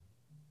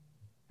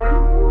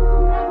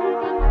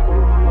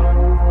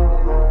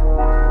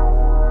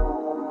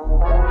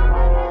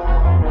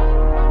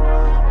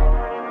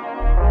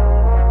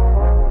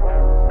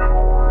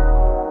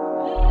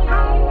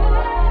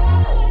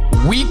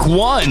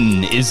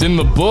is in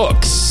the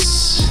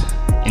books,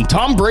 and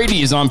Tom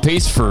Brady is on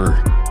pace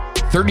for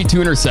 32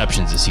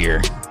 interceptions this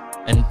year.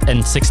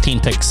 And 16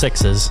 pick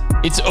sixes.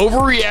 It's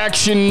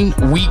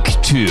overreaction week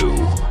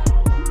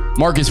 2.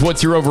 Marcus,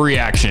 what's your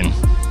overreaction?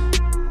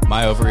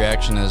 My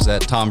overreaction is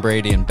that Tom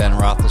Brady and Ben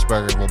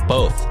Roethlisberger will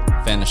both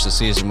finish the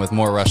season with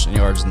more rushing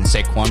yards than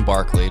Saquon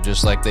Barkley,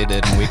 just like they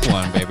did in week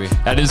 1, baby.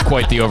 That is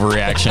quite the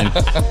overreaction.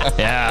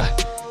 Yeah.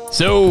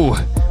 So,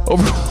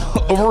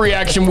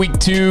 overreaction week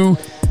 2.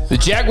 The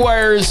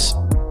Jaguars,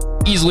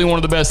 easily one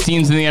of the best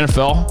teams in the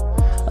NFL.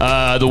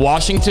 The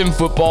Washington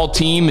football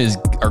team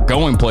are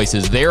going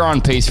places. They're on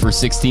pace for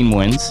 16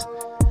 wins.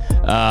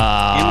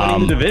 And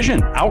winning the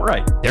division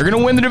outright. They're going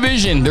to win the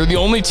division. They're the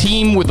only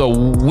team with a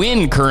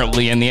win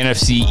currently in the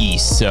NFC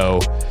East. So,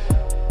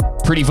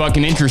 pretty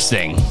fucking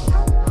interesting.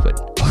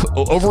 But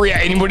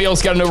anybody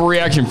else got an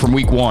overreaction from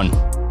week 1?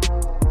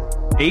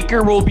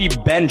 Baker will be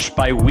benched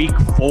by week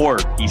 4.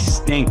 He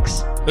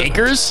stinks.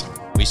 Akers?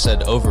 We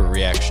said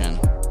overreaction.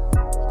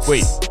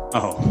 Wait.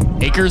 Oh.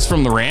 Akers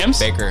from the Rams?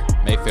 Baker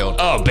Mayfield.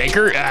 Oh,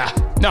 Baker?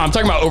 No, I'm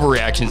talking about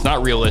overreactions,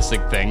 not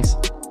realistic things.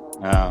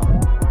 Oh.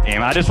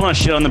 Damn, I just want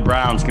to shit on the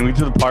Browns. Can we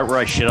do the part where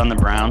I shit on the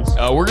Browns?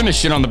 We're going to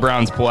shit on the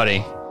Browns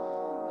plenty.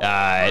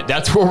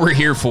 That's what we're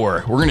here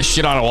for. We're going to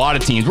shit on a lot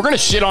of teams. We're going to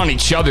shit on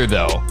each other,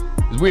 though.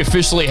 We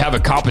officially have a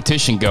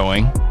competition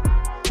going.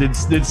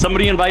 Did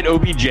somebody invite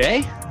OBJ?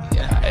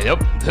 Yeah,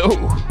 yep.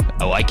 Oh,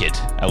 I like it.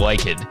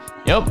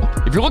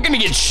 Yep. If you're looking to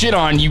get shit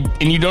on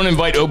and you don't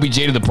invite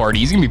OBJ to the party,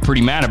 he's going to be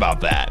pretty mad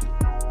about that.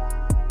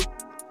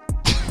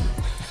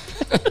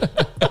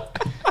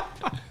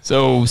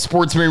 So,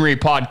 Sports Memory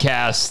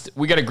Podcast,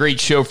 we got a great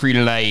show for you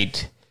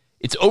tonight.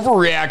 It's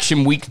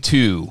Overreaction Week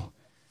 2,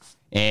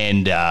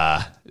 and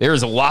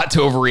there's a lot to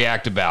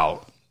overreact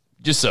about.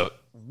 Just a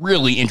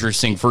really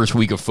interesting first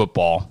week of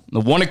football.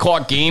 The 1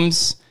 o'clock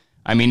games,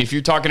 I mean, if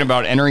you're talking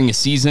about entering a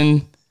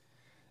season,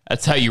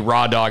 that's how you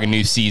raw dog a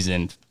new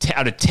season.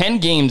 Out of 10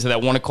 games of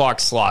that 1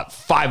 o'clock slot,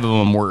 5 of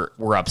them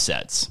were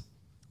upsets.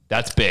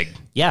 That's big.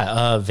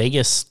 Yeah,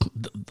 Vegas,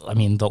 I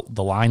mean,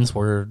 the lines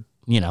were,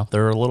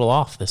 they're a little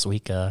off this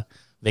week.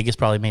 Vegas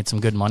probably made some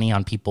good money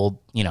on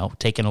people,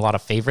 taking a lot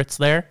of favorites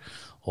there,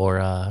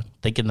 or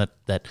thinking that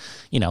the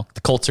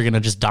Colts are going to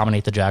just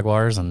dominate the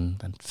Jaguars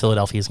and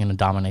Philadelphia is going to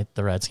dominate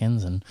the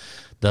Redskins and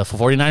the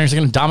 49ers are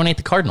going to dominate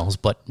the Cardinals,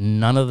 but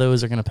none of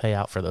those are going to pay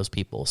out for those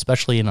people,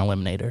 especially in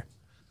Eliminator.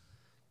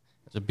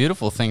 It's a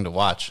beautiful thing to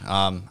watch.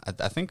 I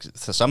think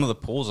some of the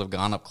pools have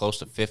gone up close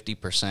to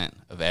 50%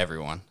 of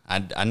everyone.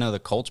 I know the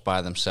Colts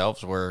by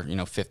themselves were,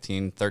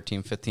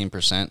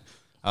 15%.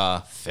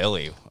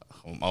 Philly,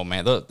 oh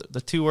man,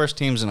 the 2 worst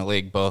teams in the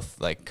league, both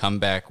like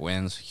comeback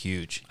wins,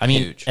 huge. I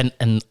mean, huge.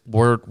 and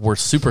we're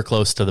super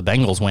close to the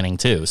Bengals winning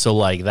too. So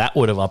like that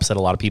would have upset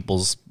a lot of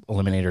people's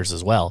eliminators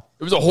as well.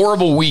 It was a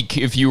horrible week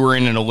if you were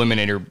in an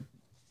eliminator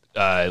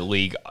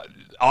league.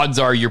 Odds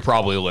are you're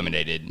probably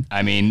eliminated.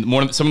 I mean,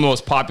 some of the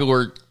most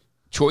popular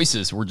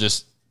choices were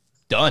just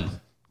done.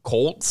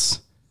 Colts,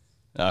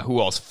 who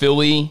else?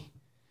 Philly,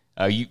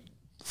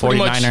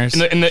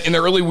 49ers. In the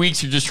early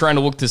weeks, you're just trying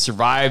to look to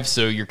survive,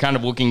 so you're kind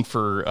of looking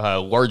for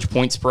large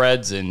point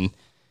spreads. And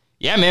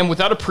yeah, man,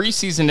 without a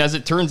preseason, as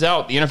it turns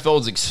out, the NFL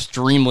is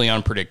extremely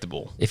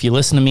unpredictable. If you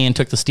listen to me and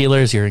took the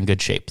Steelers, you're in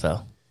good shape,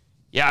 though.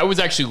 Yeah, I was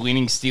actually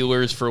leaning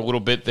Steelers for a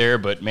little bit there,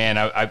 but man,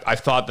 I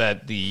thought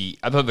that the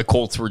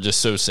Colts were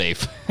just so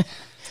safe.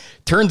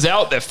 Turns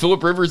out that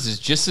Phillip Rivers is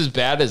just as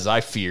bad as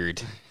I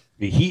feared.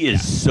 He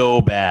is so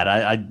bad.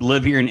 I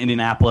live here in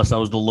Indianapolis. That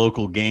was the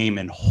local game,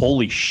 and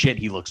holy shit,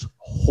 he looks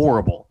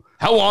horrible.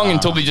 How long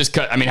until they just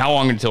cut? I mean, how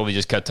long until they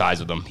just cut ties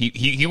with him?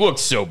 He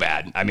looks so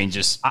bad. I mean,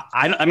 just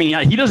I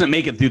mean, he doesn't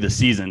make it through the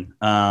season.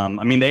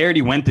 I mean, they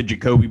already went to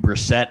Jacoby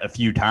Brissett a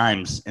few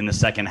times in the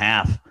second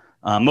half.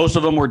 Most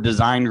of them were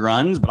designed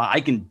runs, but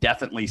I can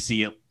definitely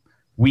see it.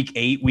 Week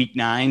 8, week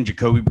 9,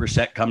 Jacoby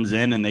Brissett comes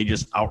in and they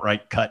just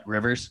outright cut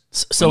Rivers.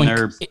 So in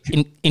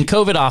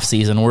COVID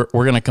offseason,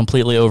 we're going to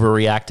completely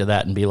overreact to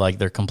that and be like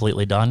they're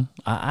completely done.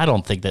 I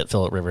don't think that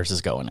Phillip Rivers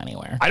is going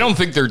anywhere. I don't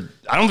think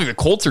the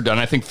Colts are done.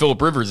 I think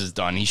Phillip Rivers is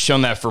done. He's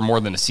shown that for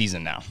more than a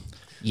season now.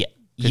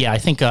 Yeah, I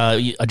think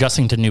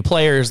adjusting to new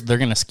players, they're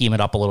going to scheme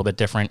it up a little bit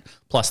different.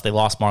 Plus, they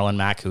lost Marlon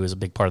Mack, who was a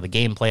big part of the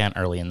game plan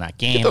early in that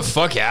game. Get the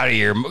fuck out of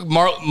here.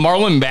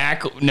 Marlon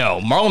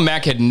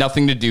Mack had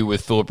nothing to do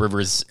with Phillip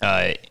Rivers'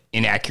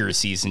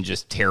 inaccuracies and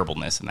just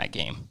terribleness in that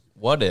game.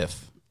 What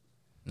if,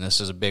 and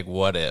this is a big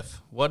what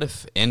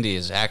if Indy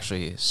is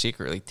actually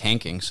secretly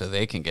tanking so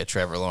they can get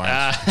Trevor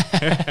Lawrence?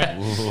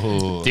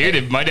 Dude,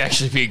 it might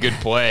actually be a good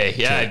play.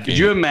 Yeah. Could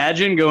you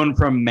imagine going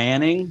from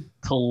Manning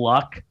to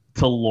Luck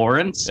to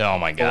Lawrence? Oh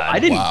my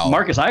God.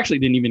 Marcus, I actually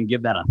didn't even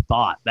give that a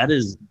thought. That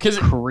is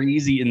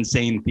crazy,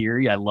 insane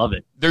theory. I love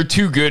it. They're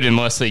too good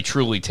unless they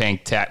truly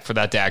tank for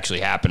that to actually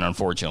happen,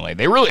 unfortunately.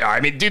 They really are.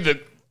 I mean, dude,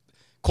 the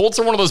Colts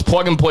are one of those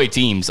plug and play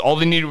teams. All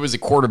they needed was a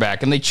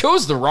quarterback, and they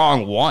chose the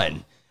wrong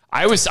one.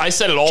 I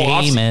said it all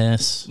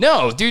Jameis.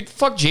 No, dude,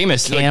 fuck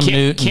Jameis.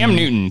 Cam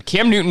Newton.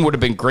 Cam Newton would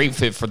have been a great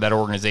fit for that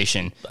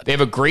organization. They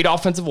have a great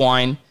offensive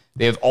line.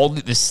 They have all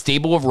the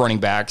stable of running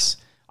backs.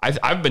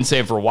 I've been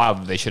saying for a while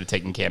that they should have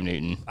taken Cam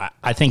Newton.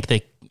 I think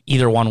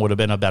either one would have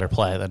been a better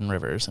play than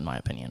Rivers, in my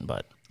opinion.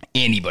 But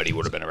anybody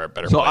would have been a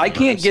better So play I than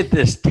can't Rivers. get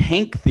this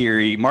tank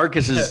theory,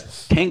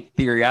 Marcus's tank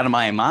theory, out of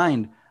my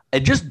mind.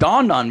 It just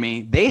dawned on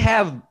me. They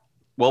have,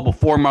 well,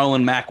 before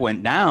Marlon Mack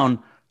went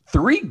down,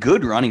 3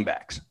 good running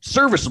backs,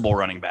 serviceable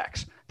running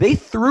backs. They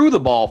threw the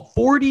ball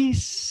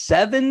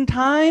 47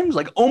 times,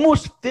 like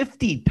almost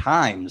 50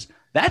 times.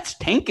 That's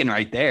tanking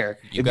right there.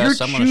 You If got you're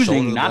someone to shoulder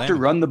choosing the not to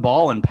blame. run the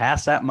ball and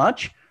pass that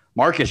much,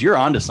 Marcus, you're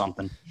onto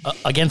something.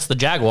 against the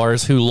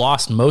Jaguars, who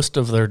lost most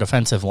of their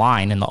defensive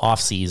line in the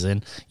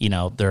offseason,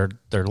 they're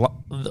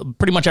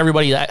pretty much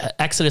everybody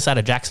exodus out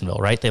of Jacksonville,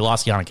 right? They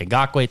lost Yannick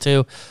Ngakoue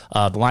too.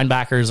 The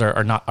linebackers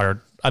are not.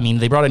 I mean,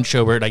 they brought in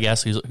Schobert, I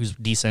guess, who's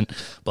decent,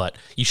 but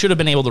you should have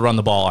been able to run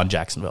the ball on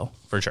Jacksonville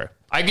for sure.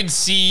 I could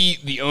see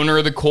the owner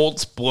of the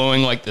Colts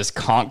blowing like this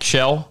conch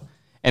shell,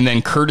 and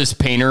then Curtis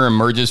Painter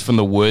emerges from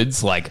the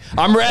woods like,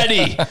 I'm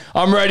ready.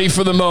 I'm ready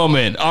for the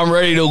moment. I'm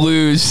ready to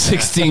lose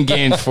 16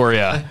 games for you.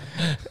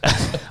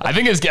 I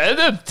think it's good.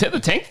 The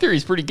tank theory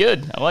is pretty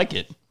good. I like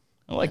it.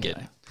 All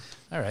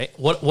right.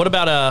 What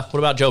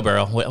about Joe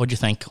Burrow? What'd you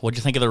think? What'd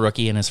you think of the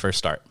rookie in his first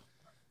start?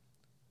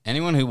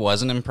 Anyone who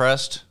wasn't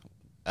impressed,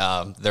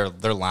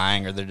 they're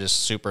lying or they're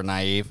just super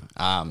naive.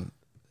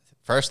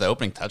 First, the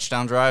opening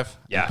touchdown drive,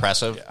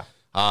 impressive.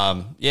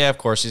 Yeah, of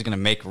course he's going to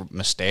make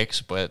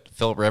mistakes, but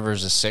Phillip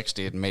Rivers is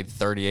 60 and made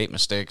 38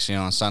 mistakes,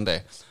 on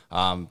Sunday.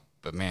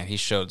 But man, he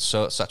showed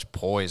such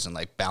poise and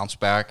like bounce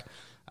back.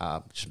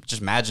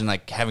 Just imagine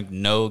like having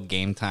no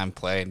game time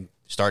play and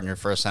starting your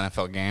first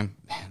NFL game.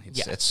 Man,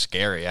 it's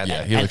scary.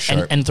 He looks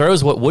sharp. And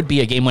throws what would be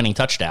a game-winning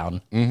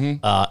touchdown,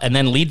 and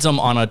then leads them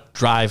on a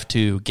drive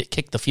to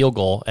kick the field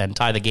goal and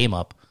tie the game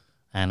up.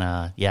 And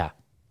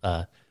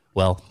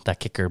well, that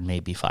kicker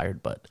may be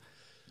fired, but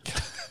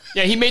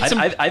Yeah, he made some.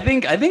 I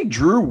think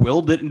Drew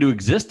willed it into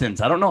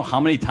existence. I don't know how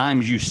many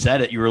times you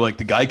said it. You were like,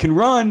 the guy can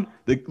run.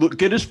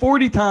 Look at his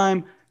 40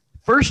 time.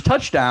 First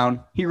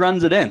touchdown, he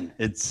runs it in.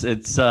 It's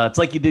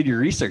like you did your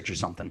research or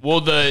something.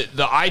 Well,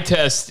 the eye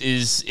test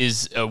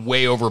is a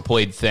way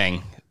overplayed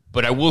thing,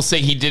 but I will say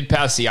he did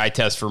pass the eye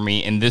test for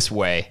me in this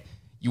way.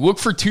 You look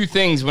for 2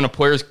 things when a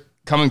player's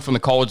coming from the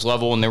college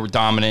level and they were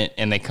dominant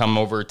and they come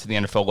over to the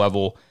NFL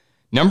level.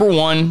 Number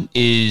 1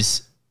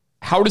 is,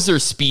 how does their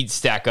speed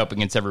stack up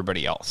against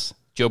everybody else?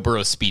 Joe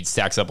Burrow's speed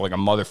stacks up like a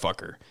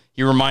motherfucker.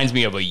 He reminds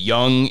me of a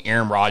young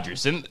Aaron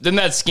Rodgers. And then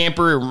that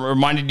scamper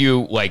reminded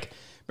you, like,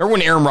 remember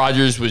when Aaron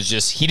Rodgers was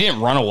just, he didn't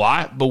run a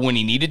lot, but when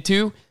he needed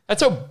to,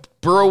 that's how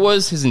Burrow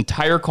was his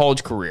entire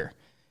college career.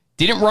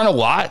 Didn't run a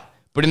lot,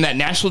 but in that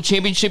national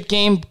championship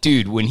game,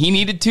 dude, when he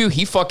needed to,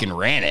 he fucking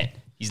ran it.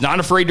 He's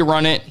not afraid to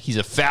run it. He's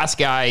a fast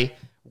guy,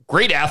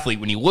 great athlete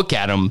when you look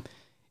at him.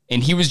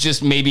 And he was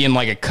just maybe in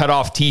like a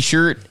cutoff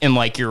t-shirt in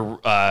like your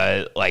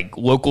like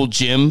local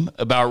gym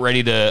about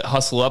ready to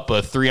hustle up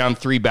a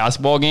 3-on-3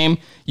 basketball game.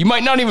 You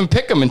might not even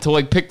pick him until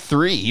like pick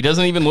 3. He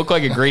doesn't even look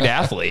like a great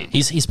athlete.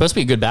 he's supposed to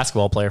be a good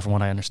basketball player from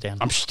what I understand.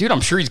 I'm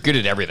sure he's good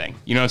at everything.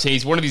 You know what I'm saying?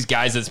 He's one of these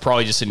guys that's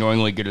probably just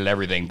annoyingly good at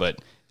everything, but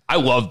I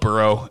love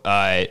Burrow.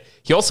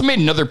 He also made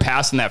another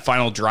pass in that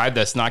final drive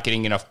that's not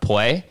getting enough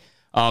play.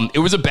 It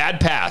was a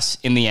bad pass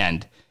in the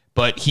end,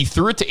 but he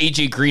threw it to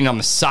A.J. Green on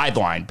the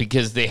sideline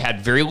because they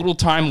had very little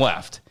time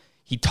left.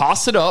 He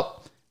tossed it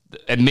up.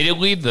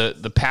 Admittedly,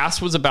 the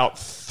pass was about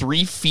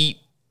 3 feet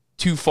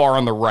too far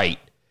on the right,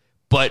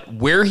 but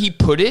where he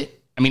put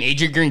it, I mean,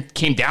 A.J. Green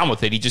came down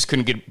with it. He just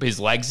couldn't get his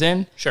legs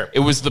in. Sure. It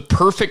was the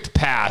perfect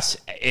pass,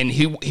 and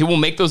he will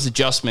make those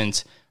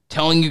adjustments.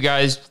 Telling you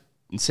guys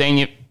and saying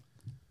it,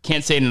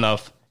 can't say it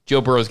enough,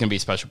 Joe Burrow is going to be a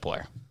special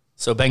player.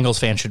 So Bengals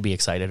fans should be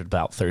excited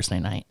about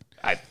Thursday night.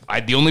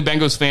 The only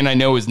Bengals fan I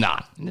know is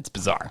not, and it's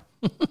bizarre.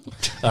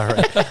 All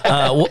right.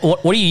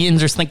 What do you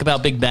Yinzers think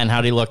about Big Ben? How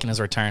did he look in his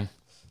return?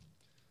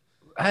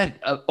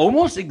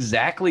 Almost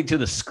exactly to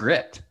the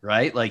script,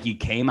 right? Like he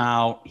came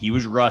out, he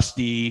was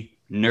rusty,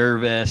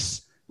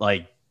 nervous,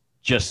 like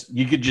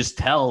you could just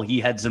tell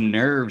he had some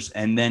nerves.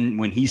 And then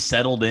when he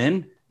settled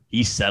in,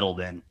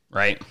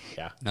 Right?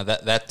 Yeah. Now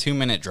that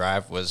 2-minute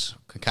drive was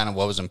kind of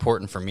what was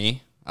important for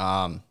me.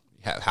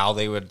 How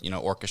they would,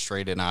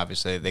 orchestrate it. And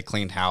obviously they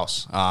cleaned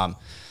house.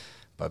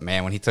 But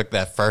man, when he took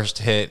that first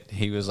hit,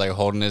 he was like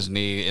holding his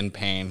knee in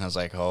pain. I was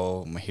like,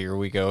 oh, here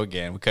we go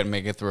again. We couldn't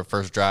make it through a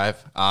first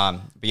drive.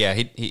 But yeah,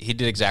 he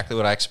did exactly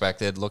what I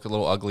expected. Look a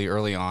little ugly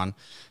early on.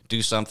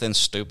 Do something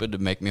stupid to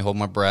make me hold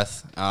my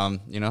breath.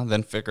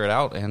 Then figure it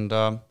out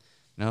and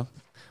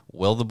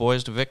will the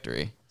boys to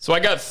victory. So I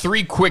got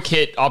 3 quick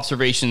hit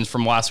observations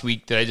from last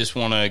week that I just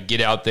want to get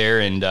out there,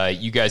 and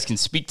you guys can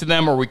speak to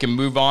them or we can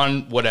move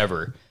on,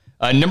 whatever.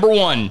 Number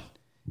 1,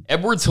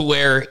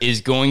 Edwards-Helaire is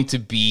going to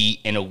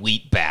be an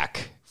elite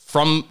back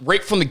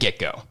right from the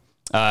get-go.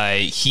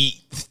 I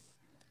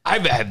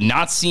have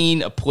not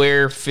seen a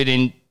player fit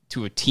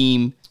into a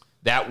team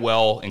that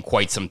well in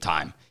quite some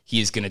time. He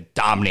is going to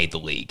dominate the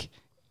league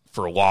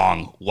for a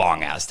long,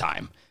 long-ass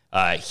time.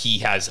 He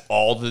has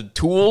all the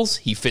tools.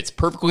 He fits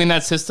perfectly in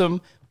that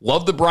system.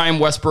 Love the Brian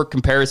Westbrook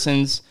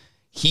comparisons.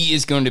 He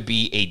is going to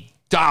be a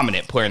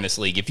dominant player in this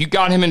league. If you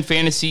got him in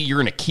fantasy,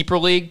 you're in a keeper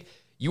league,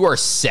 you are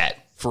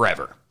set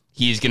forever.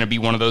 He is going to be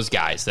one of those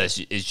guys that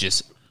is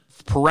just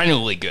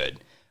perennially good.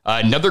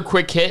 Another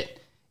quick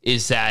hit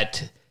is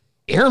that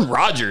Aaron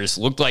Rodgers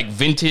looked like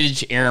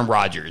vintage Aaron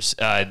Rodgers.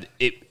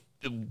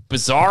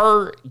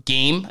 Bizarre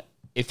game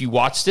if you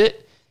watched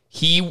it.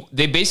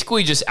 They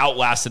basically just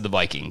outlasted the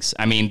Vikings.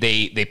 I mean,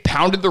 they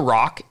pounded the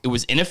rock. It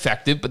was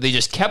ineffective, but they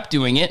just kept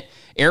doing it.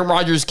 Aaron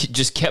Rodgers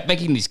just kept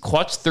making these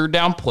clutch third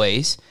down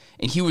plays,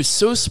 and he was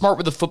so smart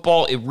with the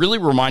football. It really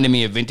reminded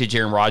me of vintage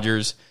Aaron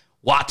Rodgers.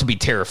 Lot to be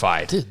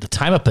terrified. Dude, the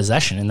time of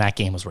possession in that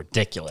game was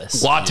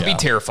ridiculous. Lot to be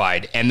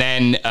terrified. And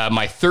then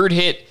my third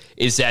hit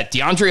is that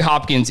DeAndre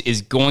Hopkins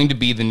is going to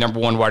be the number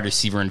one wide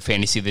receiver in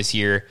fantasy this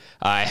year.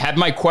 I had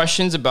my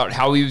questions about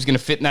how he was going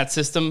to fit in that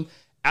system.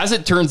 As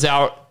it turns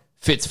out,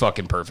 fits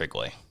fucking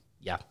perfectly.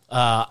 Yeah.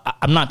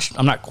 I'm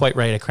not quite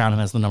ready to crown him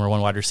as the number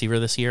one wide receiver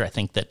this year. I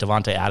think that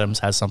Devontae Adams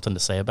has something to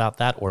say about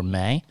that, or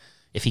may,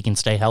 if he can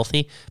stay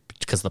healthy,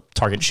 because the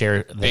target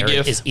share there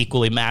is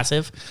equally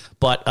massive.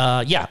 But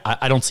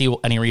I don't see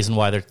any reason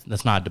why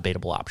that's not a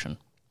debatable option.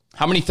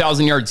 How many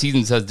 1,000-yard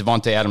seasons has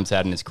Devontae Adams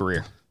had in his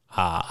career?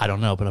 I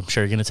don't know, but I'm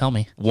sure you're going to tell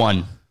me.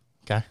 1.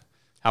 Okay.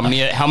 How many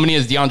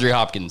has DeAndre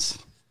Hopkins?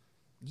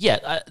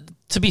 Yeah,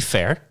 to be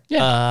fair.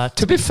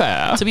 To be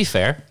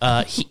fair,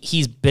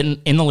 he's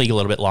been in the league a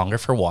little bit longer,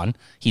 for one.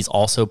 He's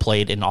also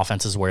played in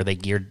offenses where they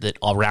geared it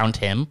around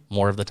him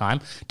more of the time.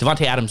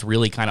 Devontae Adams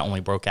really kind of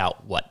only broke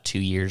out, 2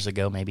 years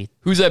ago, maybe?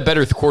 Who's that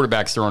better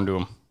quarterbacks thrown to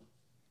him?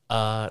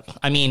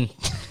 I mean...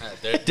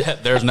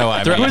 There's no...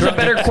 Who's a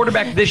better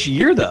quarterback this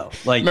year, though?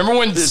 Like, remember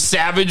when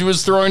Savage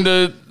was throwing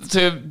to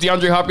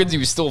DeAndre Hopkins? He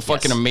was still a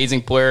fucking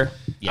amazing player.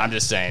 Yeah. I'm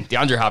just saying,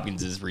 DeAndre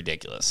Hopkins is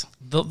ridiculous.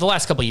 The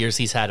last couple of years,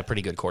 he's had a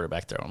pretty good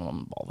quarterback throwing him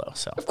the ball, though.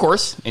 So of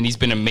course, and he's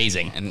been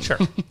amazing. And sure,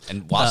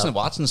 and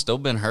Watson's still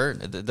been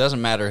hurt. It doesn't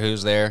matter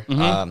who's there.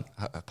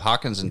 Mm-hmm.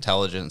 Hawkins'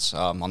 intelligence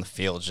on the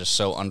field is just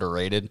so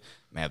underrated.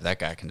 Man, if that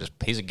guy can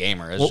he's a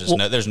gamer.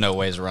 There's no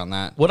ways around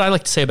that. What I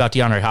like to say about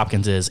DeAndre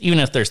Hopkins is, even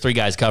if there's 3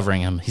 guys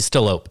covering him, he's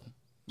still open.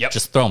 Yep.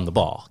 Just throw him the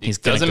ball.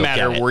 It doesn't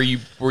matter where you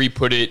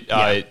put it.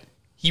 Yeah.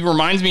 He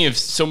reminds me of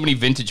so many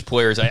vintage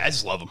players. I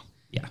just love him.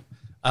 Yeah.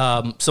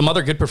 Some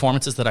other good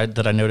performances that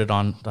I noted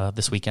on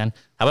this weekend.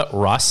 How about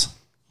Russ?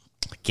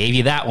 Gave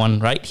you that one,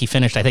 right? He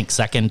finished, I think,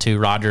 second to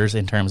Rodgers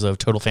in terms of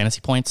total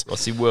fantasy points.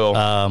 Russy will.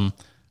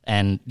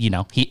 And,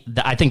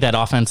 I think that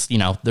offense,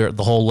 the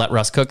whole let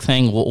Russ cook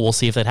thing, we'll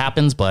see if it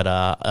happens, but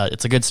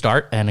it's a good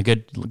start and a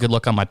good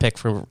look on my pick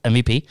for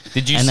MVP.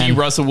 Did you see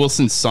Russell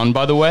Wilson's son,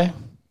 by the way?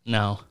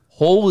 No.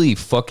 Holy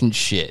fucking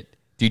shit.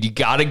 Dude, you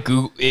gotta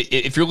Google.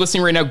 If you're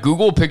listening right now,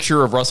 Google a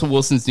picture of Russell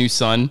Wilson's new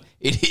son.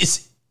 It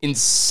is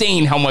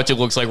insane how much it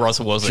looks like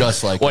Russell Wilson.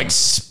 Just like him.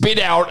 Spit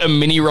out a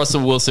mini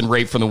Russell Wilson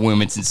right from the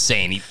womb. It's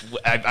insane.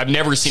 I've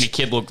never seen a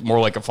kid look more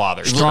like a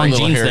father. Strong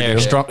genes there.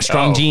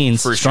 Strong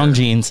genes. Strong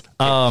genes.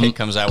 He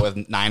comes out with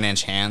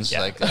 9-inch hands,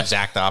 like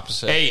exact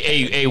opposite.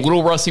 Hey,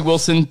 little Rusty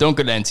Wilson, don't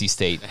go to NC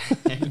State.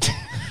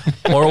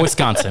 Or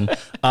Wisconsin.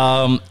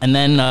 And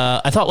then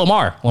I thought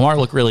Lamar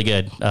looked really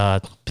good.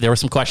 There were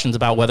some questions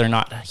about whether or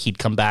not he'd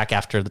come back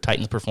after the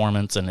Titans'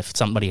 performance and if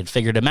somebody had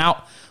figured him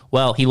out.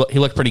 Well, he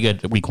looked pretty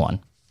good at week 1.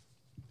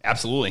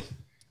 Absolutely.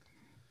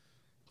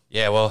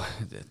 Yeah, well,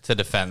 to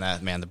defend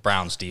that, man, the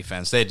Browns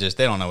defense, they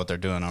don't know what they're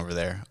doing over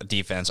there.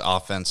 Defense,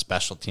 offense,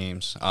 special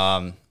teams.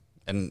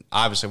 And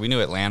obviously we knew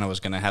Atlanta was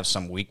going to have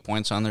some weak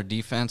points on their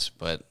defense,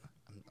 but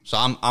so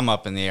I'm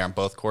up in the air on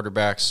both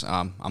quarterbacks.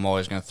 I'm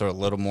always going to throw a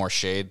little more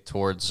shade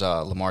towards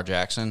Lamar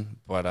Jackson,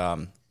 but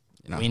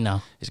we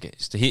know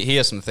he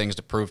has some things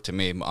to prove to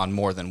me on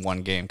more than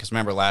one game. Because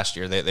remember last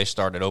year they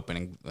started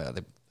opening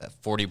that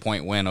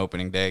 40-point win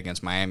opening day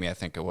against Miami. I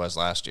think it was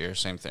last year.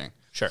 Same thing.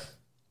 Sure.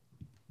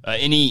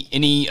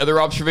 Any other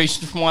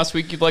observations from last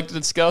week you'd like to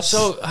discuss?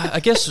 So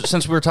I guess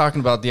since we were talking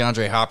about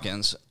DeAndre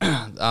Hopkins,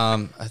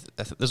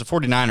 there's a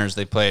 49ers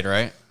they played,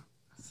 right?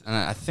 And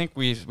I think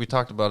we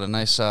talked about a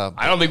nice... I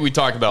don't think we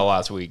talked about it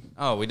last week.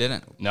 Oh, we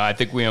didn't? No, I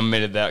think we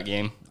omitted that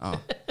game. Oh.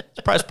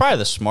 It's probably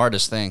the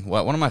smartest thing. This is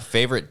going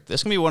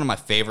to be one of my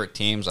favorite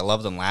teams. I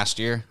loved them last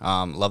year.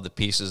 Love the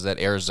pieces that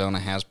Arizona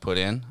has put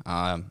in.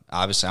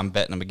 Obviously, I'm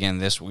betting them again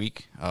this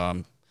week.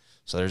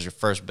 So there's your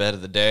first bet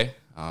of the day,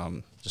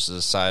 just as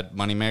a side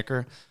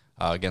moneymaker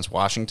against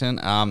Washington.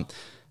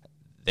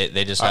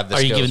 They just have this...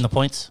 Are you giving the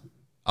points?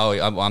 Oh,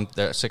 I'm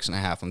they're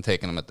 6.5. I'm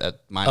taking them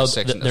at minus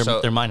 6.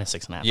 They're minus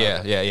 6.5.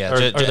 Yeah.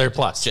 Or they're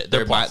plus.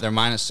 They're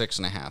minus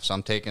 6.5. So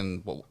I'm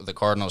taking the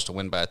Cardinals to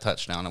win by a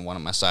touchdown in one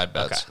of my side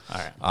bets.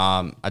 Okay.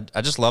 All right.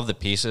 I just love the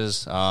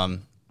pieces.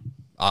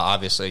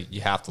 Obviously,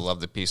 you have to love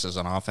the pieces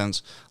on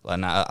offense,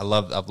 and I've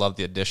loved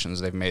the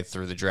additions they've made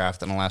through the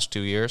draft in the last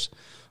 2 years.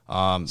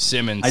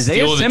 Simmons,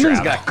 Isaiah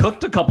Simmons got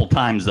cooked a couple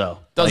times though.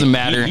 Doesn't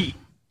matter.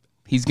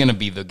 He's going to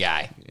be the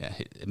guy. Yeah,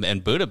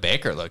 and Budda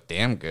Baker looked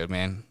damn good,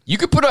 man. You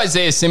could put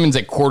Isaiah Simmons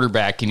at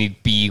quarterback, and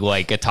he'd be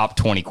like a top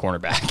 20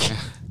 cornerback.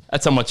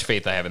 That's how much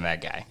faith I have in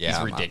that guy.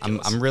 Yeah, He's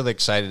ridiculous. I'm really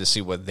excited to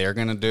see what they're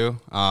going to do.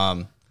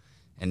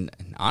 And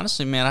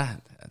honestly,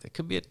 man, it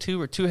could be a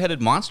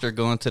two-headed monster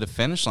going to the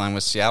finish line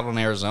with Seattle and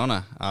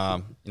Arizona.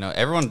 I'm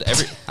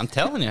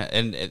telling you,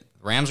 and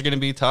Rams are going to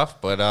be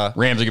tough, but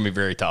Rams are going to be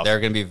very tough.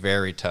 They're going to be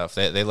very tough.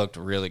 They looked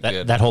really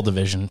good. That whole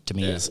division to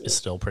me is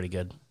still pretty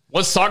good.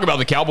 Let's talk about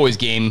the Cowboys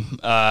game.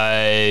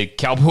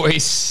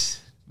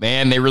 Cowboys,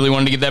 man, they really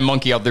wanted to get that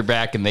monkey out their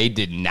back, and they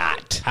did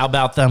not. How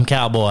about them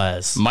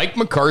Cowboys? Mike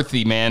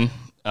McCarthy, man.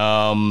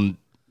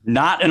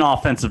 Not an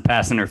offensive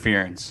pass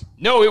interference.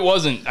 No, it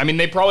wasn't. I mean,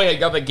 they probably had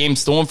got that game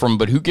stolen from,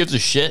 but who gives a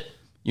shit?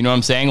 You know what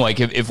I'm saying?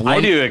 Like, if one,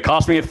 I do. It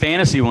cost me a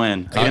fantasy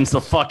win against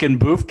the fucking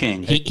Booth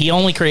King. He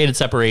only created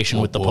separation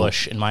with the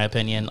push, in my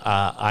opinion.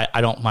 I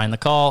don't mind the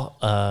call.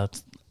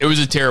 It was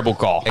a terrible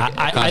call.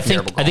 I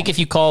think if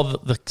you call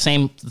the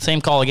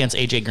same call against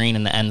AJ Green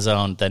in the end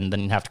zone, then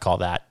you have to call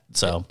that.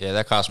 So yeah,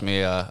 that cost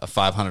me a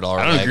 $500.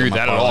 I don't agree with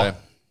that at all.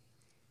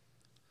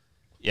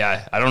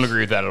 Yeah, I don't agree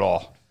with that at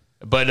all.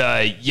 But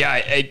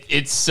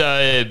it's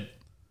that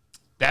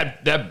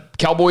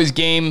Cowboys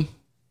game.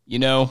 You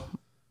know,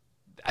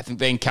 I think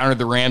they encountered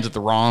the Rams at the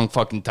wrong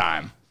fucking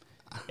time.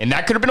 And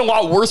that could have been a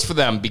lot worse for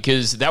them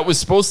because that was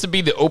supposed to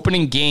be the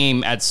opening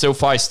game at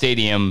SoFi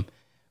Stadium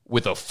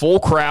with a full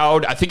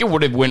crowd. I think it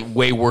would have went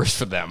way worse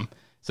for them.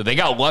 So they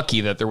got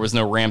lucky that there was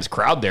no Rams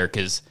crowd there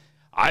because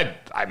I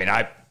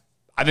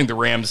think the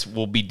Rams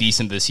will be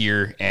decent this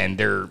year.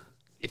 And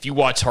if you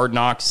watch Hard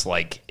Knocks,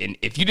 and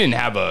if you didn't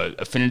have a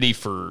affinity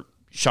for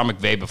Sean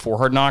McVay before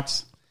Hard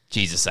Knocks,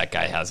 Jesus, that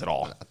guy has it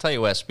all. I'll tell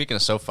you what, speaking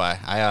of SoFi,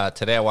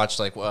 today I watched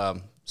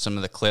some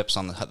of the clips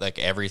on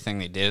everything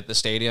they did at the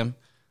stadium.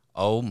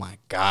 Oh my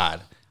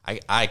God.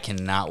 I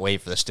cannot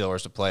wait for the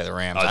Steelers to play the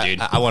Rams. Oh, dude.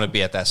 I want to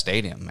be at that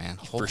stadium, man.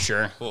 For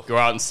sure. Go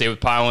out and stay with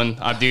Pilon.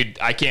 Dude,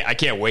 I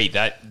can't wait.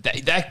 That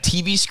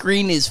TV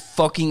screen is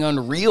fucking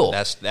unreal.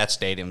 That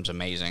stadium's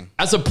amazing.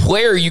 As a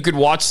player, you could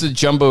watch the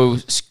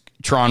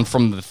Jumbotron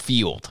from the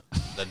field.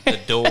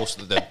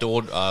 The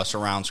dual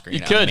surround screen.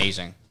 You could.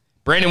 Amazing.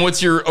 Brandon,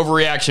 what's your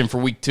overreaction for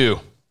week 2?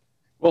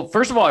 Well,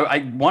 first of all, I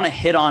want to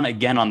hit on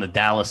the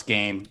Dallas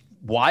game.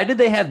 Why did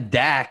they have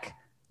Dak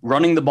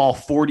running the ball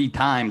 40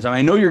 times?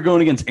 I know you're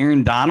going against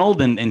Aaron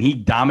Donald and he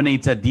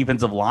dominates that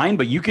defensive line,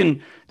 but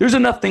there's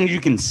enough things you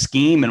can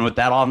scheme. And with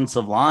that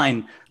offensive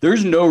line,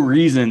 there's no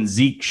reason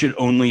Zeke should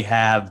only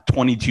have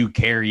 22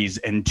 carries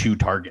and 2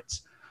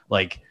 targets.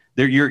 Like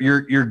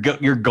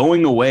you're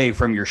going away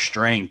from your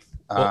strength.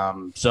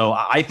 So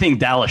I think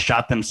Dallas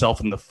shot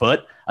themselves in the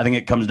foot. I think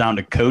it comes down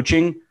to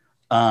coaching.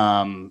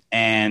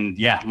 And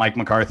yeah, Mike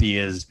McCarthy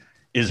is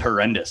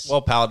horrendous.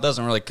 Well, pal, it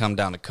doesn't really come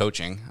down to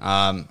coaching.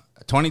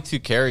 22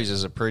 carries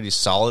is a pretty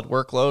solid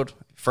workload.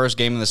 First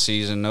game of the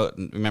season,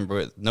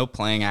 no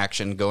playing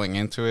action going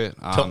into it.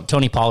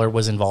 Tony Pollard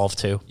was involved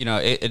too.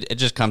 It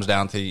just comes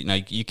down to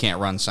you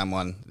can't run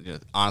someone.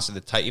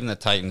 Honestly, even the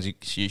Titans,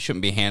 you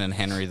shouldn't be handing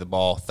Henry the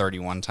ball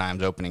 31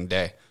 times opening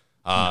day.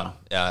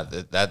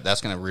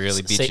 That's going to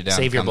really beat you down.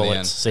 Save your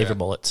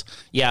bullets.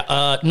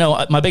 Yeah.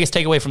 My biggest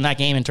takeaway from that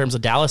game in terms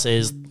of Dallas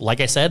is,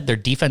 like I said, their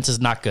defense is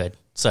not good.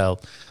 So,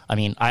 I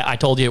mean, I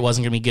told you it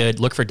wasn't going to be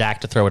good. Look for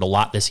Dak to throw it a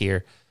lot this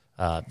year.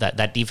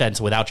 That defense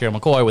without Gerald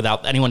McCoy,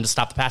 without anyone to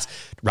stop the pass,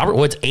 Robert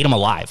Woods ate him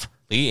alive.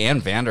 Lee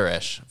and Van Der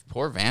Esch.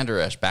 Poor Van Der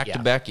Esch.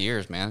 Back-to-back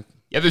years, man.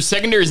 Yeah, their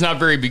secondary is not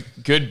very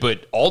good,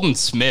 but Alden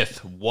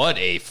Smith, what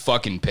a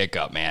fucking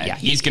pickup, man. Yeah,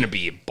 he's going to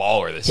be a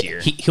baller this year.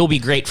 He'll be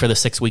great for the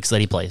 6 weeks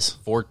that he plays.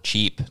 For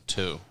cheap,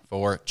 too.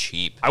 For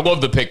cheap. I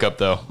love the pickup,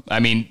 though. I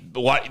mean,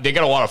 they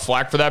got a lot of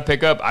flack for that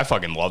pickup. I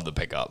fucking love the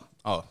pickup.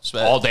 Oh,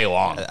 all day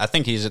long. I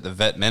think he's at the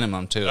vet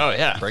minimum, too. Oh,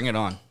 yeah. Bring it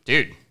on.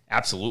 Dude,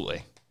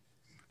 absolutely.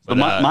 But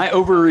my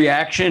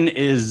overreaction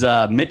is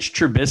Mitch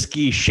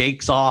Trubisky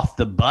shakes off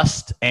the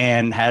bust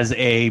and has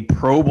a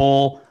Pro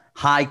Bowl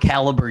high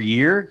caliber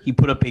year. He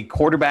put up a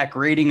quarterback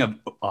rating of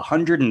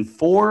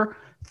 104,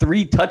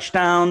 3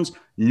 touchdowns,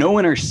 no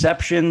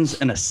interceptions,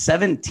 and a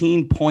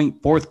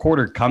 17-point fourth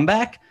quarter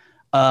comeback.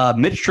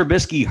 Mitch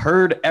Trubisky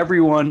heard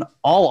everyone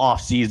all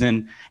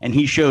offseason, and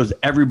he shows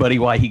everybody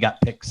why he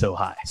got picked so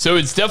high. So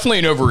it's definitely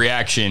an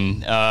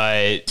overreaction.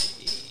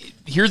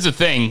 Here's the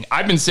thing.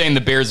 I've been saying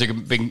the Bears are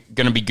going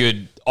to be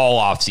good all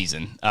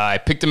offseason. I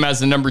picked them as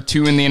the number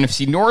 2 in the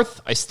NFC North.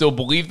 I still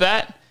believe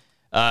that.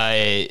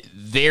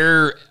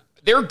 They're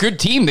a good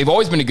team. They've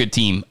always been a good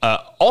team.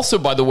 Also,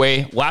 by the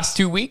way, last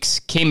 2 weeks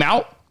came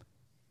out,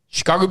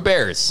 Chicago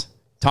Bears,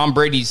 Tom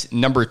Brady's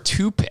number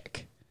 2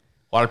 pick.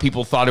 A lot of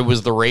people thought it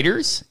was the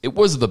Raiders. It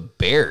was the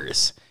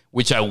Bears,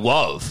 which I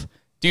love.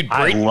 Dude,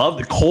 I love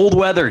the cold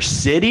weather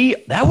city.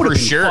 That would have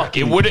been sure.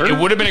 It would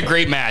have been a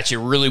great match. It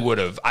really would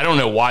have. I don't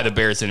know why the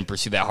Bears didn't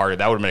pursue that harder.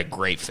 That would have been a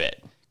great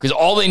fit. Because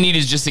all they need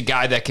is just a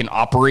guy that can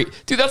operate.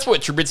 Dude, that's what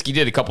Trubisky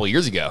did a couple of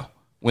years ago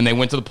when they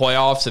went to the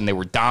playoffs and they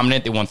were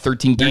dominant. They won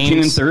 13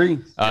 games.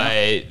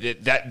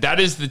 13-3. That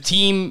is the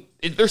team.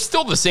 They're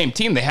still the same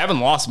team. They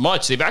haven't lost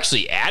much. They've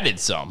actually added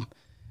some.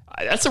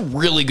 That's a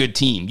really good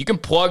team. You can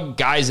plug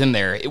guys in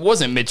there. It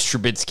wasn't Mitch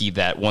Trubisky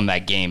that won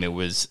that game. It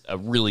was a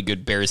really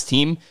good Bears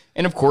team.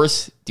 And, of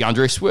course,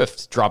 DeAndre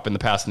Swift dropping the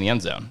pass in the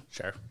end zone.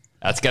 Sure.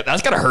 That's got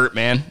to hurt,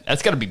 man.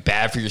 That's got to be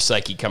bad for your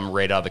psyche coming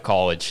right out of the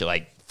college.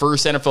 Like,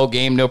 first NFL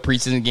game, no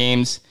preseason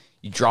games.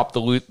 You drop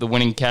the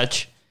winning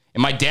catch.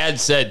 And my dad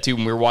said, too,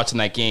 when we were watching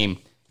that game,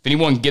 if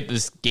anyone can get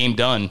this game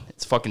done,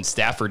 it's fucking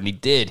Stafford. And he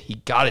did. He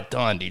got it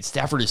done, dude.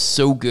 Stafford is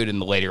so good in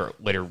the later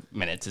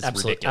minutes. It's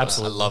ridiculous.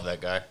 Absolutely. I love that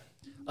guy.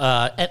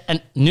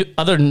 And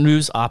other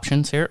news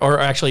options here, or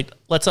actually,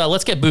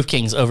 let's get Booth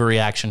King's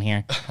overreaction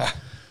here.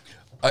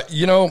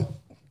 The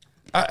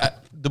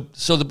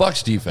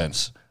Bucs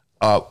defense,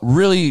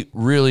 really,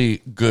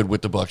 really good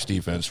with the Bucs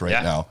defense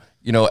right now.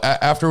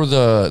 After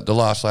the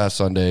loss last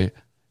Sunday,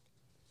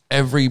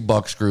 every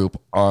Bucs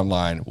group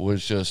online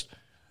was just,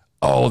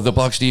 the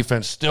Bucs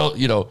defense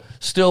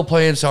still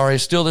playing sorry,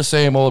 still the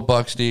same old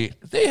Bucs D.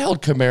 They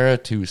held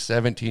Kamara to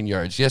 17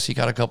 yards. Yes, he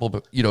got a couple,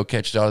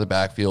 catches out of the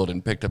backfield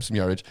and picked up some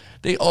yardage.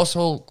 They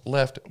also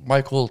left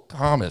Michael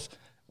Thomas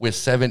with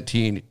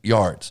 17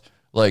 yards.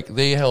 Like,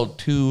 they held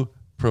two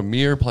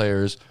premier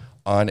players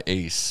on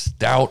a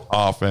stout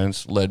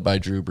offense led by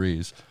Drew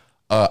Brees.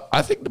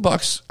 I think the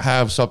Bucs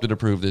have something to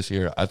prove this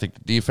year. I think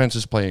the defense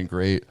is playing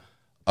great.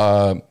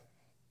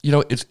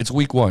 It's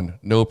week one,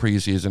 no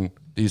preseason.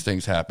 These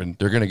things happen.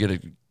 They're gonna get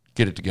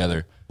it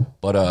together.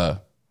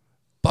 But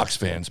Bucs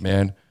fans,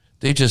 man,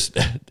 they just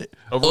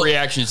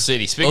overreaction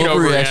city. Speaking of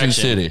overreaction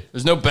city,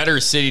 there's no better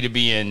city to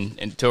be in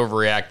and to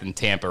overreact than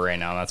Tampa right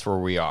now. That's where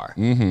we are.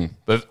 Mm-hmm.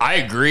 But I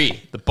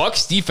agree. The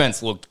Bucs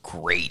defense looked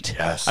great.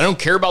 Yes. I don't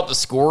care about the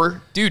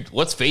score, dude.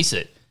 Let's face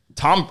it,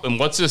 and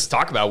let's just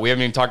talk about. We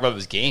haven't even talked about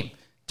this game.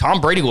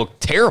 Tom Brady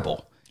looked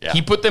terrible. Yeah.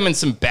 He put them in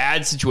some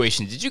bad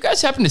situations. Did you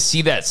guys happen to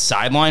see that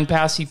sideline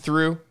pass he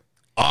threw?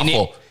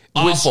 Awful.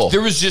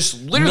 There was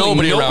just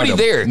literally nobody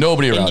there.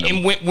 Nobody around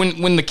him.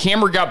 And when the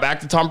camera got back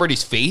to Tom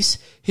Brady's face,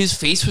 his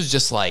face was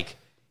just like,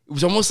 it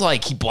was almost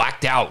like he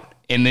blacked out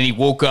and then he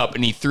woke up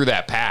and he threw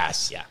that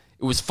pass. Yeah.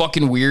 It was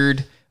fucking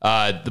weird.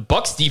 The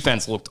Bucs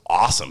defense looked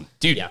awesome.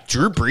 Dude, Yeah.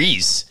 Drew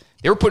Brees.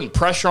 They were putting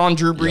pressure on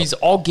Drew Brees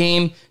all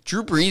game.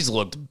 Drew Brees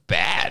looked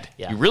bad.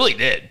 Yeah. He really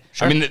did.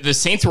 Sure. I mean, the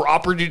Saints were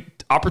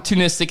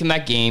opportunistic in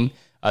that game.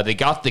 They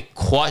got the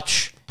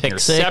clutch Pick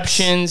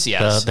interceptions. six,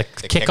 Yes. the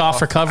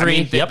kickoff recovery. I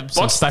mean, the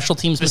Some Bucs- special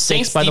teams the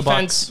mistakes Saints by the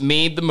defense Bucs.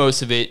 made the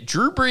most of it.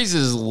 Drew Brees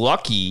is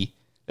lucky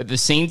that the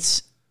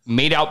Saints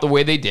made out the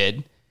way they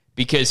did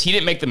because he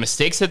didn't make the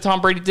mistakes that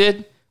Tom Brady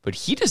did, but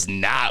he does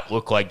not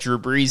look like Drew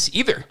Brees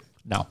either.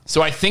 No.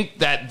 So I think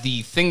that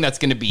the thing that's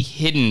going to be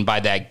hidden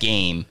by that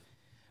game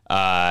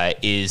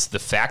is the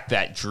fact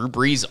that Drew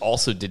Brees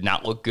also did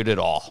not look good at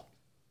all.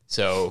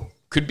 So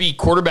could be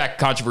quarterback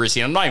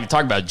controversy. I'm not even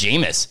talking about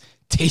Jameis.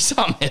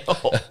 Taysom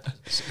Hill.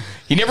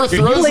 He never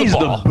throws he lays the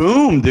ball. the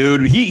boom,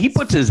 dude. He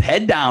puts his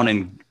head down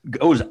and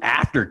goes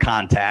after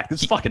contact.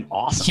 It's fucking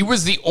awesome. He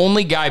was the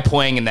only guy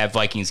playing in that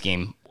Vikings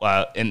game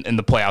in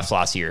the playoffs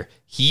last year.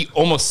 He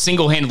almost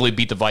single-handedly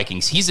beat the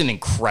Vikings. He's an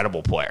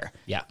incredible player.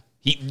 Yeah.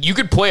 You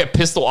could play a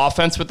pistol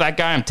offense with that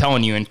guy, I'm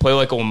telling you, and play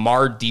like a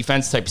Lamar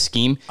defense type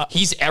scheme.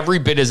 He's every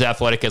bit as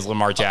athletic as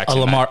Lamar Jackson.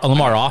 A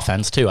Lamar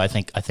offense too. I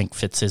think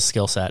fits his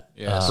skill set.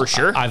 For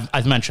sure.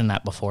 I've mentioned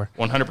that before.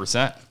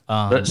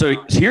 100%.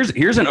 So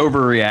here's an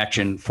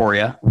overreaction for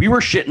you. We were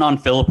shitting on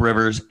Phillip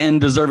Rivers,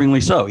 and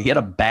deservingly so. He had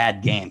a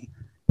bad game.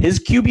 His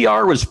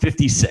QBR was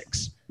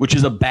 56, which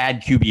is a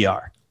bad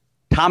QBR.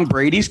 Tom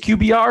Brady's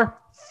QBR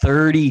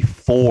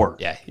 34.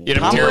 Yeah, he had a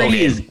Tom terrible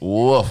Brady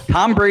game.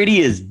 Tom Brady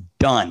is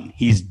done.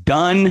 He's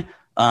done.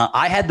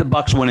 I had the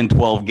Bucs winning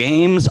 12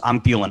 games.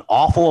 I'm feeling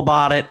awful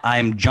about it.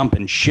 I'm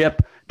jumping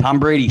ship. Tom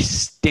Brady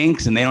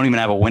stinks, and they don't even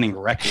have a winning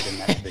record in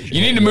that division.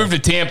 You need to move to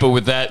Tampa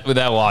with that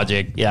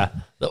logic. Yeah.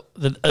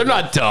 They're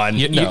not done.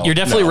 You're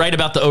definitely right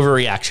about the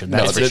overreaction.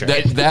 That's for sure.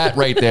 That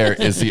right there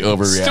is the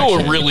overreaction. Still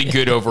a really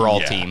good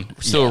overall team.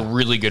 Still a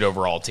really good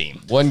overall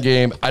team. One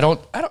game. I don't.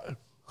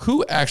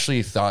 Who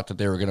actually thought that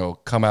they were going to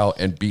come out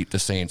and beat the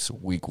Saints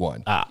week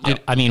one?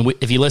 I mean,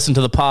 if you listen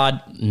to the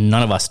pod,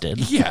 none of us did.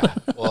 Yeah.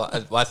 Well,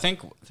 I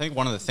think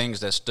one of the things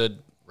that stood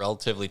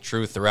relatively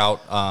true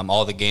throughout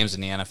all the games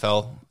in the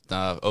NFL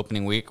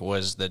opening week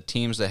was the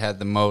teams that had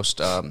the most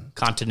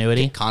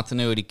Continuity,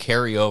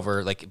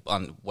 carryover, like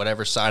on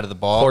whatever side of the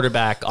ball,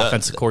 quarterback,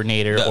 offensive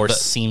coordinator, or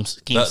scheme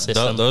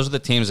system. Those are the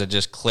teams that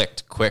just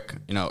clicked quick,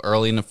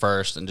 early in the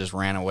first and just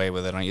ran away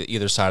with it on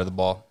either side of the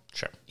ball.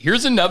 Sure.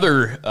 Here's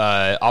another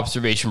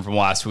observation from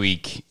last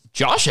week.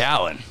 Josh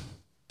Allen,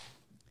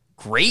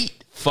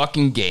 great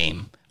fucking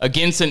game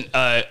against an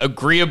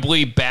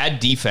agreeably bad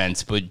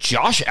defense, but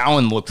Josh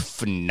Allen looked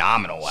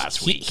phenomenal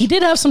last week. He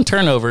did have some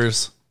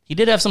turnovers. He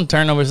did have some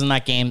turnovers in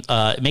that game.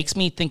 It makes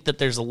me think that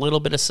there's a little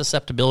bit of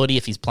susceptibility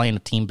if he's playing a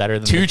team better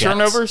than the Jets. 2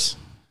 turnovers?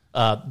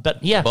 But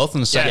yeah. Both in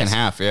the second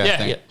half,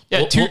 I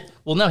think.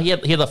 Well, no, he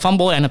had a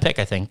fumble and a pick,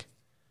 I think.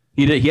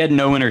 He had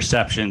no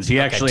interceptions. He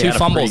actually 2 had a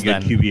fumbles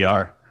pretty good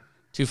QBR.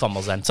 2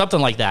 fumbles then. Something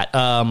like that.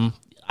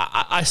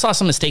 I saw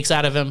some mistakes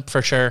out of him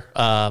for sure,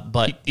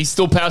 but He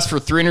still passed for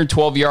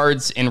 312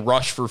 yards and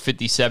rushed for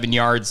 57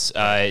 yards.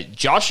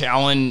 Josh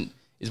Allen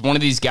is one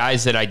of these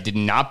guys that I did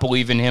not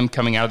believe in him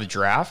coming out of the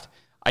draft.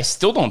 I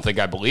still don't think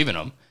I believe in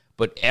him.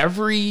 But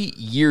every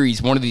year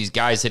he's one of these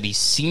guys that he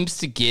seems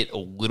to get a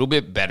little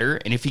bit better.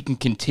 And if he can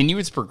continue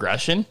his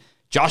progression,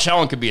 Josh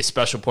Allen could be a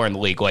special player in the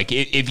league. Like,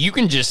 if you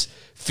can just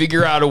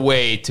figure out a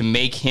way to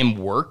make him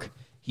work,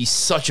 he's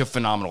such a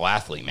phenomenal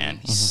athlete, man.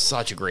 He's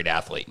such a great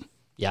athlete.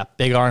 Yeah,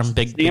 big arm,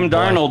 big. Sam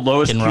Darnold,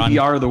 lowest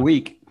QBR of the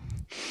week.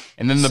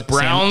 And then the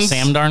Browns.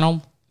 Sam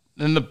Darnold.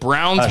 Then the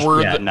Browns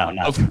were, no.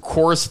 of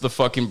course, the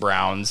fucking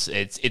Browns.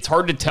 It's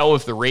hard to tell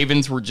if the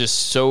Ravens were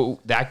just so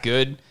that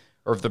good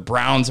or if the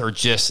Browns are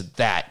just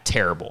that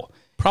terrible.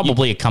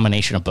 Probably a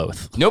combination of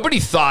both. Nobody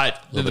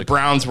thought that the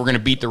Browns were going to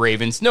beat the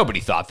Ravens. Nobody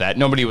thought that.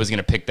 Nobody was going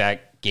to pick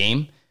that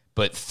game.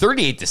 But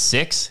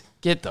 38-6,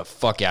 get the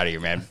fuck out of here,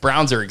 man.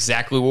 Browns are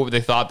exactly what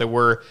they thought they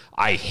were.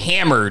 I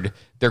hammered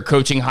their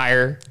coaching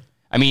hire.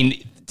 I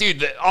mean, dude,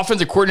 the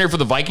offensive coordinator for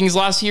the Vikings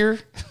last year,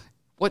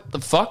 what the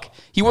fuck?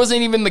 He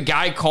wasn't even the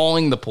guy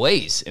calling the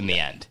plays in the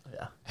end.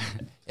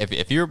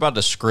 If you're about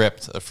to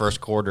script the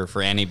first quarter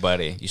for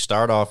anybody, you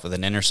start off with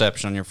an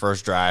interception on your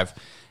first drive,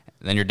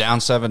 then you're down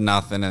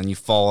 7-0, and you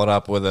follow it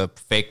up with a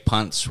fake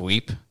punt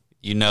sweep.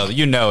 You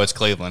know it's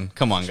Cleveland.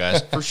 Come on,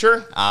 guys. For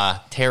sure.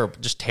 Terrible,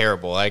 just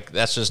terrible. Like,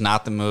 that's just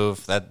not the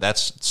move.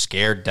 That's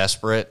scared,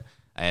 desperate,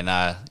 and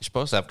you're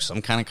supposed to have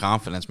some kind of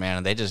confidence, man.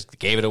 And they just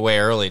gave it away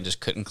early and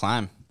just couldn't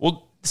climb.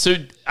 Well, so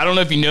I don't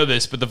know if you know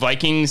this, but the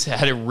Vikings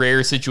had a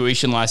rare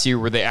situation last year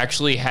where they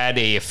actually had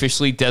a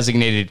officially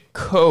designated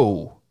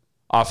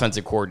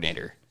co-offensive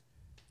coordinator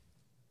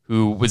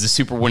who was a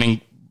Super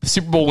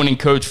Bowl winning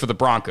coach for the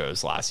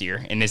Broncos last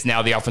year and is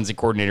now the offensive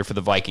coordinator for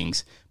the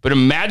Vikings. But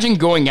imagine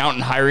going out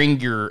and hiring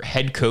your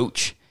head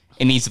coach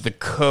and he's the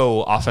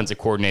co-offensive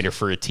coordinator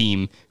for a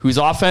team whose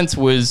offense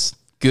was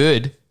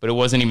good, but it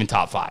wasn't even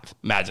top 5.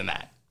 Imagine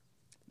that.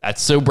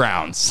 That's so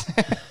Browns.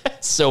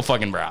 So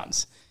fucking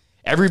Browns.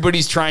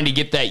 Everybody's trying to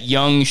get that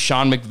young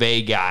Sean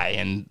McVay guy,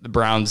 and the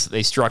Browns,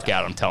 they struck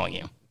out, I'm telling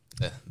you.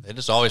 They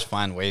just always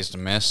find ways to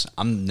miss.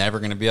 I'm never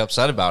going to be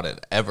upset about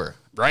it, ever.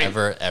 Right.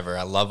 Ever.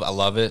 I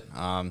love it.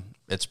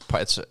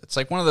 It's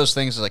like one of those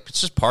things, like,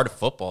 it's just part of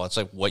football. It's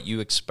like what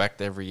you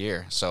expect every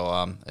year.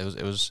 So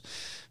it was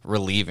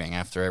relieving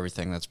after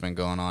everything that's been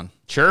going on.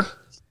 Sure.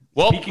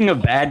 Well, speaking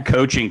of bad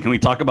coaching, can we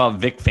talk about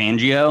Vic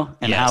Fangio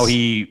and how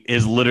he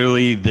is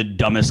literally the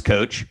dumbest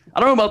coach? I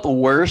don't know about the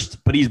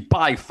worst, but he's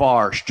by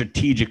far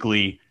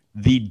strategically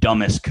the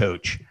dumbest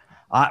coach.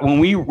 When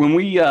we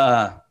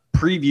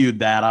previewed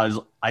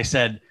that, I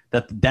said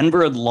that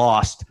Denver had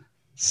lost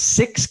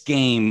 6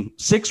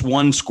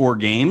 one-score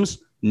games.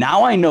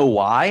 Now I know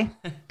why,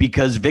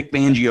 because Vic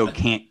Fangio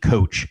can't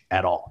coach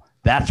at all.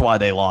 That's why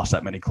they lost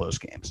that many close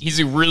games. He's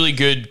a really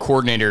good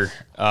coordinator,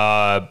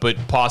 but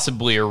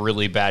possibly a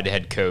really bad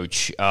head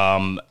coach.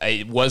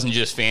 It wasn't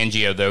just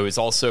Fangio, though. It's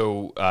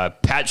also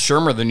Pat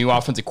Shurmur, the new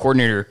offensive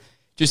coordinator,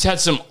 just had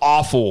some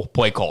awful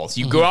play calls.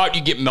 You go out,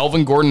 you get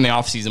Melvin Gordon in the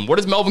offseason. What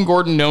is Melvin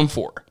Gordon known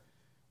for?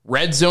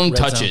 Red zone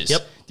touches.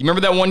 Yep. Do you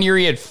remember that one year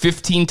he had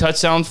 15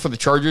 touchdowns for the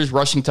Chargers,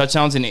 rushing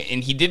touchdowns, and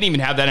he didn't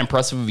even have that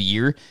impressive of a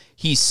year?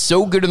 He's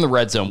so good in the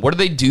red zone. What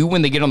do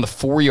when they get on the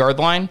 4-yard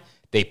line?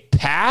 They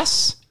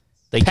pass.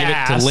 They give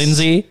it to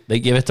Lindsey. They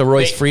give it to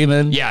Royce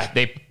Freeman. Yeah,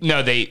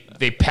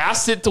 they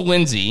passed it to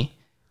Lindsey.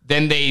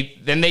 Then they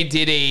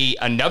did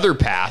another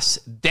pass.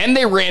 Then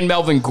they ran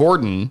Melvin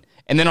Gordon,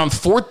 and then on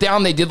 4th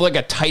down they did like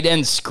a tight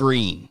end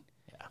screen.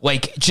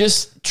 Like,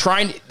 just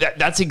trying.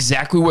 That's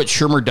exactly what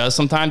Shurmur does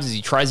sometimes. Is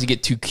he tries to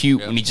get too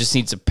cute when he just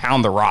needs to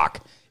pound the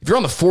rock. If you're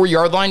on the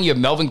 4-yard line, you have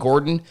Melvin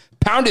Gordon.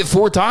 Pound it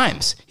 4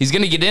 times. He's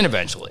going to get in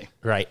eventually.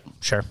 Right.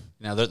 Sure.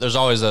 There's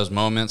always those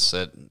moments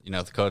that,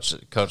 the coach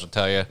will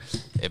tell you,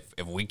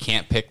 if we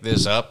can't pick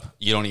this up,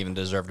 you don't even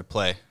deserve to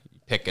play.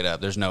 Pick it up.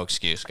 There's no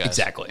excuse, guys.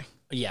 Exactly.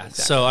 Yeah.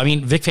 Exactly. So, I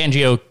mean, Vic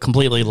Fangio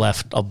completely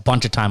left a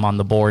bunch of time on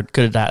the board.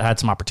 Could have had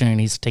some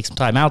opportunities to take some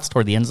timeouts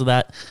toward the end of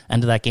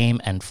that game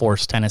and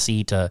force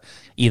Tennessee to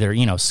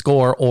either,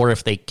 score, or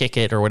if they kick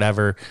it or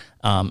whatever,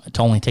 to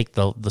only take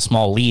the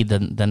small lead,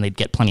 then they'd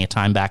get plenty of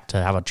time back to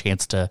have a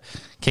chance to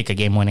kick a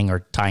game-winning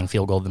or tying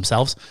field goal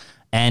themselves.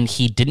 And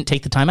he didn't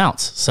take the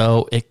timeouts,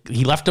 so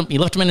he left him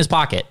in his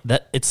pocket.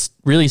 That it's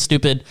really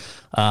stupid,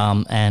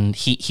 and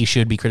he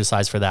should be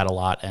criticized for that a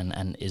lot,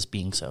 and is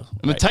being so.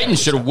 And the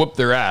Titans should have whooped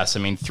their ass. I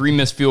mean, 3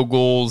 missed field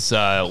goals,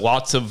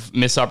 lots of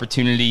missed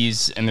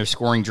opportunities, and they're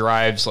scoring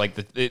drives. Like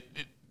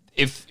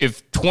if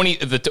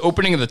the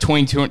opening of the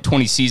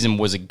 2020 season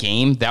was a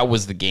game, that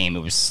was the game.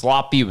 It was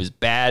sloppy. It was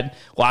bad.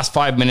 Last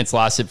 5 minutes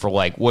lasted for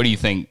what do you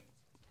think,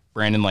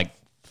 Brandon? Like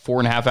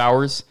 4.5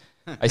 hours.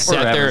 I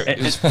sat there.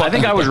 I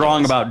think I was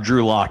wrong about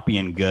Drew Lock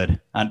being good.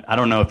 I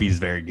don't know if he's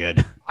very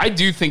good. I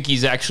do think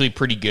he's actually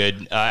pretty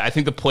good. I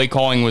think the play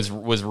calling was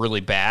really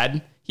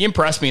bad. He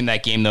impressed me in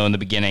that game, though, in the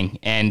beginning.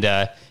 And,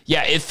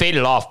 it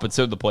faded off, but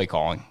so did the play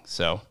calling.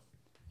 So,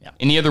 yeah.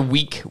 Any other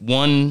week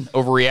 1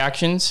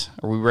 overreactions?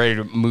 Are we ready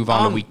to move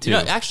on to week 2?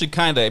 Actually,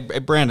 kind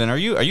of. Brandon, are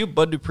you a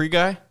Bud Dupree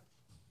guy?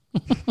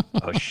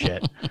 Oh,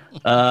 shit.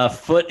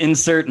 Foot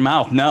insert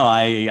mouth. No,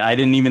 I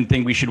didn't even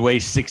think we should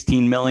waste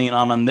 $16 million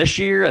on him this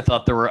year. I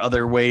thought there were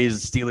other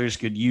ways Steelers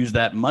could use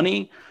that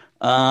money.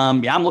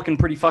 I'm looking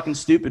pretty fucking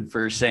stupid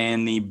for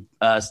saying the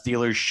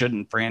Steelers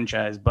shouldn't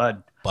franchise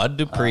Bud. Bud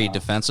Dupree,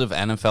 defensive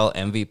NFL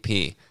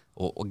MVP.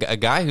 A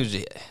guy who's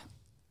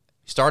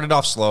started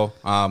off slow.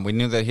 We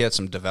knew that he had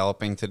some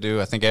developing to do.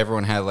 I think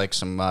everyone had like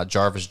some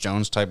Jarvis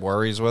Jones type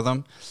worries with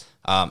him.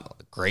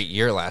 Great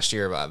year last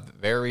year,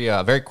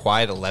 very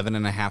quiet,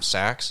 11.5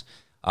 sacks.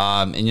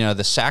 And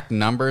the sack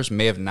numbers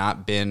may have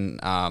not been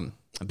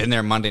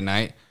there Monday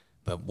night,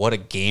 but what a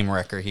game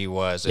wrecker he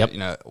was. Yep.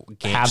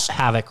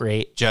 Havoc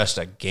rate, just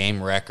a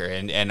game wrecker.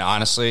 And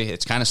honestly,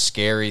 it's kind of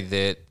scary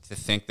to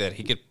think that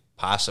he could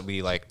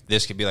possibly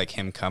this could be like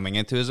him coming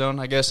into his own,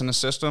 I guess, in the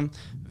system.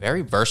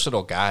 Very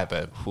versatile guy,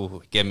 but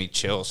gave me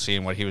chills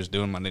seeing what he was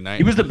doing Monday night.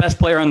 He was the best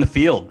player on the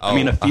field. I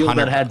mean, a field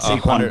that had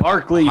Saquon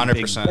Barkley, 100%.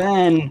 Big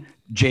Ben,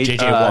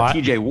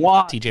 TJ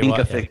Watt,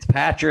 Minka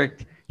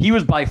Fitzpatrick. He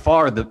was by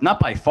far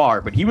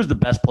but he was the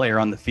best player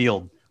on the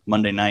field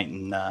Monday night.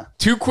 And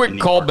two quick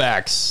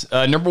callbacks.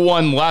 Number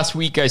one, last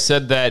week I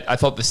said that I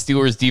thought the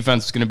Steelers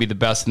defense was going to be the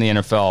best in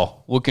the NFL.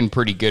 Looking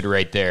pretty good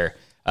right there.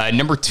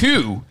 Number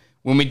two,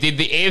 when we did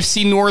the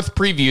AFC North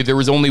preview, there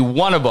was only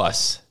one of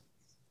us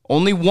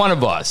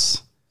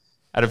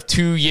out of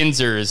two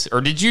Yinzers.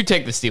 Or did you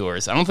take the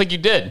Steelers? I don't think you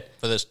did.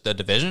 For the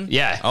division?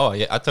 Yeah. Oh,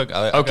 yeah. I took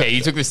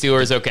you took the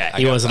Steelers. Okay.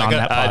 He wasn't on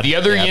that pod. The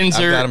other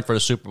Yinzer. I got him for the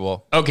Super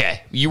Bowl.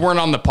 Okay. You weren't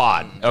on the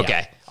pod.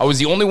 Okay. Yeah. I was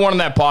the only one on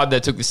that pod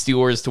that took the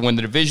Steelers to win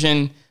the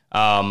division.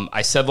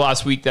 I said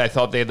last week that I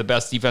thought they had the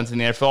best defense in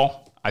the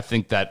NFL. I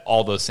think that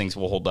all those things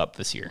will hold up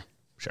this year.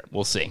 Sure.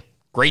 We'll see.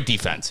 Great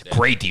defense.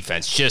 Great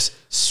defense. Just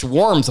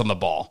swarms on the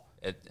ball.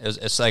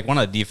 It's like one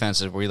of the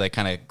defenses where you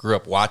kind of grew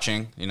up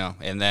watching,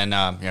 and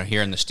then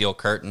hearing the Steel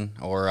Curtain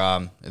or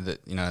in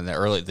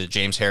the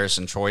James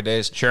Harrison Troy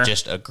days. Sure.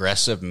 Just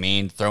aggressive,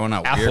 mean, throwing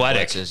out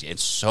athletic. Weird blitzes.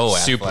 It's so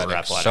super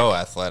athletic. So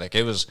athletic.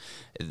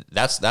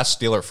 That's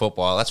Steeler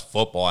football. That's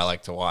football I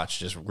like to watch.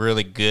 Just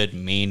really good,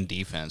 mean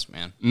defense,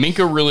 man.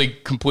 Minka really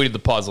completed the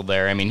puzzle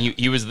there. I mean,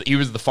 he was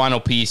the final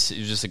piece. It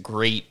was just a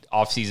great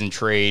in-season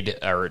trade,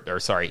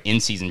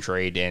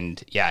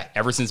 and yeah,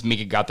 ever since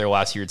Minka got there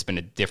last year, it's been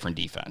a different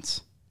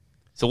defense.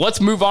 So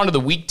let's move on to the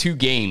Week 2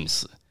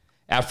 games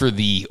after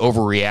the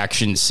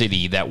overreaction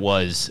city that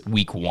was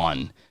Week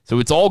 1. So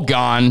it's all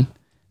gone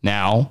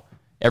now.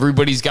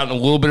 Everybody's gotten a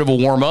little bit of a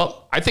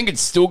warm-up. I think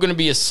it's still going to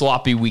be a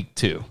sloppy Week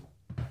 2.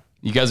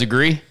 You guys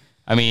agree?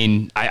 I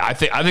mean, I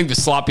think the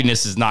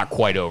sloppiness is not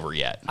quite over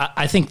yet.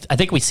 I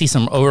think we see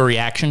some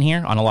overreaction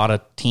here on a lot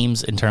of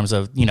teams in terms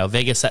of,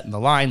 Vegas setting the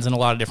lines in a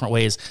lot of different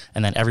ways,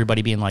 and then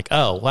everybody being like,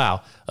 oh,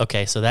 wow,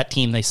 okay, so that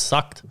team, they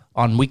sucked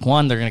on Week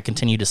 1. They're going to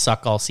continue to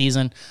suck all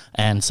season,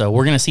 and so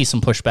we're going to see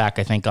some pushback,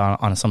 I think,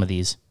 on some of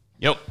these.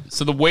 Yep.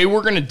 So the way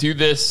we're going to do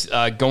this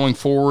going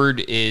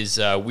forward is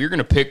we're going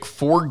to pick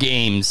 4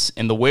 games,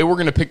 and the way we're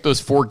going to pick those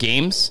 4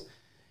 games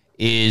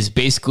is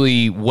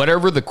basically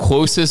whatever the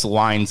closest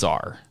lines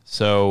are.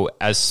 So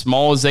as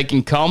small as they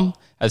can come,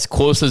 as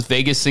close as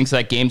Vegas thinks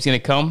that game's going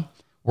to come,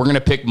 we're going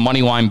to pick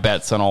money line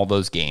bets on all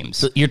those games.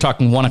 So you're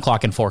talking 1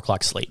 o'clock and 4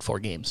 o'clock slate, 4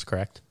 games,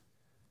 correct?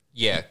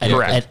 Yeah,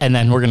 correct. And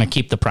then we're going to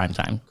keep the prime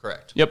time.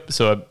 Correct. Yep.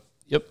 So,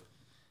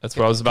 that's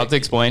what I was about to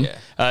explain.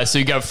 Yeah. So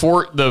you got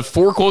the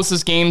 4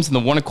 closest games in the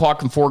 1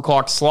 o'clock and 4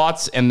 o'clock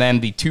slots, and then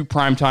the 2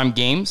 primetime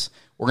games.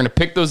 We're going to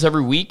pick those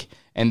every week,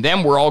 and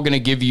then we're all going to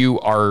give you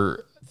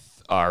our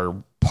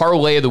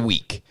parlay of the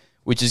week,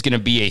 which is going to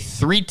be a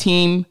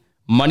 3-team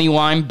money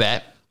line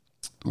bet.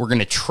 We're going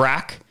to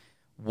track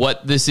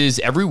what this is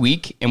every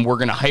week, and we're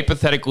going to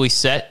hypothetically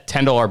set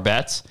 $10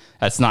 bets.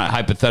 That's not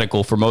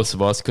hypothetical for most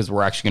of us because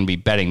we're actually going to be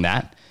betting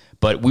that.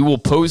 But we will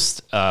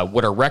post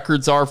what our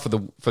records are for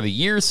the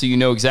year, so you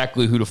know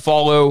exactly who to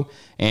follow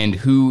and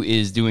who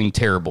is doing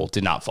terrible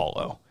to not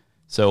follow.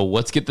 So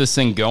let's get this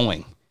thing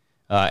going.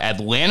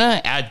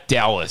 Atlanta at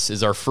Dallas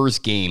is our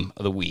first game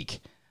of the week.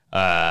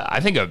 I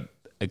think a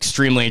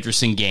extremely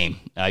interesting game.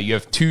 You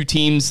have 2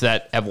 teams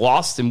that have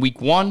lost in Week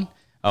 1.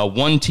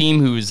 One team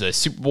who is a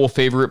Super Bowl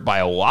favorite by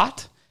a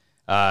lot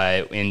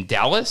in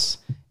Dallas.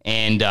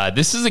 And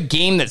this is a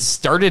game that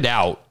started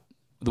out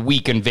the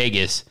week in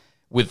Vegas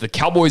with the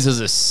Cowboys as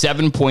a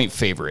 7-point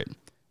favorite.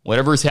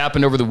 Whatever's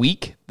happened over the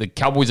week, the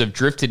Cowboys have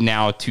drifted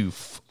now to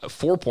a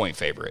 4-point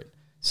favorite.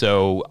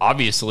 So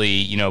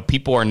obviously,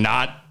 people are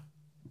not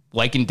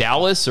liking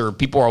Dallas or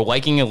people are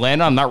liking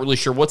Atlanta. I'm not really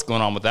sure what's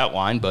going on with that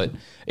line, but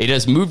it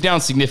has moved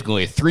down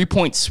significantly. A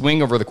 3-point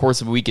swing over the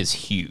course of a week is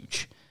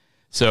huge.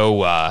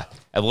 So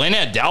Atlanta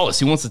at Dallas,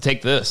 who wants to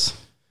take this?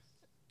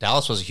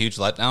 Dallas was a huge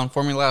letdown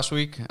for me last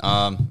week.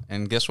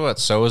 And guess what?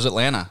 So is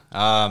Atlanta.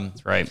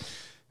 That's right.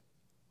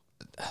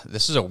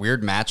 This is a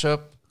weird matchup.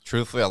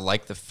 Truthfully, I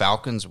like the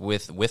Falcons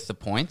with the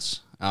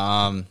points.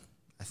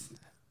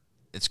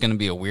 It's going to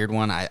be a weird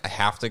one. I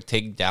have to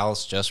take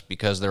Dallas just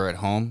because they're at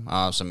home.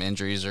 Some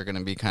injuries are going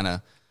to be kind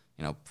of,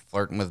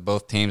 flirting with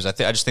both teams. I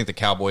just think the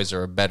Cowboys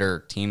are a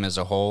better team as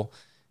a whole.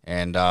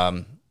 And,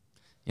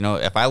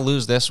 if I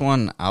lose this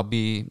one, I'll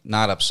be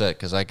not upset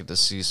because I get to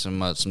see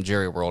some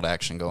Jerry World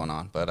action going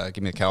on. But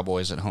give me the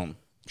Cowboys at home.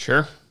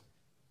 Sure.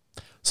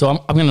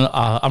 So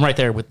I'm right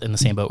there in the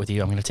same boat with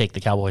you. I'm going to take the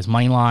Cowboys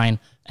money line,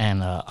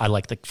 and I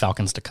like the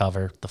Falcons to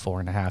cover the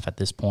 4.5 at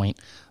this point.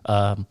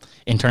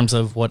 In terms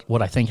of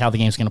what I think how the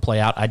game's going to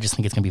play out, I just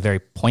think it's going to be very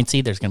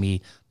pointsy. There's going to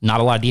be not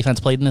a lot of defense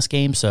played in this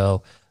game,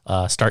 so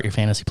start your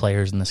fantasy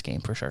players in this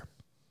game for sure.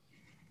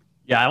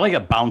 Yeah, I like a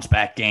bounce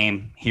back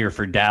game here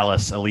for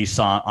Dallas, at least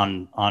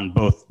on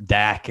both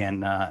Dak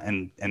and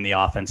the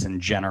offense in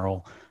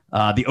general.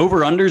 The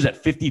over-unders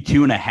at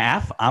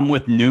 52.5. I'm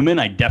with Newman.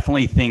 I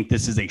definitely think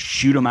this is a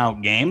shoot 'em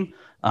out game.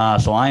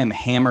 So I am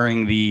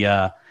hammering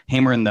the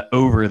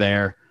over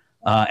there,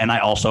 and I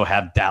also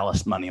have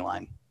Dallas money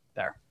line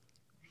there.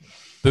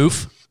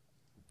 Boof.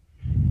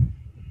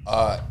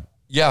 I'm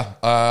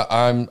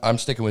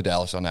sticking with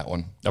Dallas on that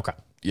one. Okay.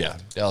 Yeah,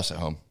 Dallas at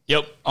home.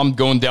 Yep, I'm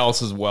going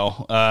Dallas as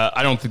well.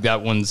 I don't think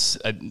that one's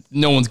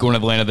no one's going to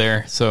Atlanta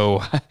there,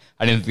 so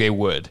I didn't think they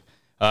would.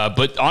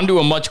 But on to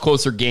a much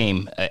closer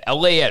game,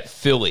 LA at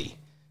Philly.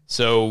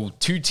 So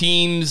two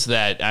teams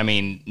that, I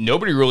mean,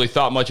 nobody really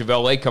thought much of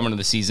LA coming to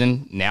the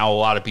season. Now a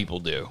lot of people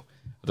do.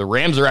 The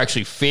Rams are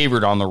actually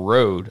favored on the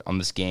road on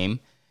this game.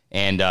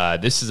 And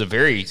this is a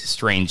very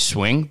strange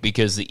swing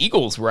because the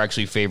Eagles were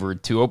actually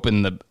favored to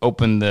open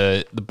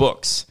the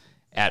books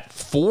at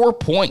 4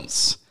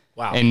 points.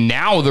 Wow. And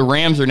now the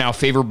Rams are now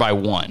favored by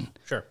 1.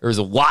 Sure. There's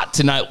a lot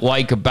to not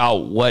like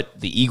about what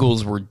the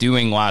Eagles were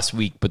doing last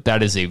week, but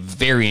that is a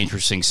very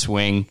interesting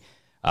swing.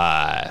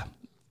 Rams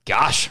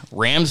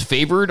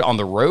favored on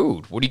the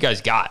road. What do you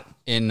guys got?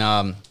 In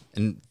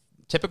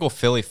typical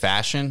Philly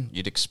fashion,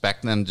 you'd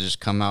expect them to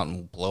just come out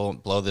and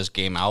blow this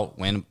game out,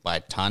 win by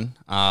a ton.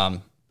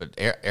 But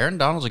Aaron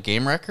Donald's a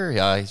game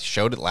wrecker. He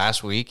showed it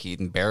last week. He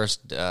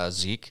embarrassed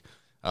Zeke,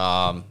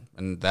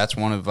 and that's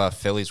one of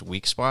Philly's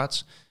weak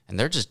spots. And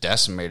they're just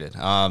decimated.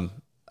 Jalen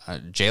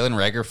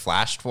Reagor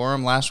flashed for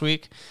him last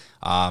week,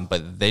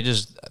 but they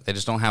just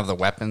don't have the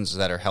weapons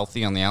that are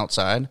healthy on the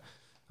outside.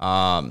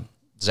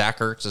 Zach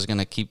Ertz is going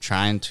to keep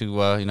trying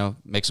to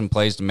make some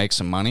plays to make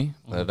some money.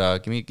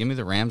 But give me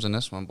the Rams in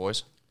this one,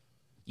 boys.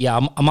 Yeah,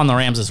 I'm on the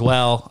Rams as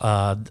well.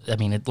 I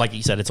mean, like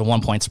you said, it's a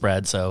 1 point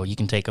spread, so you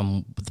can take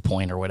them with the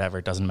point or whatever.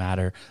 It doesn't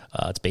matter.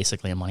 It's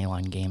basically a money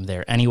line game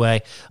there.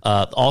 Anyway,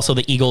 also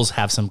the Eagles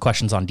have some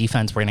questions on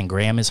defense. Brandon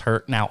Graham is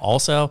hurt now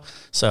also.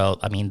 So,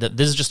 I mean,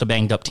 this is just a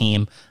banged up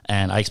team,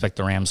 and I expect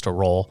the Rams to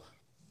roll.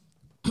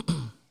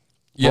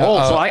 Yeah.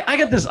 So I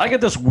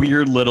get this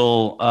weird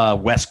little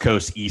West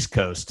Coast, East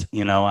Coast.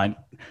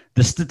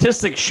 The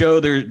statistics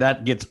show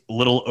that gets a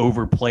little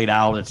overplayed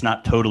out. It's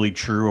not totally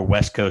true. A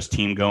West Coast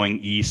team going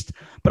east,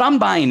 but I'm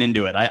buying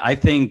into it. I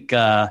think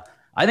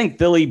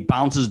Philly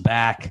bounces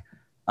back,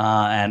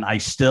 and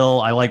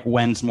I like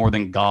Wentz more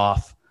than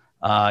Goff.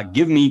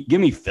 Give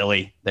me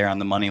Philly there on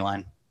the money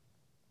line.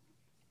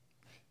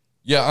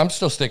 Yeah, I'm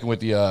still sticking with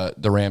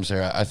the Rams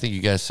there. I think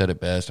you guys said it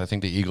best. I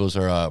think the Eagles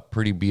are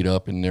pretty beat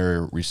up in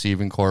their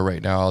receiving core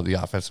right now. The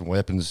offensive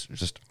weapons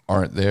just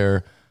aren't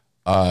there.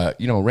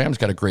 Rams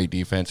got a great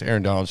defense.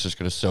 Aaron Donald's just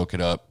going to soak it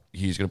up.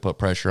 He's going to put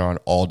pressure on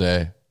all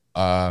day.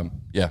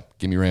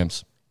 Give me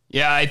Rams.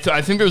 Yeah,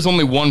 I think there's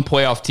only one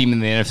playoff team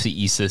in the NFC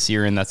East this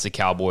year, and that's the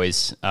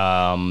Cowboys.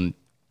 I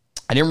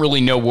didn't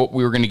really know what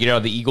we were going to get out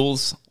of the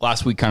Eagles.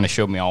 Last week kind of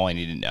showed me all I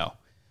needed to know.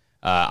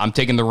 I'm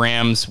taking the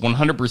Rams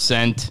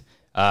 100%.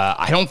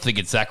 I don't think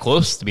it's that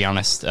close, to be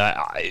honest.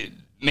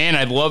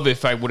 I'd love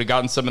if I would have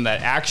gotten some of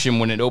that action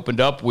when it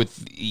opened up with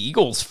the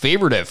Eagles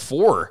favored at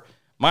 4.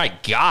 My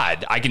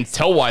God, I can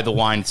tell why the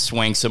line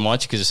swang so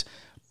much because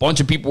a bunch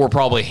of people were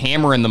probably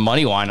hammering the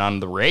money line on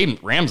the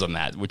Rams on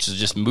that, which is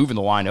just moving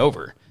the line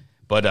over.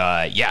 But,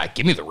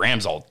 give me the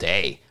Rams all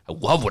day. I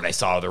love what I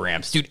saw of the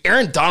Rams. Dude,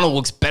 Aaron Donald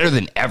looks better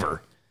than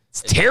ever.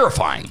 It's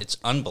terrifying. It's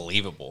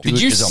unbelievable.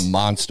 Dude is a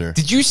monster.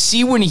 Did you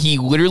see when he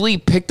literally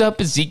picked up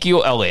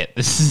Ezekiel Elliott?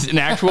 This is an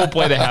actual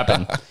play that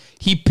happened.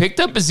 He picked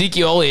up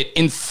Ezekiel Elliott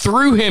and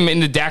threw him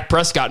into Dak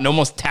Prescott and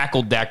almost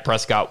tackled Dak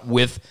Prescott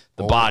with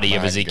the body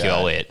of Ezekiel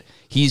Elliott.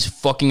 He's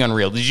fucking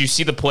unreal. Did you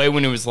see the play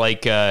when it was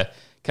like kind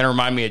of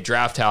remind me of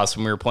Draft House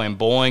when we were playing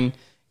bowling?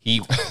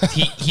 He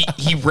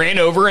ran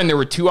over and there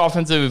were two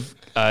offensive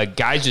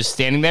guys just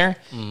standing there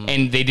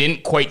and they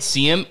didn't quite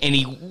see him and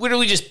he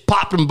literally just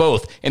popped them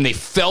both and they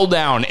fell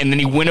down and then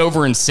he went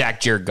over and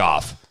sacked Jared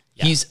Goff.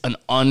 Yeah. He's an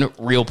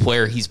unreal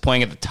player. He's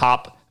playing at the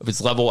top of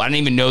his level. I didn't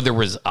even know there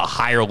was a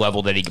higher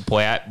level that he could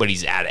play at, but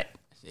he's at it.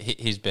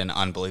 He's been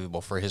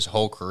unbelievable for his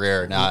whole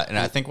career. Now, and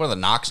I think one of the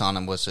knocks on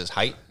him was his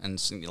height and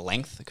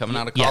length coming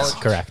out of college. Yes,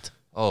 correct.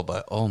 Oh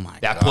my God.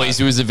 That plays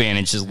to his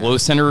advantage. His low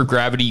center of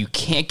gravity, you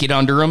can't get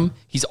under him.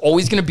 He's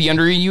always going to be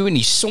under you, and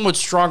he's so much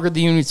stronger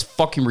than you, and it's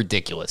fucking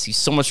ridiculous. He's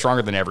so much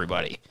stronger than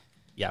everybody.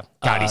 Yeah.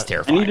 God, he's I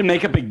terrifying. need to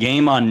make up a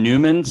game on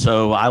Newman,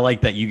 so I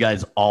like that you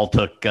guys all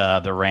took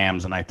the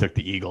Rams, and I took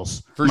the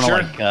Eagles. For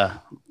sure. I'm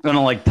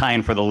going to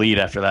tying for the lead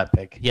after that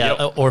pick. Yeah,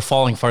 or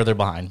falling farther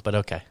behind, but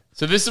okay.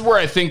 So this is where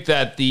I think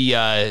that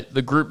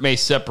the group may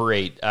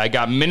separate. I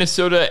got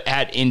Minnesota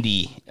at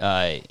Indy.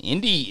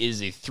 Indy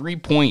is a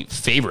 3-point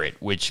favorite,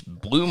 which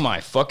blew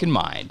my fucking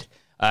mind.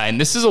 And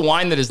this is a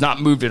line that has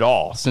not moved at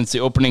all since the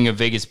opening of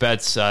Vegas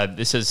Bets.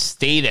 This has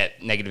stayed at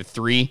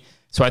 -3.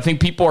 So I think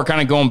people are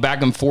kind of going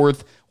back and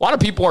forth. A lot of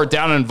people are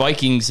down on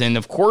Vikings, and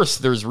of course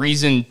there's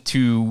reason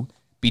to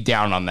be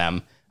down on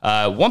them.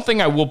 One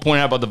thing I will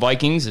point out about the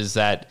Vikings is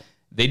that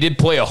they did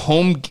play a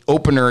home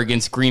opener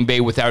against Green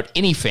Bay without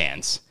any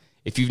fans.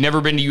 If you've never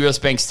been to US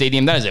Bank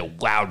Stadium, that is a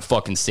loud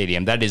fucking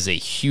stadium. That is a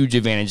huge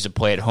advantage to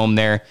play at home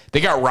there.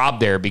 They got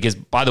robbed there because,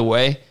 by the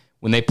way,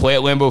 when they play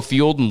at Lambeau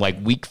Field in like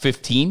week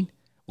 15,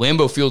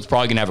 Lambeau Field's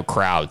probably going to have a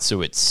crowd,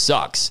 so it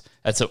sucks.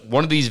 That's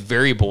one of these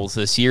variables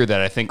this year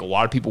that I think a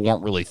lot of people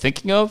weren't really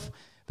thinking of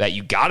that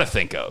you got to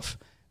think of.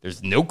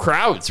 There's no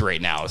crowds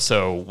right now.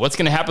 So what's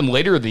going to happen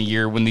later in the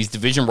year when these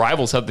division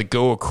rivals have to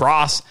go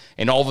across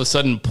and all of a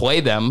sudden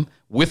play them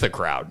with a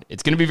crowd?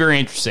 It's going to be very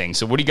interesting.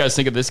 So what do you guys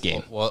think of this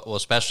game? Well,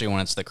 especially when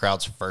it's the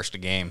crowd's first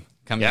game.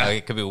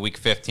 It could be week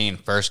 15,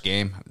 first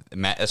game.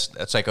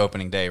 It's like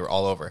opening day. We're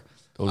all over.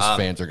 Those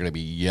fans are going to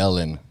be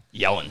yelling.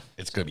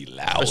 It's going to be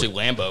loud. Especially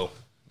Lambeau.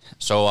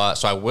 So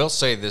I will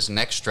say this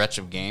next stretch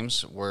of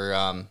games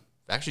were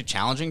actually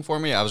challenging for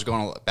me. I was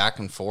going back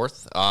and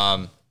forth.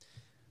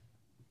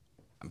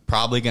 I'm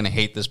probably going to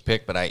hate this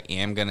pick, but I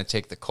am going to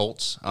take the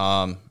Colts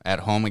at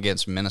home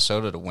against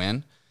Minnesota to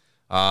win.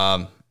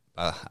 I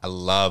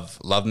love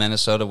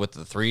Minnesota with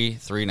the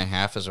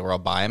 3.5 is where I'll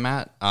buy them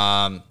at.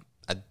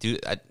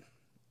 The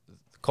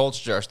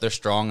Colts they're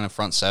strong in the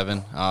front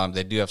seven.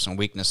 They do have some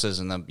weaknesses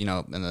in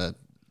the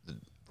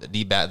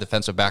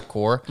defensive back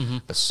core. Mm-hmm.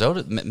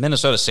 But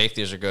Minnesota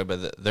safeties are good,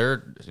 but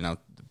they're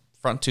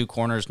front two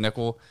corners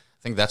nickel.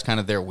 I think that's kind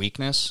of their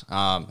weakness.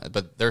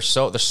 But they're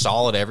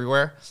solid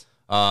everywhere.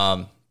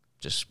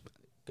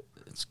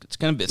 It's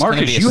gonna be.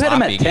 Marcus, be a you had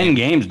them at 10 game.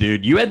 games,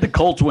 dude. You had the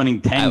Colts winning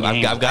 10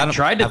 games. I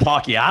tried to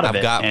talk you out of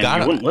it,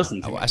 and you wouldn't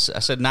listen to me. I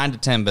said 9 to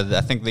 10, but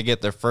I think they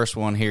get their first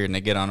one here and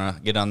they get on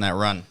that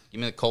run. Give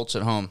me the Colts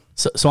at home.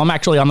 So I'm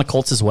actually on the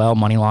Colts as well,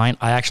 money line.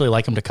 I actually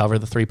like them to cover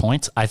the 3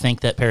 points. I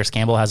think that Paris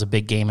Campbell has a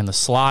big game in the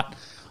slot,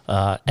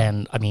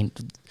 and I mean.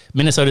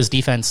 Minnesota's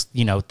defense,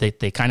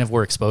 they kind of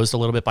were exposed a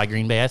little bit by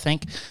Green Bay, I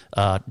think.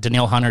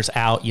 Danielle Hunter's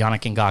out.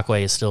 Yannick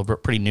Ngakoue is still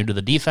pretty new to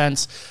the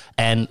defense.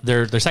 And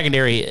their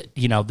secondary,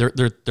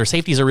 their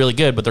safeties are really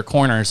good, but their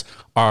corners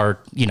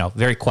are,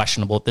 very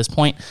questionable at this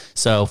point.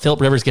 So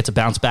Phillip Rivers gets a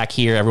bounce back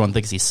here. Everyone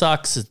thinks he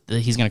sucks.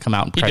 He's going to come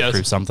out and try to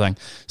prove something.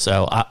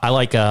 So I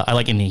like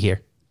Indy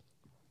here.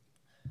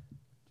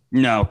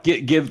 No,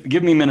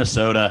 give me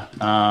Minnesota.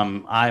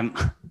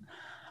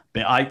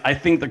 I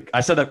think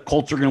I said that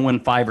Colts are going to win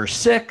 5 or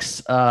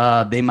 6.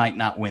 They might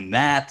not win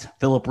that.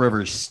 Phillip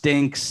Rivers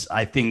stinks.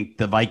 I think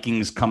the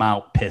Vikings come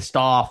out pissed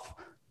off,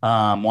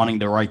 wanting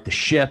to right the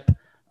ship.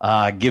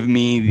 Give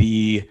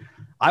me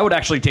I would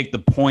actually take the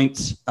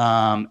points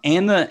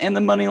and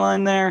the money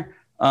line there.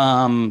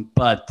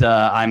 But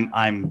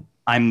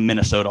I'm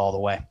Minnesota all the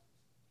way.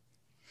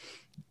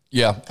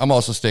 Yeah, I'm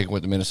also sticking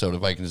with the Minnesota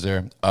Vikings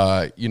there.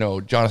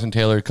 Jonathan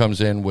Taylor comes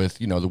in with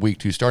the week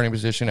 2 starting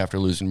position after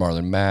losing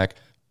Marlon Mack.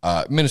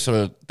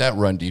 Minnesota, that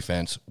run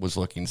defense was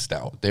looking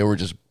stout. They were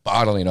just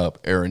bottling up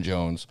Aaron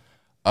Jones,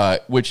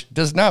 which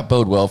does not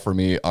bode well for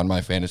me on my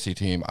fantasy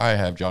team. I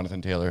have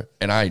Jonathan Taylor,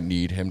 and I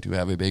need him to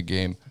have a big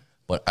game,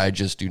 but I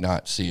just do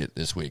not see it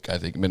this week. I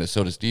think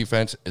Minnesota's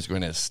defense is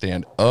going to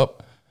stand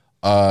up.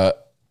 The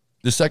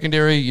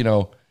secondary,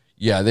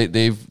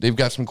 they've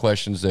got some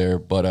questions there,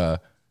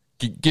 but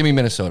give me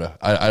Minnesota.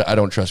 I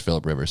don't trust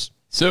Phillip Rivers.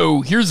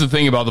 So here's the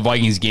thing about the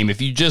Vikings game.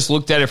 If you just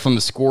looked at it from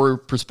the score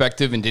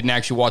perspective and didn't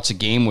actually watch the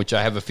game, which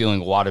I have a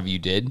feeling a lot of you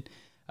did,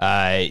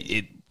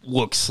 it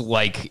looks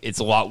like it's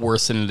a lot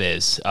worse than it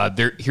is.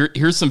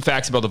 Here's some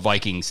facts about the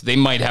Vikings. They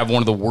might have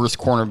one of the worst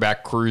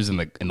cornerback crews in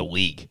the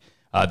league.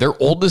 Their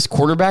oldest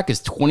quarterback is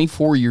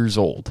 24 years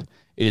old.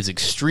 It is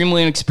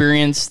extremely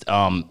inexperienced,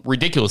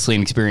 ridiculously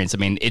inexperienced. I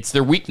mean, it's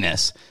their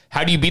weakness.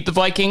 How do you beat the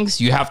Vikings?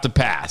 You have to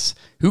pass.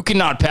 Who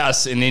cannot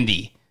pass in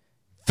Indy?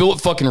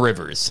 Phillip fucking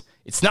Rivers.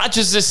 It's not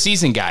just this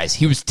season, guys.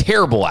 He was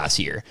terrible last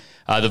year.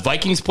 The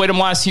Vikings played him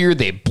last year.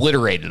 They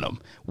obliterated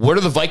him. What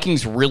are the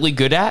Vikings really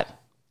good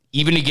at?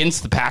 Even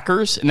against the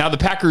Packers? And now the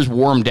Packers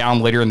wore him down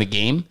later in the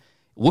game.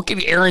 Look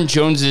at Aaron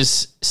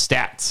Jones's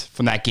stats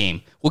from that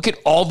game. Look at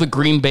all the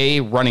Green Bay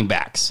running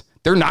backs.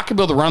 They're not going to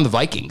be able to run the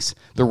Vikings.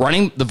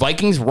 The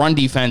Vikings' run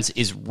defense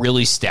is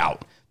really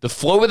stout. The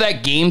flow of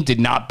that game did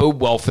not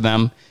bode well for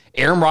them.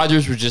 Aaron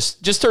Rodgers was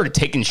just started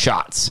taking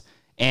shots,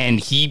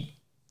 and he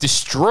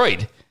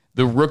destroyed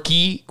the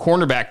rookie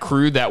cornerback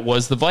crew that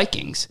was the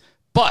Vikings.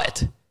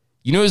 But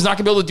who's not going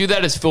to be able to do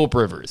that is Phillip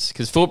Rivers,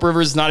 because Phillip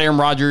Rivers is not Aaron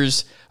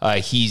Rodgers.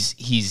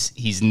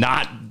 He's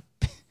not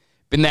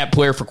been that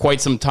player for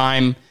quite some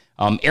time.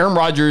 Aaron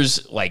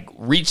Rodgers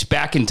reached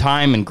back in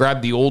time and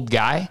grabbed the old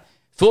guy.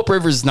 Phillip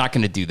Rivers is not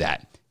going to do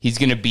that. He's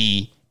going to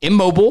be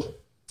immobile.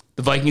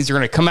 The Vikings are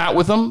going to come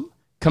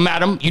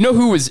at him. You know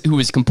who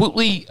was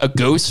completely a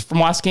ghost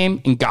from last game?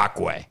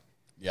 Ngakoue.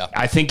 Yeah.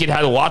 I think it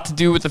had a lot to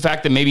do with the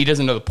fact that maybe he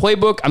doesn't know the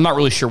playbook. I'm not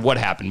really sure what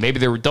happened. Maybe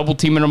they were double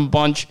teaming him a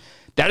bunch.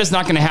 That is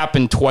not going to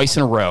happen twice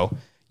in a row.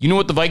 You know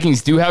what the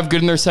Vikings do have good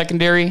in their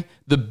secondary?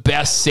 The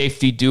best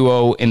safety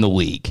duo in the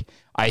league.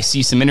 I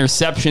see some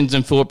interceptions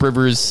in Phillip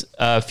Rivers'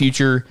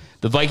 future.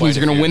 The Vikings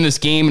are going to win this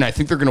game, and I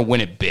think they're going to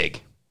win it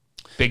big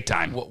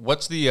time.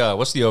 What's the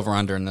over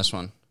under in this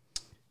one?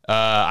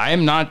 I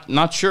am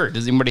not sure.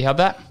 Does anybody have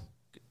that?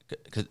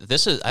 'Cause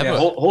this is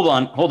hold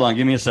on.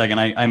 Give me a second.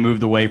 I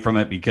moved away from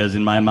it because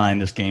in my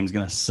mind this game's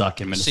gonna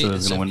suck and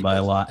Minnesota's gonna win by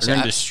a lot. They're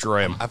gonna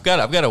destroy them. I've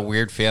got a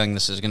weird feeling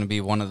this is going to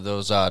be one of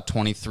those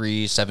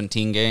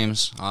 23-17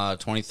 games,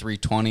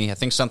 23-20. I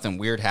think something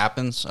weird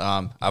happens.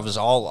 I was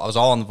all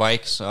on the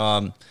Vikes,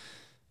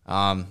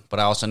 but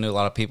I also knew a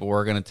lot of people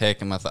were going to take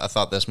them. I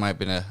thought this might have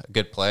been a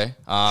good play.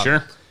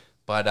 Sure,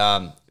 but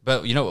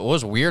you know what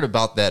was weird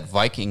about that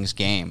Vikings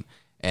game,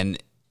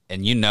 and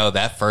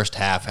that first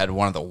half had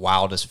one of the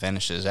wildest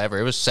finishes ever.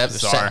 It was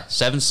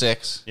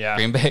 7-6. Yeah,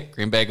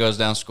 Green Bay goes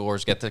down,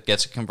 scores, gets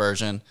a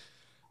conversion.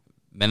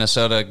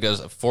 Minnesota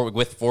goes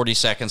with 40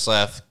 seconds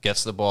left,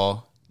 gets the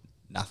ball,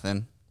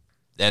 nothing.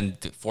 Then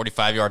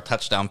 45-yard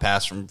touchdown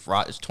pass from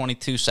it's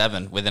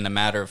 22-7 within a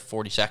matter of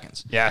 40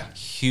 seconds. Yeah,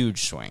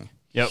 huge swing.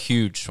 Yep,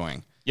 huge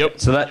swing. Yep.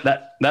 So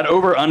that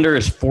over under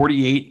is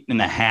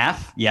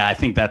 48.5. Yeah, I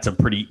think that's a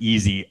pretty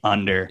easy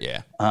under.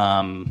 Yeah.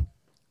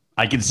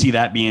 I could see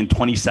that being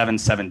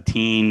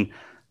 27-17,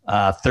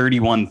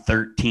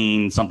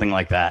 31-13, something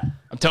like that.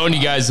 I'm telling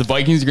you guys, the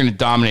Vikings are going to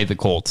dominate the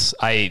Colts.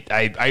 I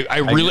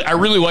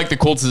really like the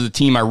Colts as a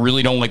team. I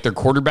really don't like their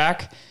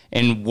quarterback.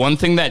 And one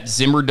thing that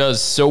Zimmer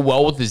does so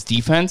well with his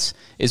defense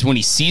is when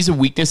he sees a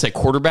weakness at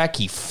quarterback,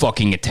 he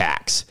fucking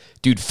attacks.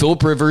 Dude,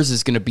 Phillip Rivers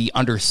is going to be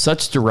under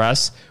such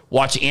duress.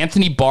 Watch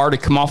Anthony Barr to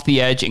come off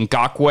the edge and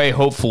Ngakoue,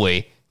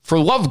 hopefully. For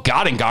the love of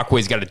God,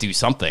 Ngakoue's got to do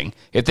something.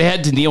 If they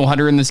had Danielle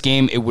Hunter in this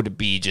game, it would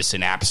be just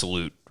an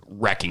absolute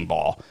wrecking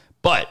ball.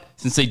 But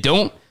since they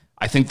don't,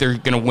 I think they're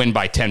going to win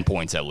by 10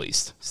 points at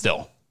least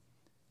still.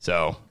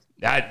 So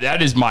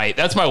that's my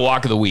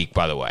lock of the week,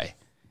 by the way.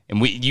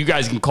 And you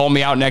guys can call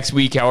me out next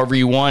week however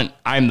you want.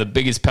 I'm the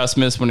biggest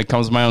pessimist when it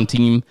comes to my own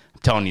team.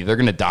 I'm telling you, they're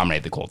going to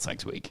dominate the Colts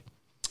next week.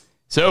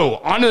 So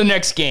on to the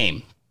next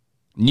game.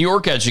 New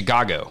York at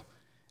Chicago.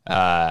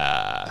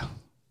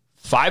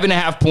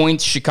 5.5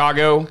 points,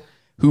 Chicago,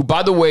 who,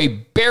 by the way,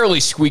 barely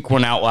squeaked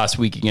one out last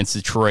week against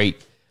Detroit.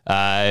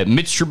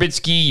 Mitch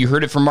Trubisky, you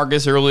heard it from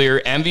Marcus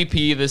earlier,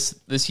 MVP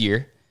this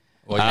year.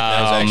 Well,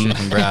 that was actually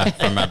from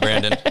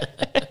Brandon.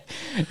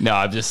 No,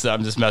 I'm just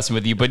messing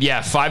with you. But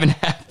yeah,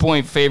 5.5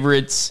 point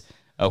favorites.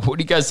 What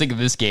do you guys think of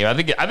this game? I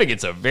think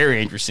it's a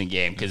very interesting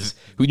game because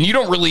you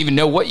don't really even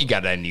know what you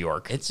got out of New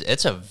York.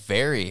 It's a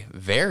very,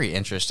 very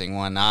interesting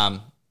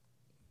one.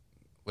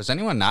 Was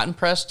anyone not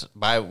impressed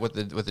by what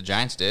the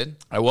Giants did?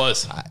 I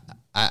was.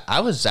 I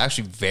was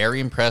actually very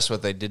impressed with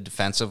what they did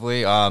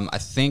defensively. I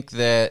think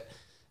that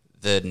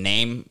the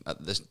name,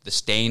 the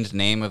stained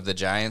name of the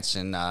Giants,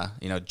 and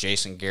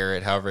Jason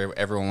Garrett, however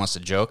everyone wants to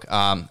joke,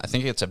 I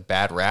think it's a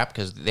bad rap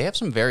because they have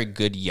some very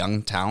good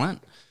young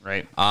talent,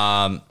 right?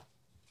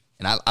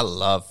 And I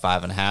love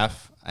 5.5.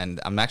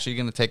 And I'm actually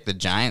going to take the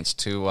Giants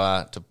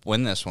to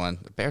win this one.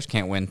 The Bears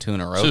can't win 2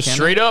 in a row. So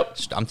straight up,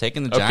 I'm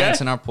taking the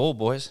Giants in our pool,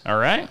 boys. All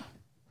right,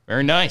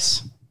 very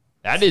nice.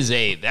 That is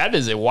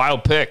a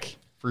wild pick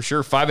for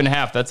sure.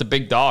 5.5. That's a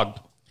big dog.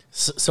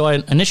 So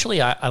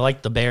initially I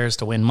liked the Bears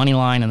to win money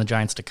line and the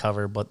Giants to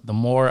cover, but the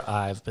more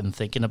I've been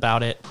thinking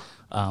about it,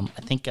 I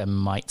think I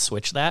might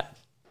switch that.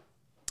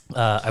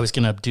 I was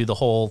going to do the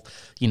whole,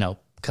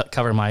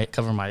 cover my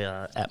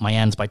at my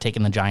ends by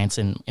taking the Giants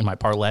in my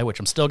parlay, which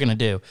I'm still going to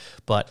do,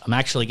 but I'm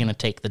actually going to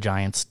take the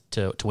Giants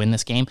to win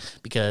this game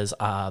because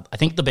I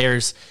think the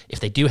Bears, if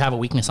they do have a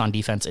weakness on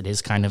defense, it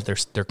is kind of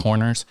their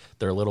corners.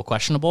 They're a little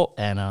questionable,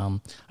 and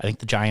I think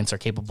the Giants are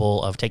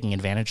capable of taking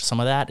advantage of some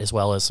of that, as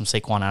well as some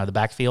Saquon out of the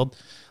backfield.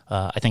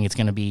 I think it's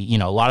going to be,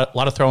 a lot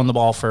of throwing the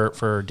ball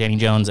for Danny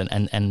Jones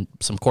and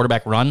some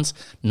quarterback runs,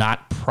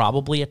 not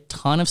probably a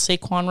ton of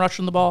Saquon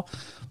rushing the ball,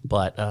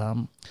 but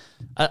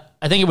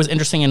I think it was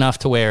interesting enough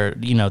to where,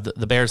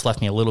 the Bears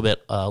left me a little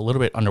bit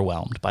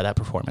underwhelmed by that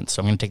performance.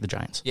 So I'm going to take the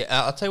Giants. Yeah,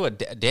 I'll tell you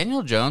what,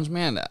 Daniel Jones,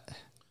 man, the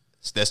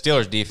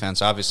Steelers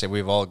defense, obviously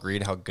we've all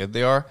agreed how good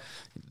they are.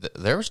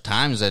 There was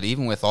times that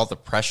even with all the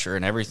pressure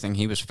and everything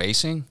he was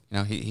facing,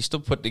 he still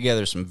put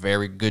together some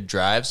very good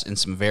drives and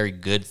some very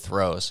good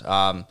throws.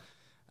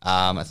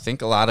 I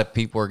think a lot of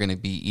people are going to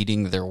be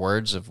eating their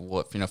words of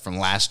what, from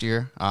last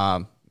year,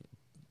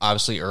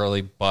 obviously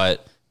early,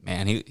 but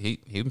man, he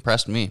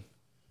impressed me.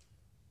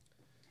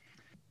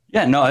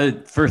 Yeah,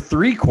 no, for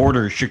 3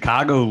 quarters,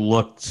 Chicago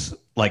looked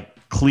like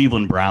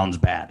Cleveland Browns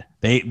bad.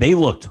 They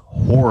looked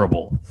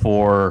horrible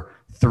for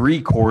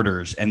 3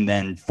 quarters, and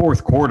then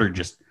fourth quarter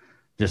just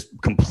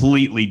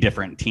completely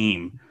different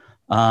team.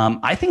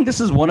 I think this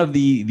is one of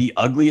the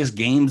ugliest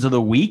games of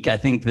the week. I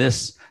think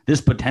this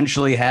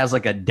potentially has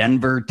like a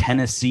Denver,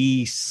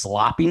 Tennessee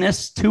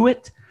sloppiness to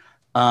it.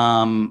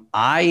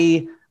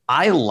 I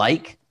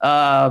like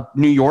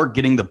New York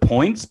getting the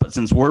points, but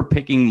since we're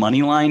picking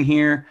money line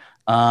here,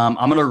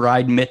 I'm going to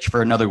ride Mitch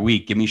for another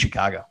week. Give me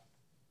Chicago.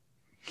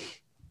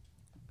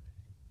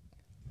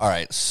 All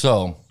right,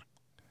 so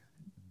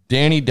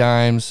Danny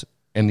Dimes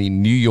and the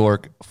New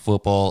York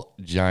Football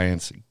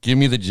Giants. Give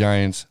me the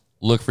Giants.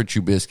 Look for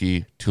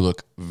Trubisky to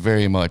look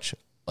very much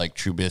like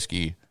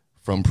Trubisky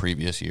from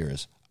previous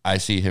years. I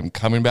see him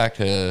coming back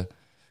to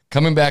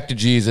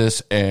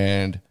Jesus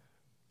and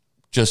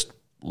just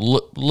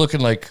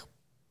looking like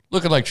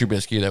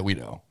Trubisky that we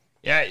know.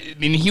 Yeah, I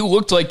mean, he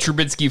looked like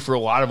Trubisky for a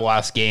lot of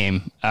last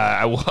game.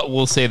 I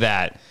will say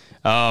that.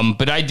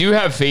 But I do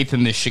have faith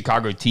in this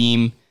Chicago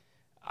team.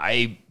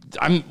 I'm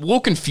a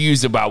little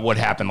confused about what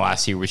happened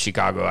last year with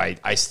Chicago.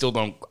 I still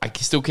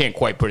can't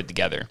quite put it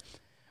together.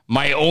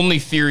 My only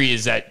theory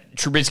is that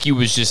Trubisky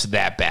was just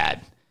that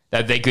bad,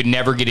 that they could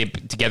never get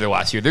it together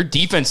last year. Their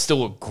defense still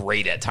looked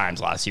great at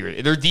times last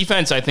year. Their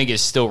defense, I think,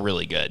 is still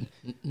really good.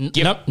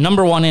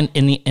 Number one in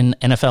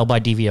NFL by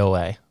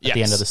DVOA at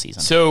the end of the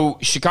season. So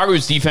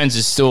Chicago's defense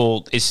is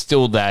still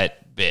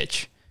that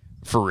bitch,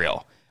 for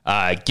real.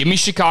 Give me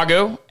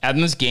Chicago out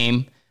in this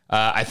game.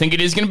 I think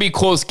it is going to be a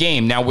close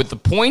game. Now, with the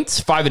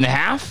points,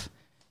 5.5,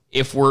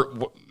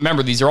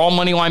 remember, these are all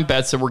money line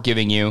bets that we're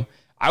giving you.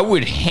 I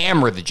would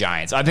hammer the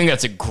Giants. I think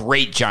that's a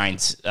great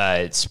Giants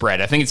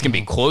spread. I think it's going to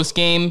be a close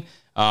game.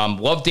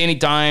 Love Danny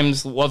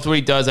Dimes. Love what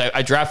he does.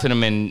 I drafted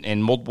him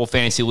in multiple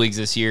fantasy leagues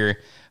this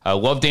year.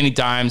 Love Danny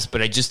Dimes,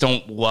 but I just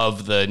don't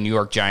love the New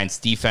York Giants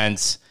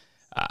defense.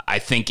 I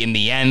think in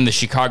the end, the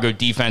Chicago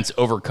defense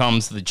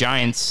overcomes the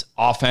Giants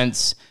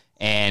offense,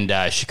 and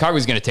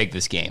Chicago's going to take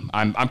this game.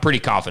 I'm pretty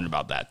confident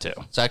about that too.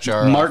 It's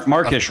actually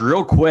Marcus,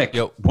 real quick.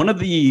 Yo. One of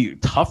the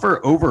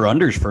tougher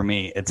over-unders for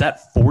me, it's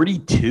at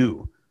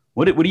 42.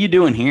 What are you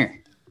doing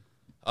here?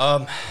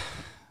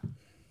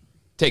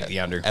 Take the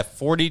under. At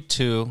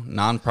 42,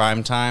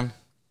 non-prime time.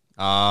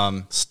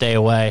 Stay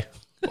away.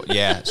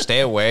 Yeah, stay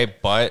away,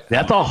 but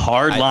That's a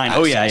hard line.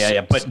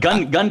 Yeah. But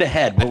gun to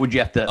head, what would you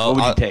have to? What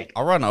would you take?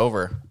 I'll run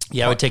over.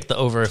 Yeah, I would take the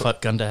over if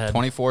up gun to head.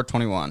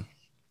 24-21.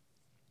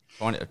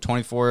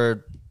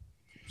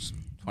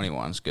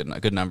 24-21 is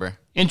good number.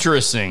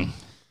 Interesting.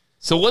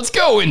 So let's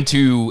go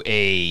into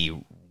a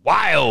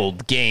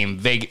wild game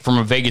from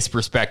a Vegas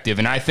perspective,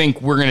 and I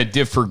think we're going to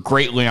differ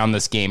greatly on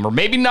this game, or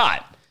maybe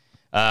not.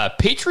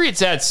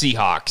 Patriots at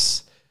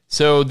Seahawks.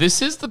 So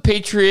this is the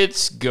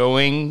Patriots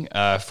going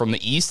from the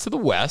east to the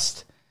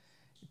west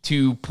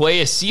to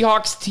play a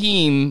Seahawks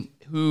team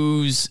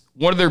whose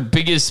one of their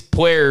biggest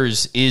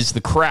players is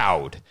the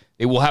crowd.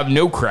 They will have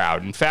no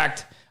crowd. In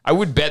fact, I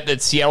would bet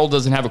that Seattle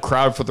doesn't have a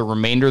crowd for the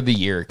remainder of the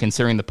year,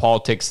 considering the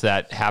politics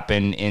that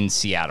happen in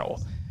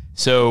Seattle.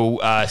 So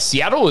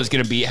Seattle is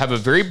going to have a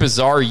very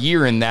bizarre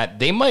year in that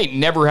they might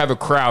never have a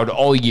crowd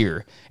all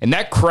year. And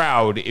that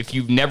crowd, if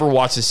you've never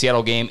watched a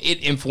Seattle game,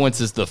 it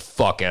influences the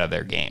fuck out of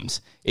their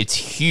games. It's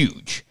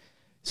huge.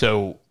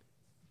 So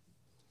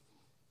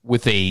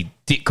with a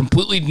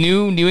completely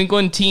new New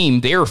England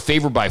team, they are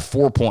favored by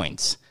 4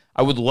 points.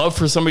 I would love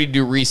for somebody to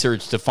do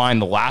research to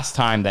find the last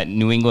time that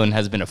New England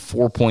has been a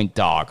 4-point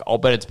dog. I'll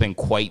bet it's been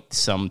quite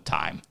some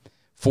time.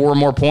 4 or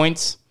more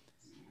points.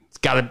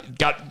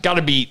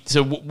 Gotta be.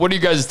 So, what do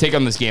you guys take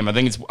on this game? I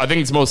think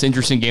it's the most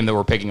interesting game that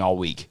we're picking all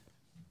week.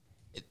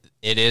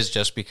 It is,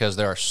 just because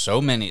there are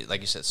so many, like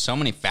you said, so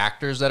many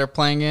factors that are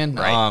playing in.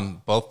 Right.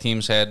 Both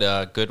teams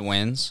had good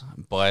wins,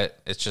 but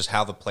it's just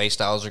how the play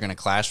styles are going to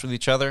clash with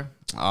each other.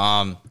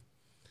 I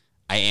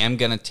am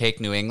going to take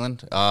New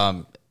England.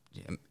 Am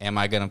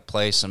I going to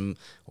play some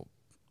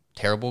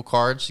terrible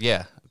cards?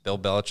 Yeah. Bill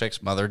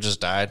Belichick's mother just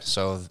died,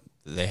 so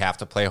they have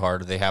to play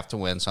harder. They have to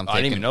win. So I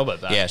didn't even know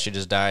about that. Yeah, she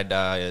just died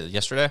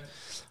yesterday.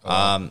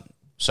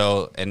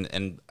 So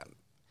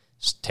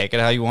take it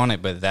how you want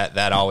it, but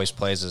that always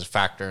plays as a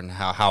factor in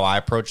how I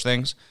approach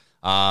things.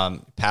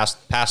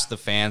 Past the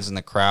fans and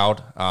the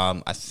crowd,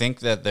 I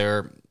think that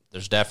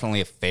there's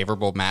definitely a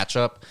favorable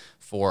matchup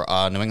for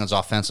New England's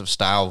offensive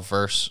style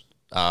versus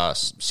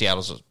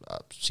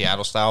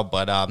Seattle style.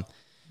 But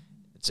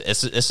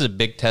this is a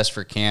big test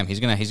for Cam. He's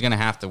gonna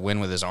have to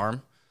win with his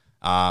arm.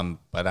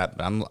 But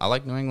I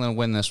like New England to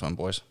win this one,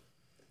 boys.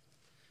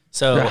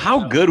 So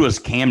how good was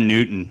Cam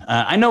Newton?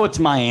 I know it's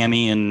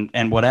Miami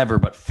and whatever,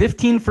 but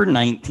 15 for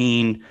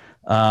 19,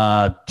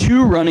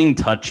 2 running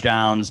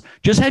touchdowns,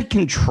 just had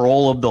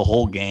control of the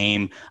whole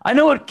game. I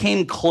know it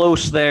came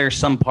close there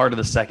some part of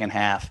the second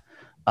half,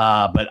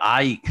 but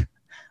I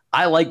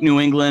like New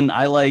England.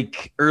 I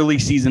like early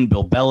season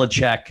Bill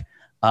Belichick.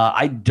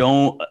 I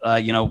don't,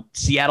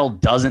 Seattle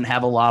doesn't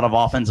have a lot of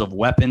offensive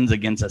weapons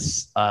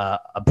against a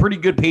pretty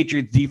good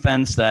Patriots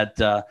defense that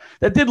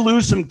did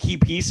lose some key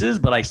pieces,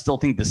 but I still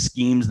think the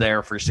scheme's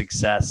there for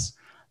success.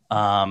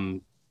 I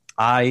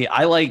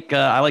like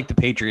the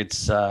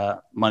Patriots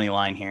money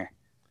line here.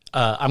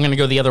 I'm going to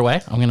go the other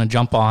way. I'm going to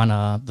jump on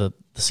the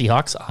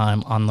Seahawks.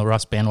 I'm on the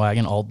Russ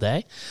bandwagon all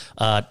day.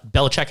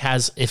 Belichick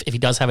has, if he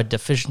does have a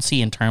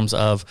deficiency in terms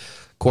of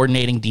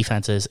coordinating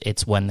defenses,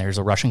 it's when there's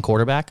a rushing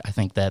quarterback. I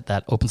think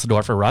that opens the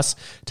door for Russ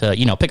to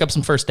pick up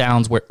some first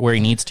downs where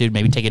he needs to,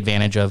 maybe take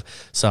advantage of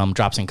some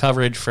drops in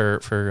coverage for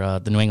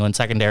the New England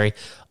secondary.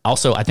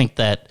 Also, I think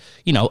that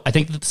the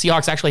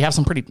Seahawks actually have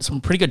some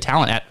pretty good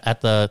talent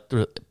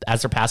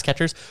as their pass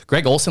catchers.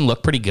 Greg Olsen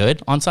looked pretty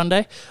good on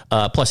Sunday.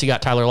 Plus, you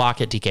got Tyler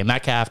Lockett, DK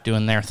Metcalf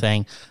doing their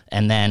thing,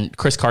 and then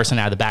Chris Carson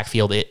out of the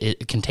backfield.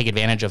 It can take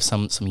advantage of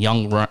some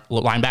young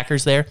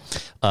linebackers there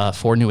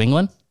for New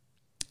England.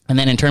 And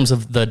then in terms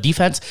of the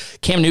defense,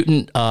 Cam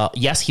Newton,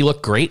 yes, he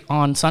looked great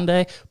on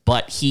Sunday,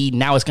 but he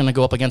now is going to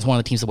go up against one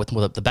of the teams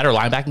with the better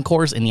linebacking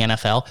cores in the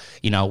NFL.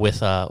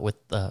 With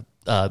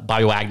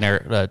Bobby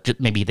Wagner,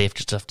 maybe they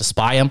just have to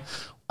spy him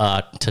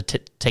to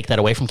take that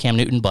away from Cam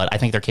Newton, but I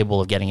think they're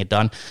capable of getting it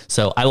done.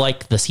 So I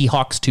like the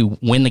Seahawks to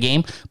win the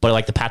game, but I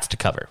like the Pats to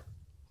cover.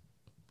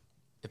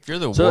 If you're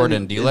the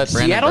Warden, do you let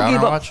Brandon Seattle Browner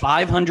gave up watch?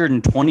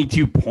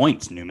 522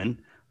 points,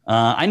 Newman.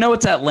 I know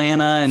it's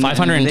Atlanta. And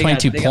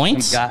 522 they got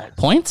points?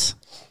 Points?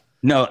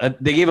 No,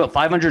 they gave up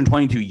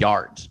 522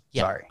 yards.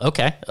 Yeah. Sorry.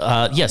 Okay.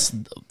 Yes.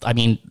 I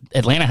mean,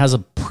 Atlanta has a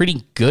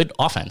pretty good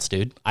offense,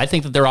 dude. I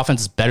think that their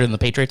offense is better than the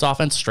Patriots'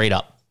 offense, straight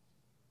up.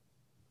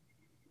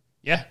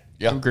 Yeah.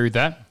 Yeah. I agree with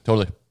that.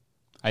 Totally.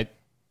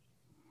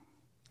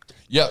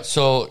 Yeah,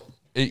 so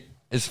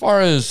as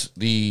far as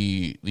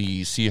the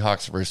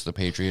Seahawks versus the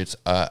Patriots,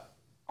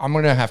 I'm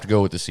going to have to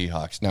go with the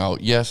Seahawks. Now,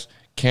 yes,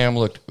 Cam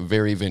looked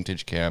very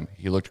vintage Cam.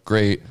 He looked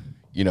great.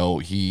 You know,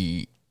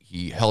 he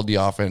held the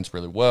offense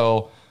really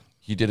well.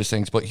 He did his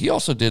things, but he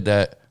also did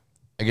that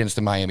against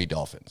the Miami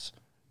Dolphins.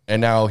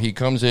 And now he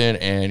comes in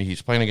and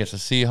he's playing against the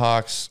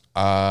Seahawks.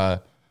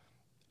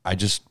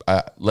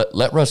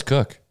 Let Russ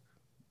cook.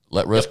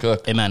 Let Russ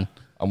cook. Amen.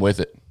 I'm with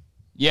it.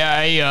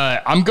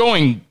 Yeah, I'm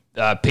going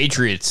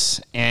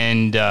Patriots,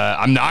 and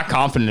I'm not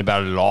confident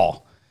about it at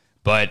all.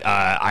 But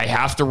I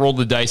have to roll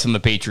the dice on the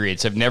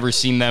Patriots. I've never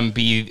seen them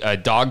be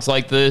dogs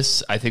like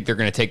this. I think they're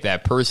going to take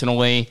that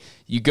personally.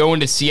 You go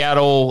into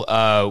Seattle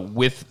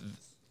with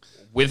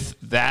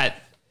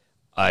that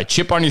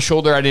chip on your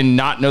shoulder. I did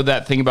not know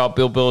that thing about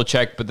Bill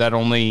Belichick, but that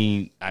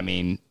only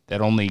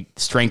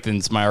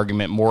strengthens my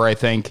argument more, I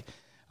think.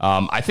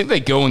 I think they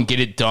go and get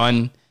it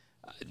done.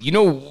 You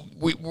know,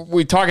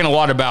 we're talking a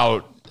lot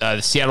about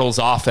Seattle's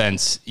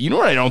offense. You know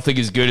what I don't think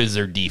is good is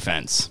their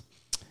defense.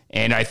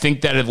 And I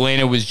think that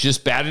Atlanta was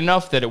just bad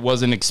enough that it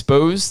wasn't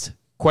exposed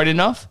quite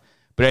enough.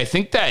 But I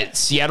think that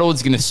Seattle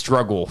is going to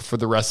struggle for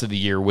the rest of the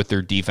year with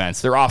their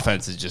defense. Their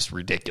offense is just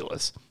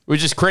ridiculous,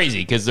 which is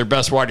crazy because their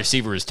best wide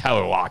receiver is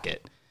Tyler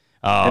Lockett.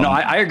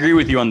 I agree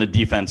with you on the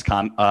defense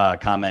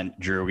comment,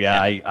 Drew.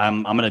 Yeah,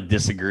 I'm going to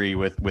disagree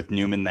with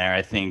Newman there.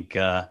 I think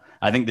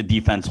the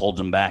defense holds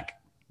them back.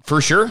 For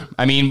sure.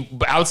 I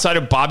mean, outside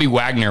of Bobby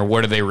Wagner,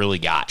 what do they really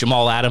got?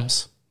 Jamal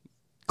Adams,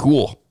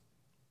 Cool.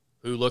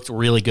 who looked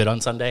really good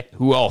on Sunday.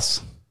 Who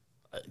else?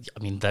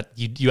 I mean, that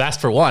you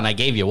asked for one. I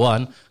gave you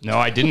one. No,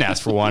 I didn't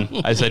ask for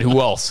one. I said, who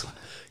else?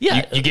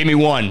 Yeah. You gave me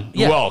one.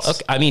 Yeah, Who else?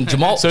 Okay. I mean,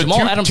 Jamal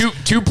Adams.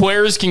 Two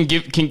players can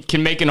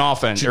make an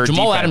offense. Or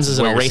Jamal defense, Adams is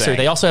an what you're eraser. saying.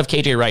 They also have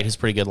KJ Wright, who's a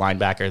pretty good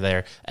linebacker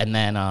there. And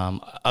then,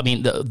 I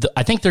mean,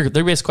 I think their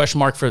biggest question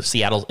mark for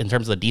Seattle in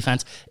terms of the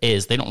defense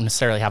is they don't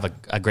necessarily have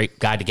a great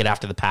guy to get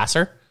after the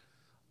passer.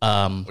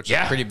 Which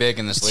is pretty big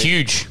in this It's league.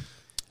 huge.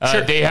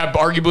 Sure. They have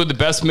arguably the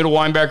best middle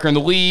linebacker in the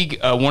league,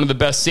 one of the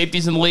best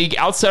safeties in the league.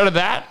 Outside of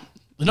that,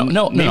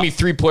 maybe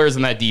three players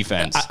in that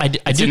defense. I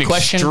It's do an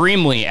question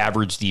extremely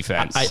average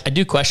defense. I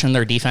do question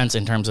their defense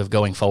in terms of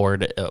going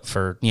forward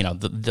for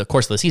the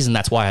course of the season.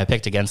 That's why I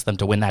picked against them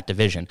to win that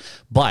division.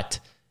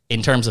 But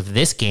in terms of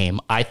this game,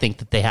 I think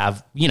that they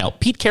have,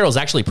 Pete Carroll's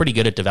actually pretty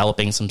good at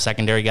developing some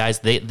secondary guys.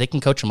 They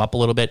can coach them up a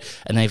little bit,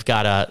 and they've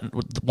got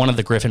one of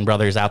the Griffin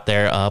brothers out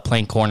there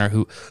playing corner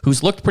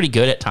who's looked pretty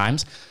good at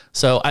times.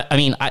 So, I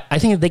mean, I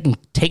think that they can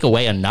take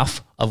away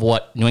enough of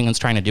what New England's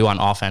trying to do on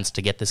offense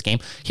to get this game.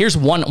 Here's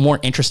one more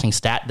interesting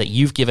stat that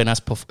you've given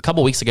us. A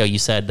couple weeks ago, you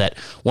said that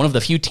one of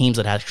the few teams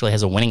that actually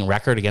has a winning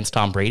record against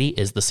Tom Brady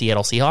is the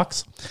Seattle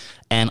Seahawks.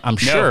 And I'm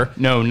sure...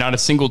 No, not a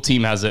single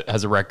team has a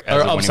record.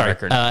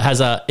 Record.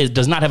 It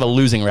does not have a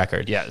losing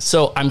record. Yes.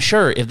 So I'm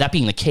sure if that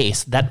being the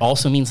case, that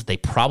also means that they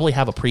probably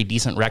have a pretty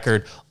decent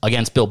record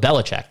against Bill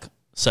Belichick.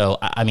 So,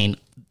 I mean,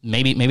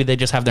 maybe they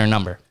just have their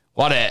number.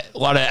 A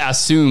lot of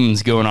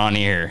assumes going on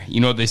here. You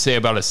know what they say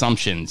about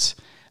assumptions.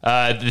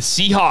 The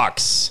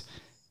Seahawks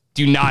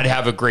do not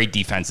have a great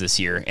defense this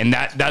year, and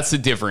that's the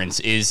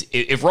difference. Is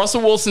if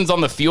Russell Wilson's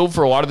on the field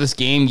for a lot of this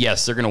game,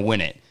 yes, they're going to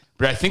win it.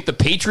 But I think the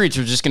Patriots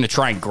are just going to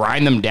try and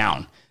grind them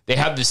down. They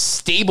have this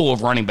stable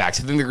of running backs.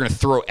 I think they're going to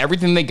throw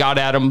everything they got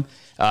at them.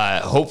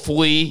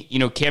 Hopefully,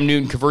 Cam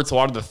Newton converts a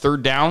lot of the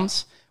third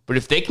downs. But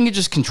if they can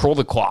just control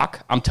the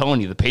clock, I'm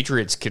telling you, the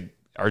Patriots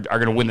are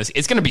going to win this.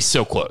 It's going to be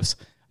so close.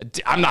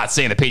 I'm not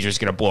saying the Patriots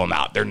are going to blow them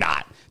out. They're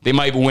not. They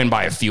might win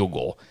by a field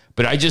goal.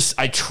 But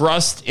I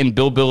trust in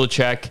Bill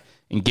Belichick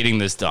in getting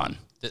this done.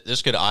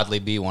 This could oddly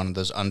be one of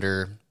those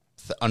under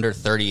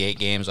 38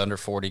 games, under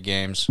 40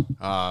 games.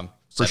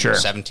 For sure.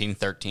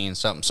 17-13,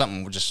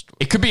 something just...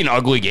 It could be an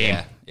ugly game.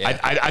 Yeah.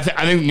 I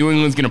think New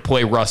England's going to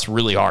play Russ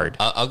really hard.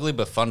 Ugly,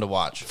 but fun to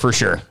watch. For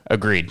sure.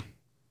 Agreed.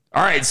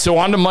 All right, so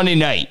on to Monday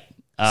night.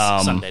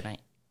 Sunday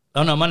night.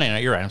 Oh, no, Monday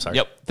night. You're right. I'm sorry.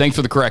 Yep. Thanks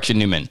for the correction,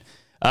 Newman.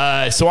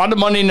 So on to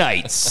Monday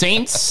night.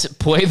 Saints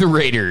play the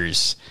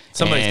Raiders.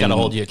 Somebody's got to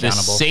hold you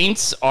accountable. The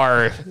Saints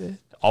are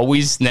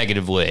always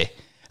negatively.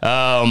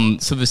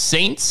 So the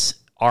Saints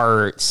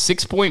are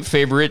 6-point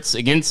favorites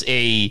against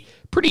a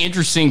pretty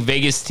interesting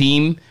Vegas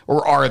team.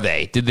 Or are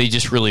they? Did they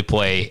just really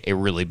play a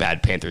really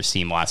bad Panthers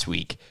team last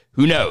week?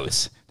 Who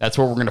knows? That's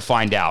what we're going to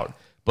find out.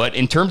 But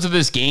in terms of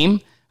this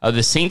game,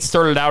 the Saints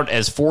started out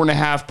as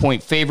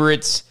 4.5-point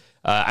favorites.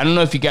 I don't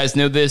know if you guys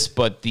know this,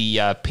 but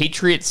the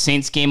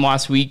Patriots-Saints game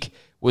last week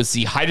was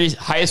the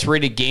highest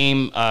rated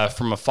game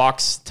from a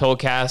Fox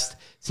telecast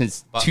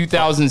since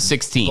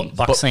 2016.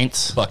 Bucks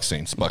Saints. Bucks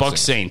Saints.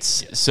 Bucks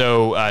Saints.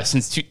 So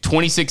since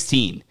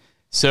 2016.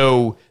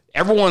 So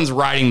everyone's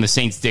riding the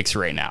Saints' dicks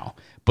right now.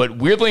 But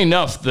weirdly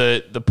enough,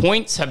 the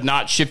points have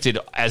not shifted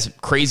as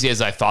crazy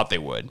as I thought they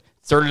would.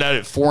 Started out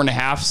at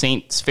 4.5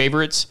 Saints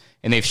favorites,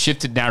 and they've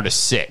shifted now to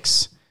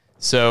 6.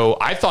 So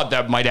I thought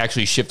that might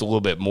actually shift a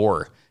little bit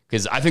more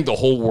because I think the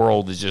whole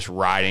world is just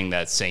riding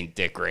that Saint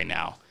dick right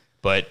now.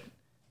 But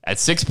at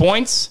 6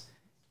 points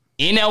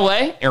in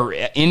LA or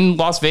in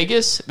Las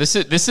Vegas, this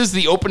is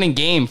the opening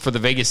game for the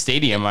Vegas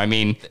Stadium. I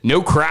mean,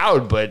 no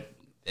crowd, but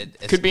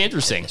it could be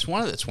interesting. It's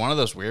one of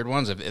those weird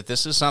ones. If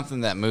this is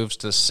something that moves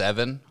to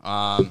 7,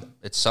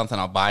 it's something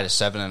I'll buy to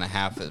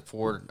 7.5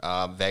 for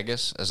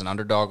Vegas as an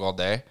underdog all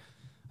day.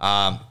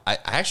 I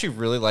actually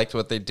really liked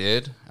what they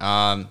did.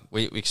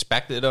 We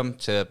expected them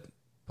to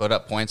put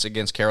up points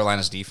against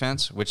Carolina's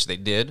defense, which they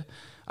did.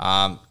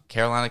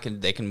 Carolina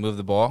can move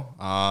the ball.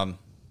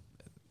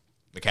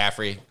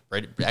 McCaffrey,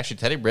 actually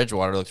Teddy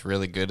Bridgewater looks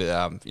really good.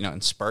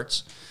 In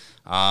spurts.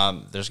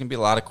 There's going to be a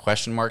lot of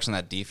question marks in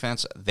that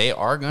defense. They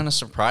are going to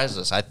surprise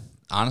us. I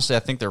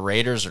think the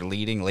Raiders are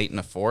leading late in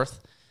the 4th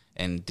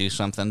and do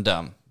something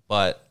dumb.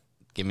 But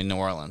give me New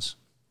Orleans.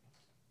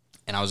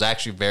 And I was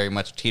actually very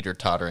much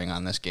teeter-tottering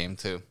on this game,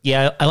 too.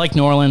 Yeah, I like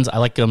New Orleans. I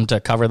like them to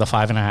cover the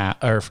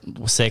 5.5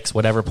 or 6,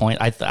 whatever point.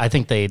 I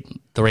think the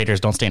Raiders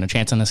don't stand a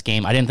chance in this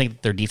game. I didn't think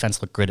that their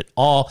defense looked good at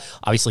all.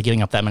 Obviously,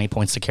 giving up that many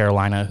points to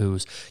Carolina,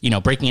 who's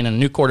breaking in a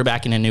new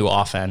quarterback and a new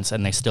offense,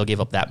 and they still gave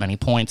up that many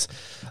points.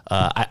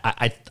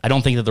 I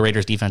don't think that the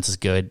Raiders' defense is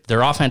good.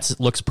 Their offense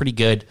looks pretty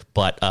good,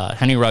 but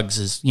Henry Ruggs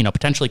is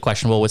potentially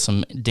questionable with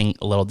some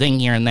a little ding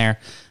here and there.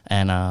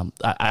 And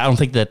I don't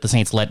think that the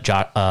Saints let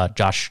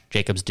Josh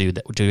Jacobs do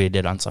what he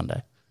did on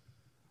Sunday.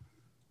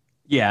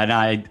 Yeah, and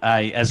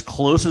I as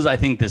close as I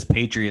think this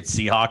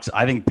Patriots-Seahawks,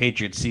 I think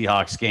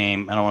Patriots-Seahawks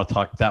game, I don't want to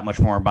talk that much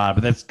more about it,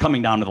 but that's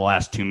coming down to the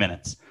last 2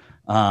 minutes.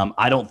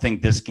 I don't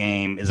think this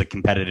game is a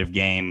competitive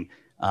game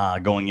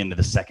going into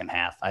the second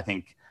half. I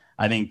think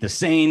the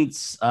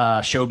Saints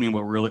showed me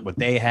what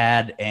they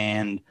had,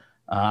 and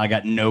I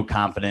got no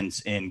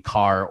confidence in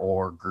Carr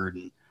or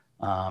Gruden.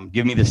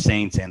 Give me the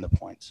Saints and the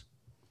points.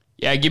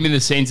 Yeah, give me the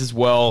Saints as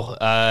well.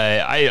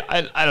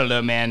 I don't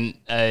know, man.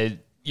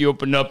 You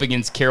opened up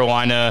against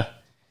Carolina,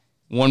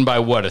 won by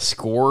what, a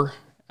score?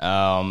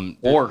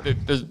 There's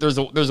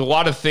a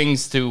lot of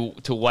things to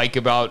like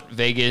about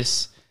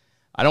Vegas.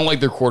 I don't like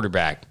their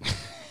quarterback.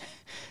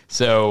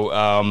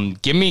 So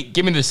give me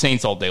the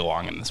Saints all day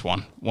long in this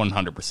one,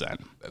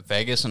 100%.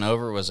 Vegas and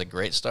over was a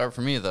great start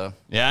for me, though.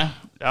 Yeah,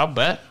 I'll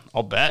bet.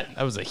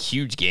 That was a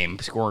huge game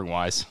scoring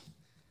wise.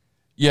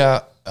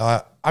 Yeah,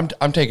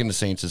 I'm taking the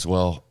Saints as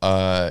well.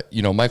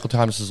 Michael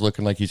Thomas is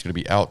looking like he's going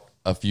to be out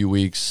a few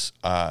weeks.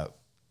 The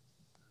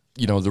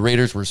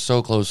Raiders were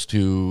so close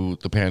to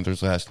the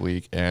Panthers last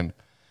week, and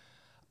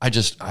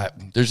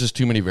there's just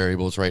too many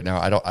variables right now.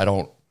 I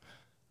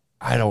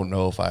don't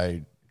know if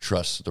I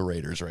trust the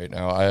Raiders right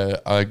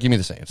now. Give me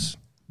the Saints.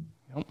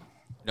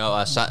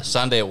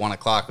 Sunday at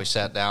 1:00, we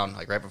sat down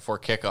right before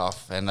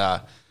kickoff,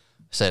 and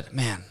said,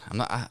 "Man,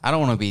 I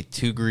don't want to be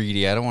too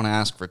greedy. I don't want to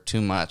ask for too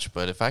much,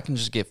 but if I can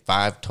just get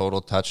 5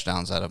 total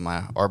touchdowns out of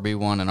my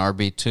RB1 and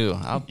RB2,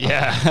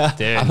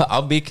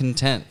 I'll be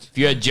content." If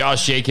you had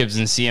Josh Jacobs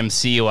and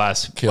CMC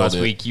last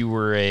week, you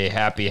were a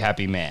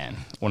happy man,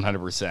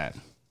 100%.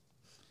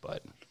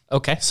 But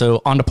okay,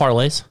 so on to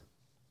parlays.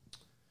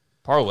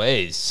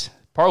 Parlays.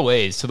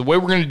 So the way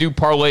we're going to do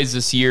parlays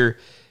this year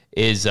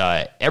is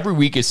every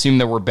week assume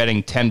that we're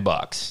betting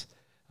 $10.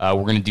 We're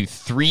going to do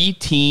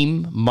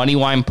 3-team money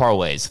line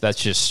parlays.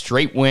 That's just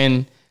straight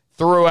win.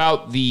 Throw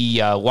out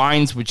the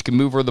lines, which can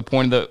move over the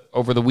point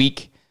over the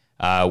week.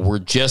 We're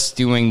just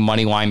doing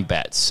money line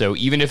bets. So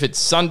even if it's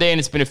Sunday and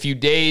it's been a few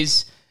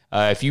days,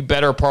 if you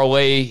bet our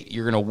parlay,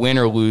 you're going to win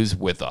or lose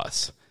with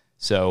us.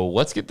 So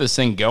let's get this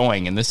thing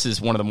going. And this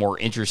is one of the more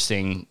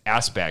interesting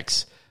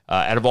aspects.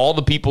 Out of all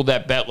the people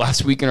that bet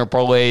last week in our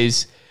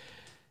parlays,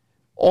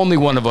 only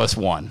one of us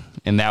won,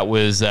 and that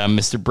was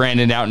Mr.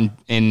 Brandon out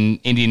in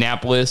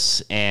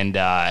Indianapolis. And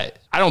I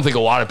don't think a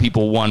lot of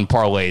people won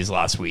parlays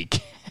last week.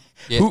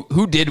 Yeah.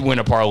 Who did win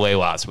a parlay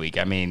last week?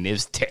 I mean,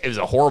 it was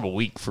a horrible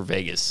week for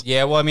Vegas.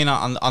 Yeah, well, I mean,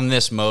 on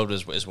this mode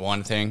is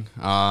one thing.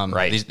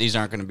 Right. These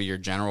aren't going to be your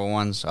general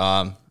ones.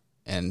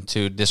 And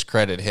to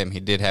discredit him,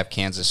 he did have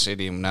Kansas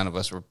City, and none of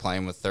us were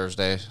playing with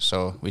Thursday,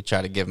 so we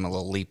tried to give him a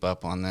little leap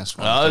up on this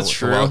one. Oh, that's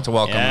true. To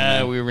welcome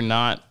him in. We were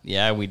not.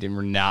 Yeah, we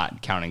were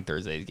not counting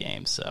Thursday's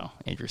game, so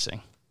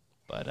interesting.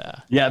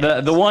 But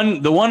the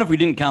one if we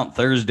didn't count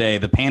Thursday,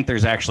 the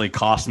Panthers actually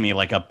cost me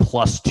like a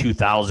plus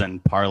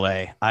 2,000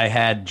 parlay. I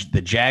had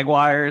the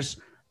Jaguars,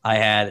 I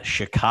had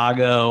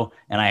Chicago,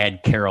 and I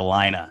had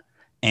Carolina.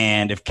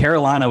 And if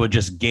Carolina would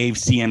just gave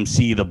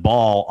CMC the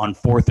ball on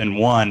 4th and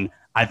 1,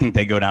 I think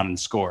they go down and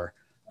score.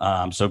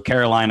 So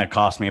Carolina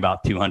cost me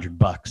about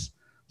 $200.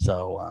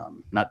 So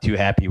not too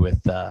happy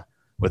with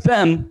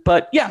them.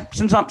 But yeah,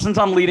 since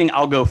I'm leading,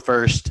 I'll go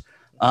first.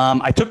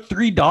 I took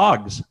 3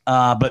 dogs,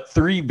 but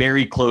 3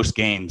 very close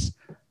games.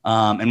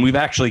 And we've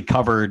actually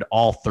covered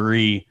all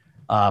 3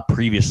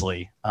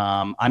 previously.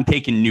 I'm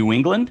taking New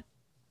England,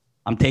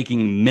 I'm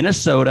taking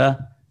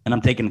Minnesota, and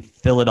I'm taking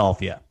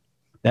Philadelphia.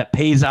 That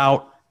pays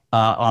out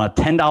on a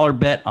 $10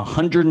 bet,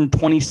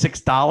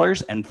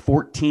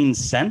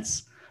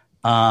 $126.14.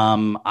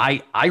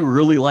 I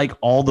really like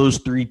all those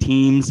 3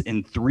 teams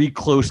in 3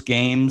 close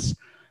games.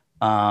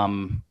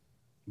 I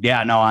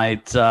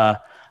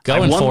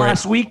won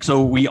last week,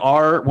 so we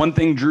are. One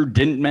thing Drew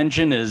didn't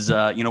mention is,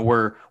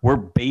 we're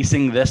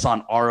basing this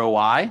on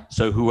ROI.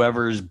 So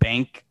whoever's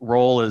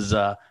bankroll is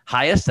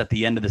highest at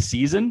the end of the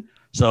season.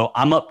 So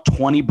I'm up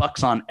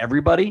 $20 on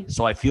everybody.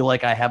 So I feel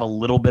like I have a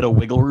little bit of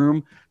wiggle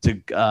room to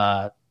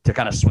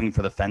kind of swing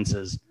for the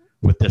fences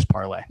with this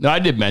parlay. No, I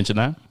did mention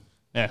that.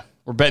 Yeah,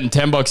 we're betting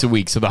 $10 a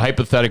week. So the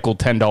hypothetical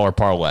 $10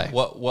 parlay.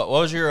 What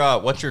was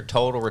your what's your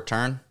total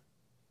return?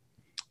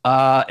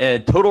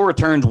 Total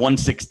returns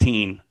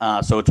 116.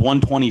 So it's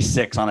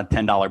 126 on a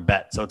 $10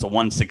 bet. So it's a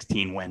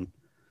 116 win.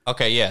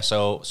 Okay, yeah.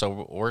 So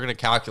we're gonna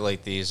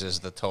calculate these as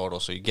the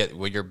total. So you get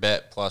with your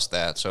bet plus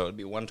that. So it'd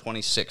be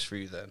 126 for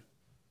you then.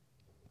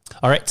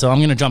 All right, so I'm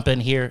going to jump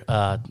in here.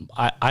 I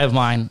have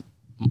mine,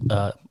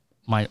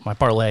 my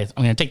parlay.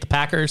 I'm going to take the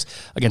Packers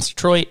against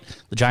Detroit,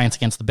 the Giants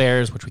against the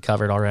Bears, which we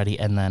covered already,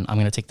 and then I'm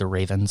going to take the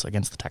Ravens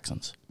against the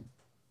Texans.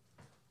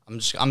 I'm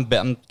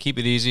keep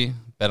it easy.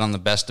 Bet on the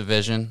best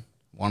division,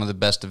 one of the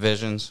best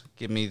divisions.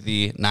 Give me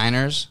the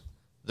Niners,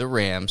 the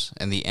Rams,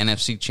 and the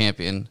NFC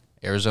champion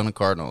Arizona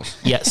Cardinals.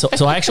 Yeah,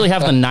 so I actually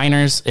have the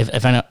Niners.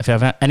 If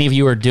any of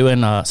you are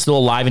doing still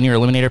alive in your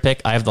eliminator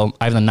pick, I have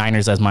the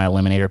Niners as my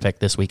eliminator pick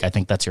this week. I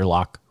think that's your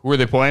lock. Who are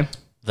they playing?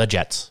 The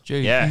Jets.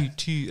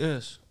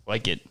 Jets.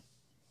 Like it.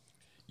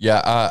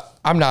 Yeah,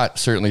 I'm not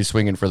certainly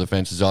swinging for the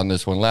fences on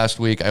this one. Last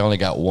week, I only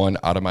got 1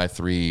 out of my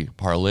 3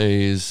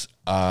 parlays,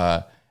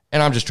 and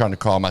I'm just trying to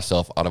crawl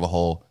myself out of a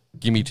hole.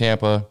 Give me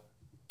Tampa,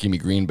 give me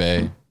Green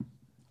Bay,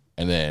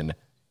 and then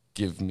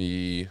give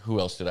me, who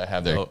else did I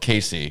have there?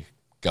 KC.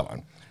 Go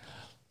on.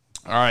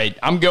 All right.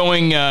 I'm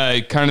going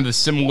kind of the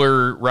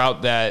similar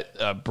route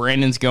that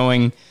Brandon's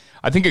going.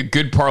 I think a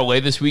good parlay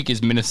this week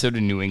is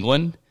Minnesota, New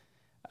England,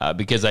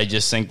 because I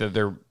just think that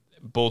they're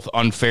both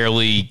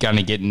unfairly kind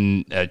of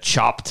getting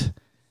chopped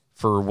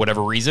for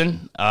whatever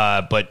reason.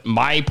 But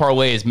my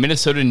parlay is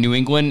Minnesota, New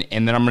England,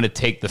 and then I'm going to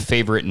take the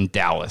favorite in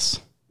Dallas.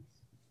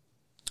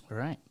 All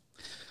right.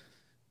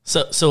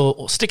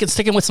 So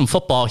sticking with some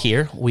football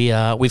here.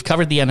 We've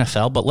covered the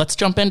NFL, but let's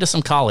jump into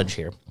some college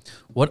here.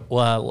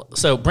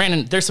 So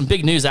Brandon, there's some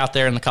big news out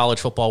there in the college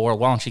football world.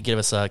 Why don't you give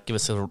us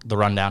the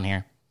rundown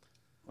here?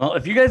 Well,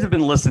 if you guys have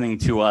been listening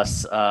to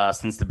us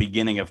since the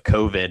beginning of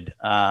COVID,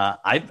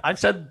 I've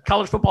said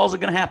college football is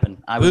going to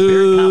happen. I was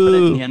very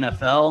confident in the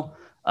NFL,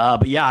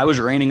 but yeah, I was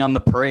raining on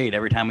the parade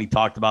every time we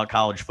talked about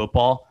college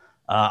football.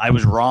 I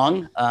was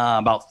wrong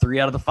about 3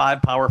 out of the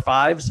 5 Power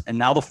Fives, and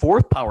now the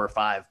 4th Power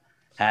Five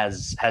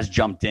has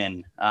jumped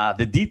in.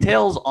 The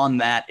details on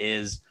that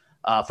is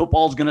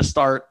football is going to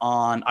start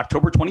on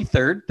October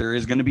 23rd. There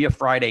is going to be a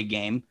Friday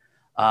game.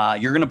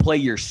 You're going to play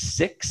your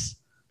 6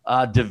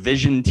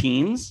 division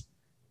teams,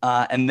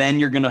 and then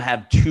you're going to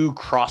have 2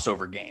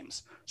 crossover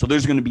games. So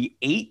there's going to be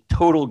 8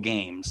 total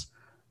games.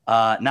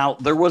 Now,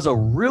 there was a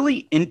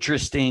really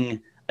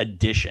interesting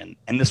addition,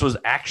 and this was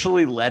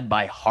actually led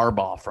by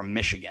Harbaugh from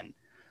Michigan.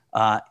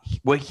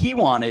 What he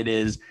wanted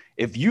is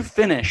if you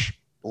finish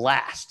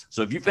last,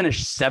 so if you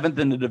finish 7th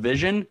in the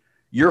division,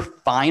 your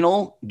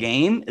final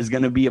game is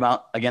going to be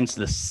against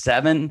the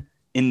 7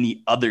 in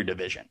the other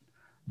division.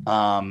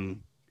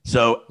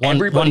 So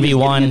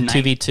 1v1,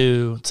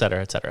 2v2, et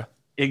cetera, et cetera.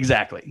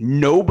 Exactly.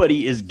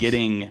 Nobody is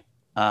getting,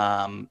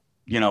 9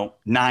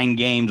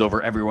 games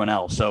over everyone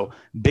else. So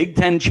Big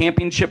Ten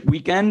championship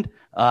weekend,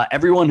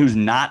 everyone who's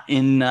not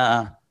in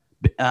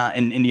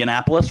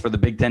Indianapolis for the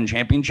Big Ten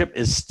championship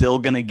is still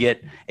going to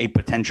get a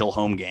potential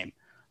home game.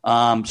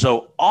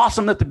 So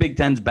awesome that the Big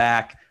Ten's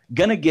back,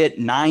 going to get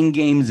 9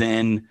 games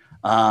in,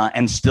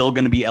 and still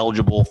going to be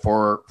eligible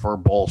for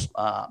bowl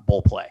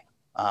play,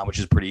 which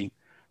is pretty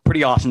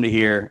awesome to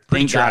hear.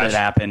 Thank God it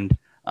happened.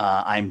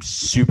 I'm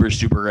super,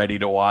 super ready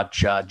to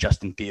watch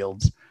Justin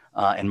Fields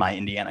and my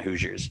Indiana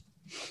Hoosiers.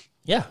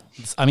 Yeah,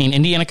 I mean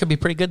Indiana could be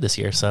pretty good this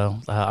year, so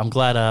I'm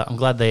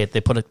glad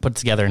they put it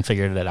together and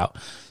figured it out.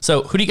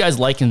 So who do you guys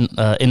like in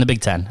the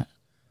Big Ten?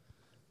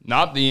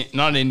 Not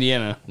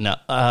Indiana. No,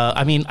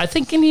 I mean I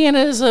think Indiana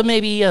is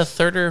maybe a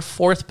 3rd or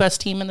 4th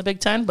best team in the Big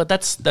Ten, but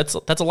that's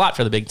a lot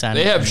for the Big Ten.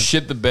 They have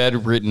shit the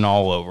bed written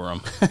all over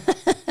them.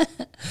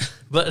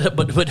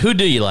 but who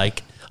do you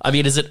like? I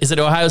mean, is it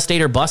Ohio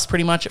State or bust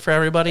pretty much for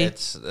everybody?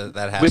 It's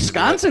that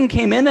Wisconsin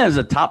came in as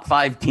a top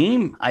 5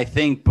 team, I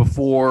think,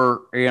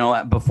 before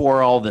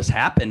all this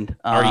happened.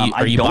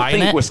 Are you buying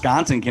think it?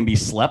 Wisconsin can be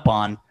slept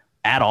on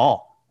at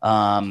all.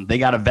 They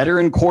got a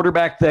veteran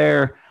quarterback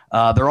there.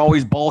 They're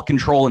always ball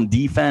control and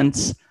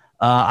defense.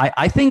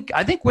 I think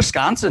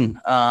Wisconsin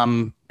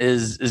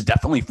is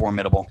definitely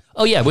formidable.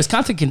 Oh yeah,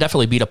 Wisconsin can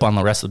definitely beat up on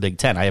the rest of the Big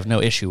Ten. I have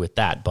no issue with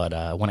that.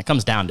 But when it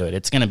comes down to it,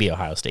 it's going to be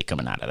Ohio State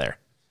coming out of there.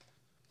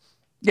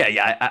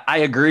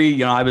 I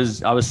agree. I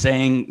was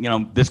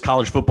saying, this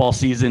college football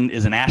season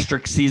is an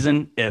asterisk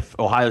season. If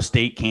Ohio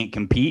State can't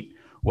compete,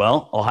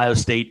 well, Ohio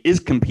State is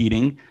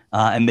competing,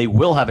 and they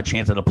will have a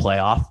chance at a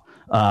playoff.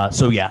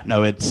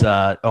 It's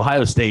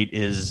Ohio State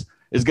is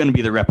going to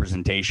be the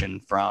representation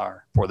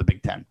for the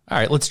Big Ten. All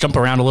right, let's jump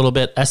around a little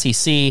bit.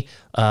 SEC,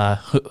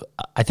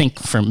 I think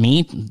for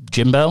me,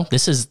 Jimbo,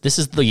 this is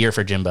the year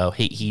for Jimbo.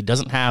 He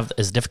doesn't have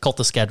as difficult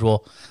a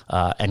schedule,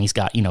 and he's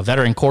got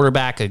veteran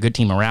quarterback, a good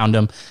team around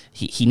him.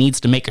 He needs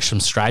to make some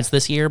strides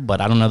this year,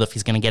 but I don't know if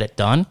he's going to get it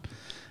done.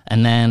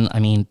 And then,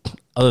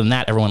 other than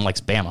that, everyone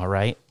likes Bama,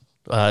 right?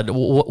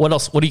 What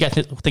else? What do you guys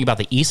think about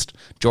the East?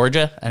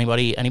 Georgia?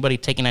 Anybody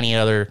taking any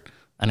other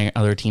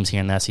teams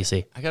here in the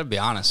SEC? I got to be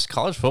honest.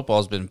 College football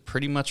has been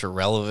pretty much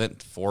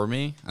irrelevant for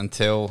me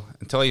until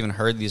I even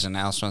heard these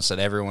announcements that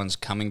everyone's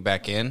coming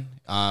back in.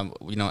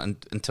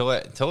 Until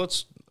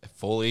it's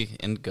fully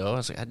in go, I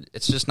was like,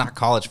 it's just not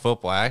college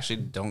football. I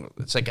actually don't.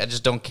 It's like I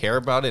just don't care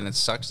about it, and it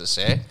sucks to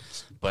say,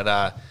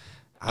 but.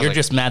 You're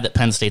just mad that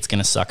Penn State's going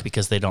to suck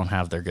because they don't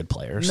have their good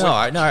players. No,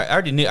 I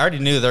already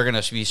knew they're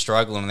going to be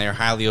struggling and they're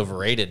highly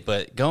overrated.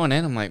 But going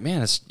in, I'm like,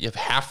 man, you have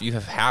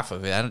half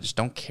of it. I just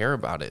don't care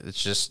about it.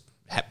 It's just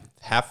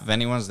half of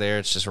anyone's there.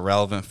 It's just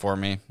irrelevant for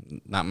me.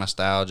 Not my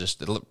style.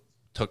 Just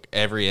took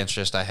every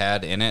interest I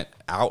had in it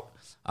out.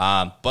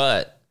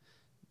 But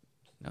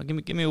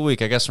give me a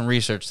week. I got some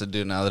research to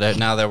do now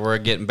that we're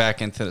getting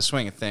back into the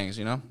swing of things.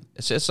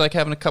 It's like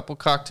having a couple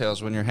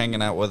cocktails when you're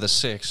hanging out with a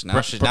 6.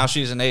 Now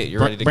she's an 8.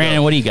 You're ready to Brandon,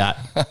 go. what do you got?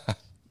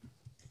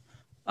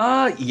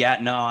 I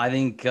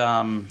think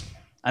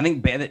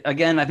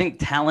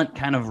talent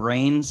kind of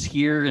reigns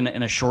here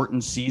in a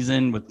shortened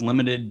season with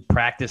limited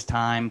practice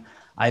time.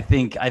 I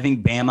think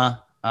Bama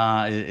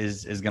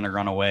is going to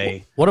run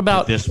away. What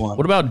about this one?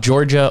 What about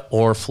Georgia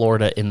or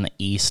Florida in the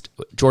East?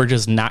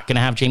 Georgia's not going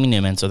to have Jamie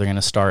Newman, so they're going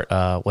to start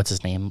what's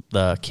his name,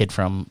 the kid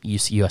from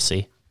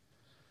USC.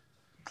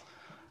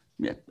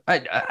 Yeah,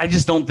 I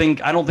just don't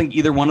think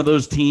either one of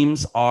those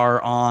teams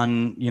are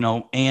on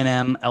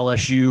A&M,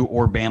 LSU,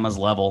 or Bama's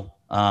level.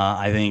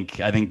 I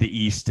think the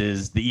East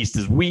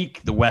is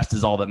weak. The West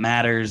is all that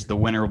matters. The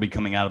winner will be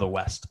coming out of the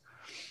West.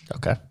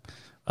 Okay.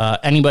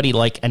 Anybody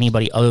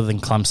other than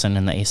Clemson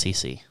in the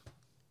ACC?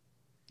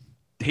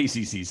 The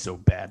ACC is so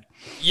bad.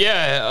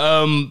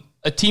 Yeah,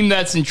 a team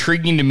that's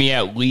intriguing to me,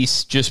 at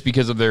least just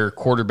because of their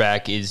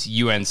quarterback, is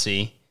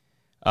UNC.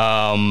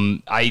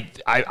 I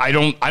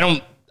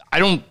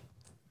don't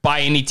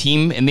buy any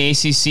team in the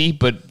ACC,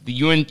 but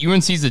the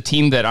UNC is a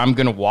team that I'm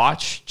going to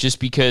watch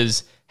just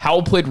because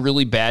Howell played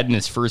really bad in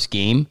his first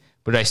game,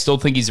 but I still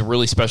think he's a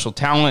really special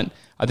talent.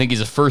 I think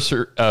he's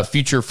a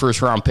future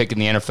first-round pick in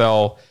the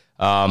NFL,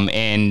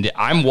 and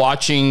I'm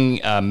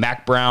watching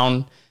Mac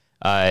Brown.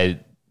 I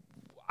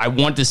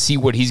want to see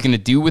what he's going to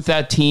do with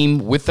that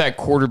team, with that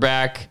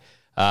quarterback.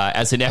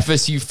 As an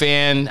FSU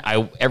fan,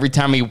 every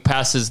time he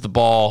passes the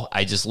ball,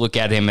 I just look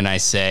at him and I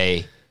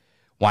say,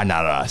 why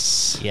not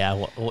us?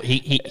 Yeah, well,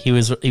 he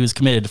was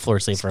committed to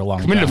Florida State for a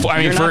long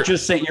time. You're not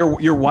just saying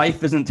your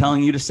wife isn't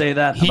telling you to say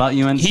that about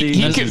UNC.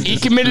 He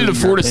committed to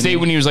Florida State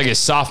when he was like a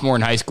sophomore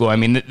in high school. I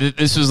mean,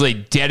 this was a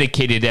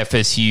dedicated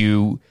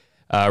FSU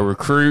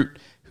recruit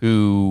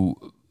who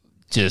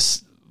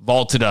just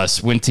vaulted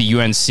us, went to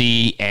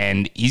UNC,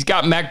 and he's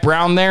got Mac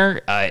Brown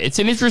there. It's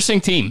an interesting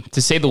team,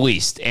 to say the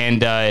least.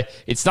 And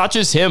it's not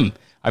just him.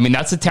 I mean,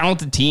 that's a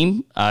talented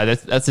team.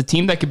 That's a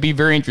team that could be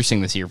very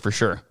interesting this year, for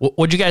sure.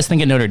 What'd you guys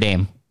think of Notre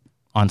Dame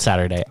on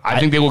Saturday? I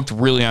think they looked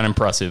really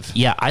unimpressive.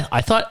 Yeah,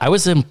 I thought I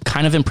was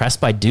kind of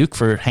impressed by Duke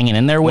for hanging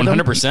in there with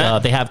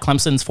 100%. They have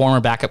Clemson's former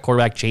backup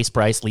quarterback, Chase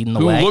Bryce, leading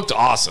the way. Who looked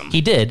awesome.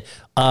 He did.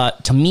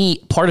 To me,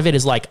 part of it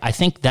is I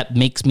think that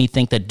makes me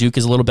think that Duke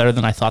is a little better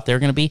than I thought they were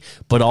going to be,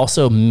 but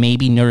also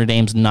maybe Notre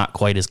Dame's not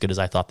quite as good as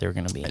I thought they were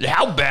going to be.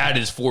 How bad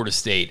is Florida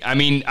State? I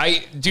mean,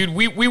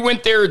 we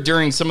went there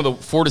during some of the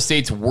Florida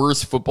State's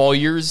worst football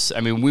years.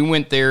 I mean, we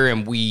went there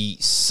and we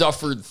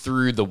suffered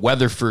through the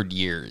Weatherford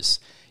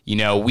years.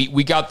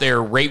 We got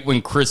there right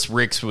when Chris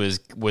Ricks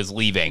was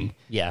leaving.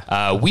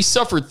 Yeah. We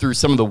suffered through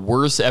some of the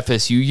worst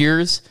FSU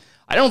years.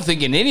 I don't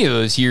think in any of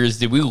those years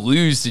did we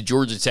lose to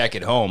Georgia Tech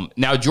at home.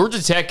 Now,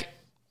 Georgia Tech,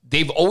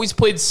 they've always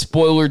played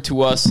spoiler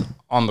to us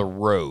on the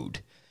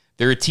road.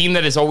 They're a team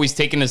that has always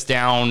taken us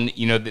down.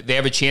 They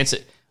have a chance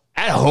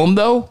at home,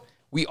 though.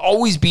 We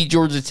always beat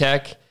Georgia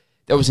Tech.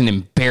 That was an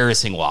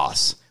embarrassing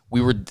loss.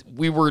 We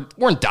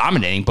weren't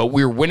dominating, but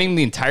we were winning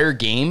the entire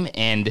game,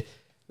 and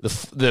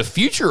the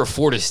future of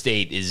Florida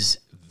State is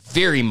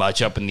very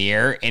much up in the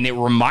air, and it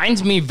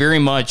reminds me very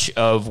much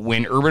of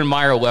when Urban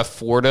Meyer left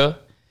Florida,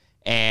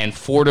 and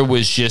Florida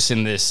was just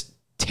in this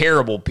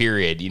terrible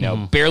period,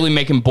 barely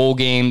making bowl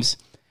games.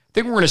 I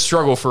think we're going to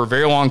struggle for a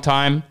very long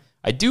time.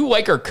 I do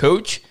like our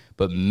coach,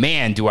 but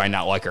man, do I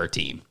not like our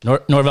team.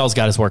 Norvell's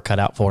got his work cut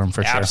out for him,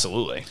 for sure.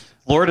 Absolutely.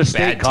 Florida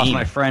State cost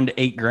my friend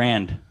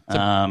 $8,000.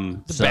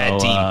 It's a bad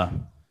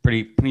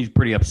team. He's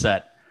pretty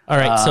upset. All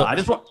right, so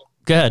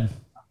go ahead.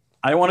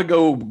 I want to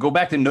go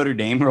back to Notre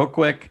Dame real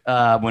quick.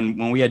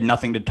 When we had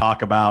nothing to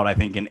talk about, I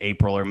think in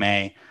April or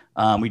May,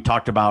 we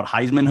talked about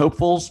Heisman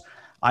hopefuls.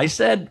 I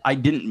said I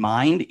didn't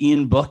mind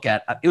Ian Book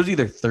at, it was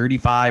either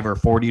 35 or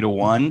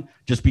 40-1,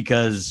 just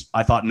because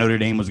I thought Notre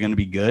Dame was going to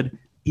be good.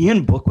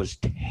 Ian Book was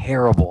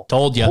terrible.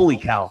 Told ya. Holy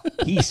cow.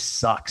 He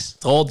sucks.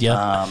 Told you.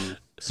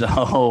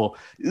 So,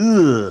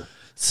 ugh.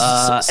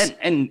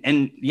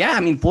 And yeah, I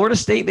mean, Florida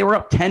State, they were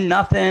up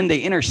 10-0. They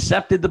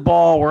intercepted the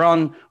ball. We're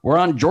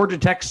on Georgia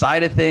Tech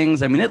side of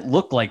things. I mean, it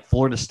looked like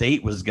Florida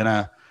State was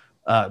gonna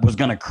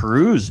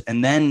cruise,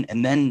 and then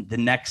the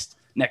next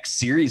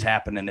series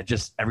happened, and it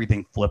just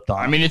everything flipped on.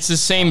 I mean, it's the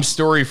same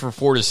story for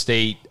Florida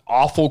State.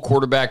 Awful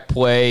quarterback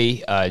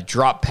play,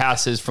 drop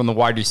passes from the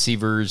wide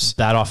receivers.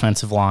 That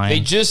offensive line. They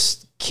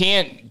just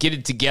can't get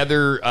it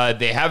together.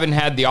 They haven't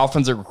had the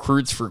offensive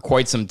recruits for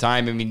quite some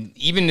time. I mean,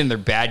 even in their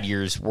bad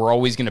years, we're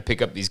always going to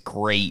pick up these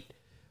great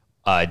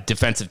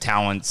defensive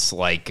talents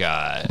like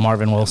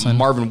Marvin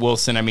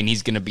Wilson. I mean,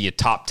 he's going to be a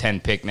top 10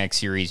 pick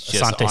next year. He's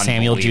just Asante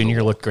Samuel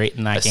Jr. looked great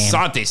in that game.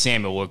 Asante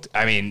Samuel looked,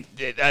 I mean,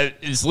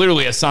 it's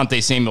literally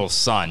Asante Samuel's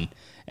son.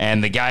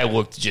 And the guy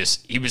looked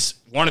he was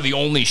one of the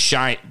only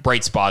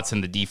bright spots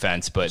in the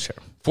defense. But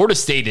Florida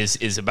State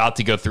is about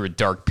to go through a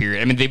dark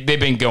period. I mean, they've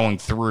been going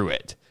through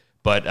it.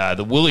 But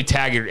the Willie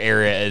Taggart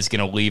era is going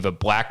to leave a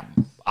black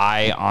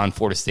eye on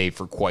Florida State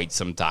for quite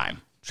some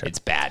time. Sure. It's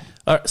bad.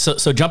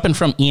 So jumping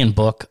from Ian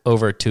Book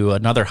over to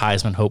another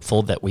Heisman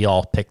hopeful that we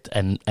all picked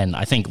and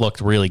I think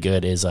looked really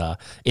good is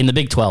in the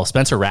Big 12,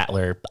 Spencer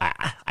Rattler.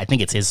 I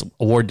think it's his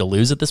award to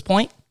lose at this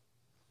point.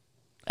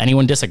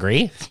 Anyone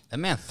disagree? That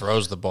man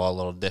throws the ball a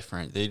little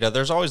different. You know,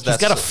 there's always that.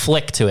 He's got a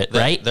flick to it,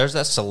 right? There's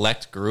that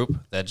select group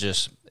that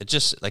just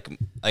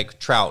like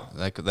Trout,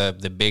 like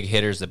the big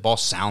hitters. The ball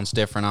sounds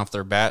different off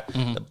their bat.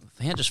 Mm-hmm.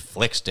 The hand just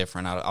flicks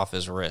different off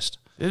his wrist.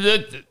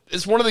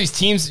 It's one of these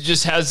teams that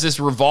just has this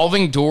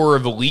revolving door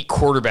of elite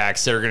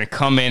quarterbacks that are going to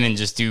come in and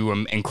just do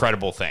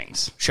incredible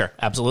things. Sure,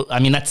 absolutely. I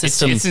mean, that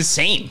system it's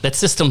insane. That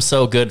system's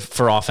so good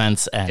for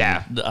offense,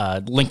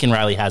 and Lincoln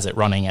Riley has it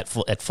running at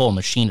full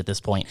machine at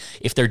this point.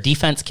 If their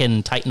defense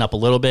can tighten up a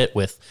little bit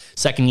with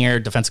second-year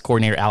defensive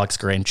coordinator Alex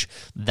Grinch,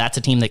 that's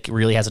a team that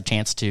really has a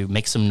chance to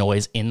make some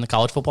noise in the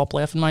college football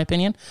playoff, in my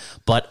opinion.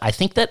 But I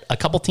think that a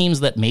couple teams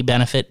that may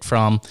benefit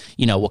from,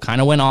 what kind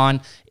of went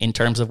on in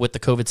terms of with the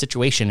COVID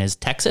situation is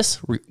Texas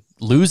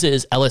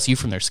loses LSU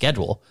from their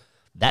schedule.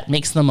 That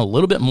makes them a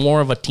little bit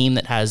more of a team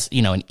that has,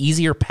 an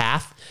easier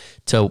path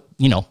to,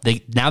 they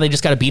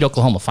just got to beat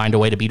Oklahoma, find a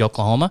way to beat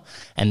Oklahoma,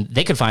 and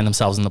they could find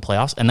themselves in the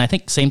playoffs. And I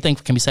think same thing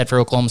can be said for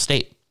Oklahoma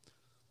State.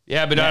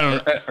 Yeah, but I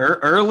don't.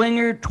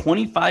 Erlinger,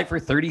 25 for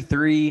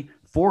 33,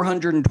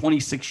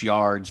 426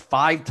 yards,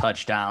 5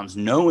 touchdowns,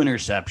 no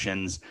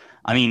interceptions.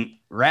 I mean,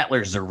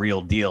 Rattler's a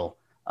real deal.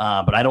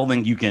 But I don't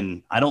think you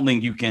can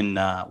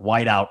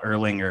white out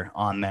Erlinger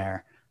on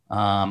there.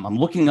 I'm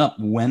looking up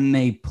when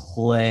they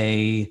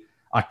play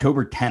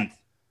October 10th.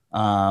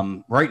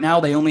 Right now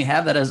they only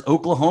have that as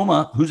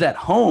Oklahoma, who's at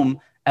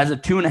home, as a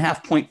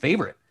 2.5-point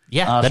favorite.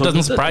 Yeah, that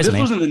doesn't surprise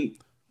me.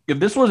 If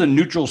this was a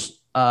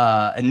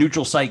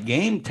neutral site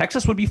game,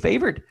 Texas would be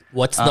favored.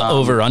 What's the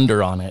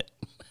over/under on it?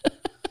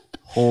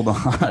 Hold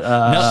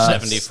on.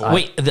 74.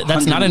 Wait,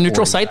 that's not a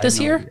neutral site this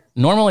year?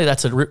 Normally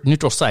that's a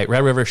neutral site.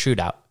 Red River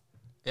Shootout.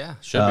 Yeah,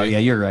 should be. Yeah,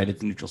 you're right.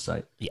 It's a neutral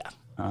site. Yeah.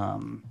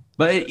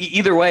 But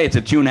either way, it's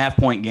a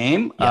 2.5-point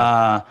game.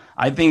 Yeah.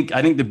 I think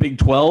the Big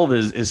 12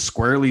 is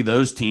squarely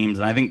those teams,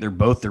 and I think they're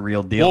both the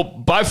real deal. Well,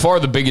 by far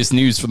the biggest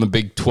news from the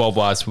Big 12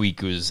 last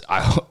week was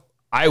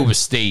Iowa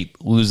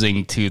State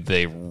losing to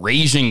the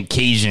Raging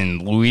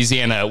Cajun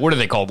Louisiana. What are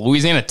they called?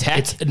 Louisiana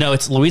Tech?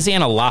 It's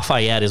Louisiana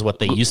Lafayette is what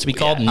they used to be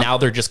called. Now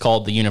they're just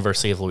called the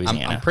University of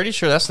Louisiana. I'm pretty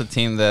sure that's the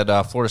team that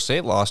Florida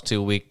State lost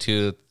to week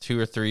 2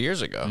 or 3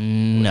 years ago.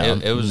 No,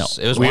 it was.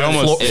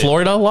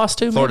 Florida lost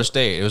to Florida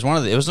State. It was one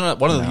of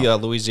the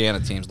Louisiana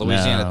teams.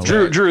 Louisiana.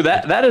 No. Drew,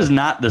 that is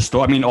not the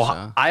story. I mean,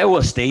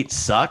 Iowa State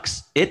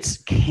sucks. It's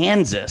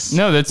Kansas.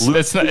 No, that's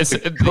not.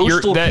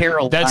 Coastal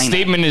Carolina. That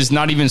statement is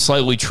not even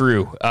slightly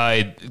true.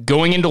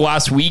 Going into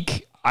last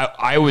week,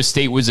 Iowa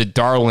State was a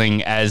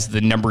darling as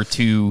the number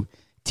 2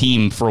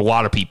 team for a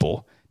lot of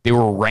people. They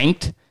were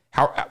ranked.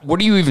 What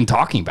are you even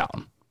talking about?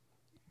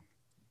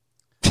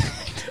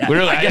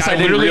 I guess I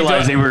didn't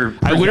realize they were.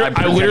 I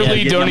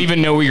literally don't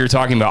even know what you're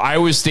talking about.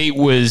 Iowa State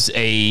was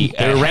a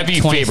heavy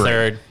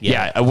favorite.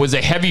 Yeah, it was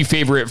a heavy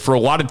favorite for a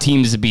lot of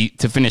teams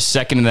to finish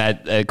second in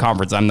that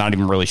conference. I'm not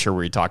even really sure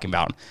what you're talking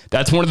about.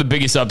 That's one of the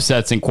biggest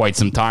upsets in quite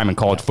some time in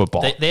college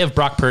football. They have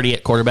Brock Purdy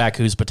at quarterback,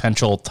 who's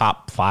potential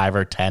top 5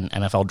 or 10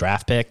 NFL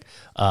draft pick.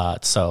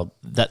 So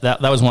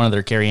that was one of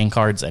their carrying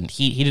cards, and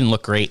he didn't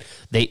look great.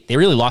 They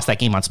really lost that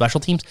game on special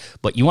teams.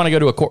 But you want to go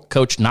to a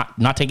coach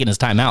not taking his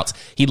timeouts.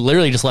 He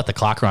literally just let the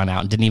clock run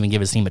out and didn't even give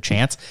his team a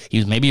chance.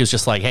 He was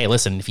just like, hey,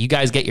 listen, if you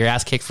guys get your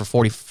ass kicked for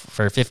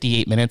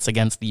 58 minutes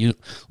against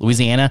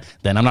Louisiana,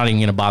 then I'm not even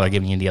going to bother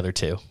giving you the other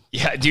 2.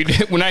 Yeah, dude.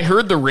 When I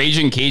heard the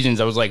Raging Cajuns,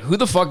 I was like, who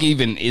the fuck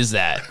even is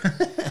that?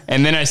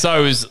 And then I saw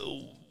it was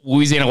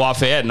Louisiana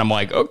Lafayette, and I'm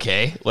like,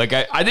 okay. Like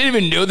I didn't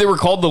even know they were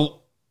called the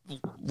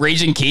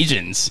Raging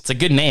Cajuns. It's a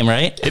good name,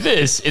 right? It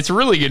is. It's a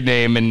really good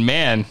name, and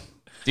man,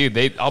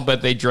 Dude, I'll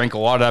bet they drank a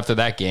lot after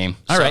that game.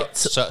 All right.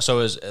 So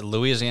is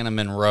Louisiana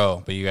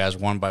Monroe, but you guys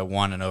won by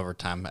 1 in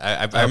overtime.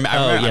 I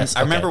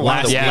remember one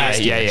of the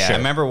I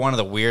remember one of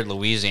the weird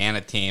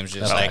Louisiana teams.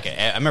 Just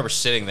I remember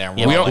sitting there.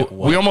 And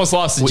we almost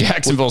lost to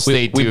Jacksonville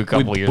State too a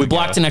couple years ago. We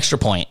blocked an extra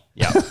point.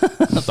 Yeah,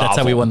 that's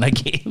how we won that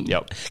game.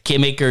 Yep.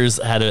 Cam Akers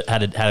had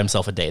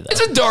himself a day though. It's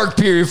a dark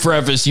period for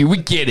FSU. We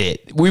get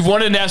it. We've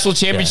won a national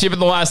championship in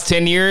the last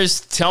 10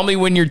 years. Tell me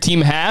when your team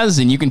has,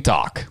 and you can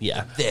talk.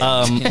 Yeah.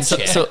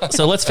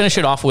 So let's finish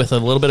it off with a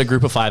little bit of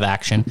Group of 5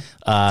 action.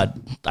 I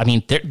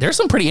mean, there's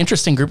some pretty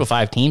interesting Group of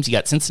 5 teams. You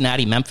got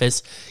Cincinnati,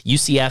 Memphis,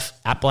 UCF,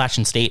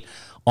 Appalachian State,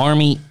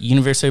 Army,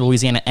 University of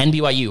Louisiana, and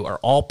BYU are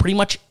all pretty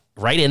much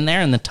right in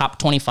there in the top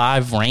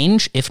 25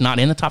 range, if not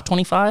in the top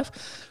 25.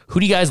 Who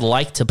do you guys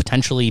like to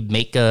potentially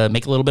make a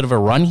little bit of a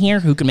run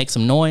here? Who can make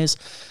some noise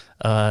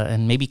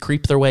and maybe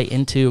creep their way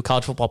into a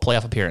college football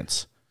playoff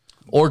appearance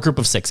or Group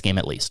of 6 game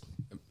at least?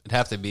 It'd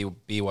have to be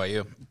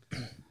BYU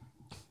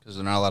because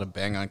they're not allowed to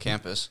bang on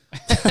campus.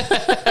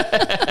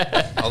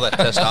 All that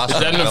testosterone. Is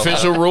that an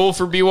official rule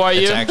for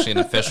BYU? It's actually an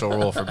official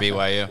rule for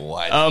BYU.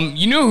 What?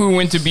 You know who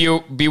went to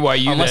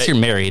BYU? Unless you're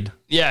married.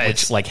 Yeah,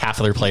 which like half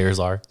of their players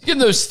are. You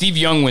know, Steve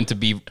Young went to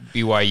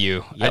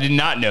BYU. Yep. I did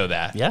not know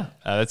that. Yeah.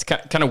 That's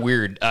kind of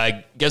weird.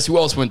 Guess who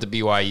else went to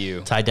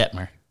BYU? Ty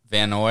Detmer.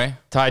 Van Noy.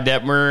 Ty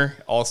Detmer,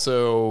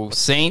 also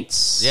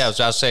Saints. Yeah, I was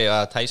about to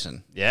say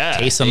Tyson. Yeah.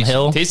 Taysom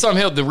Hill. Taysom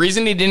Hill. The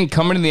reason he didn't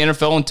come into the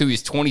NFL until he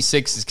was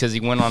 26 is because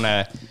he went on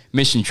a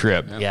mission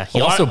trip. Yeah,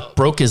 he also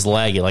broke his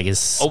leg like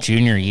his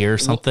junior year or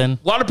something.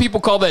 A lot of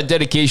people call that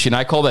dedication.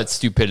 I call that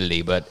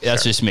stupidity, but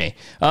that's just me.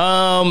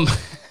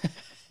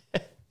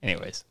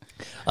 Anyways.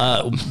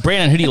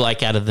 Brandon, who do you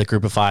like out of the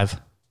Group of 5?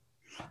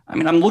 I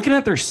mean, I'm looking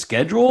at their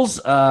schedules.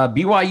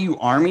 BYU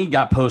Army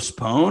got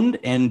postponed,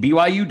 and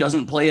BYU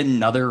doesn't play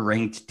another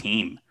ranked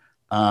team.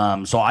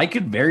 So I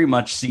could very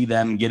much see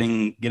them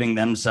getting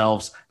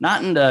themselves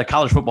not into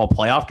college football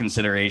playoff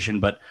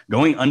consideration, but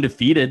going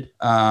undefeated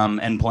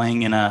and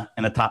playing in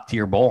a top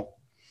tier bowl.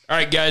 All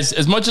right, guys,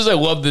 as much as I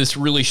love this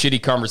really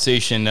shitty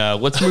conversation,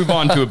 let's move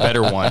on to a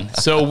better one.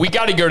 So we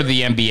got to go to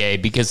the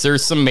NBA because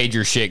there's some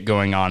major shit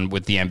going on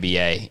with the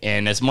NBA.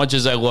 And as much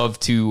as I love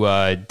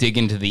to dig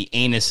into the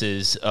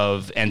anuses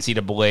of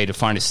NCAA to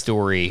find a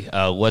story,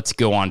 let's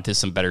go on to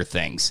some better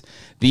things.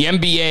 The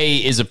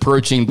NBA is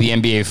approaching the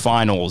NBA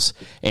Finals,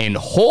 and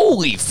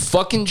holy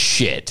fucking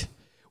shit.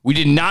 We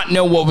did not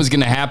know what was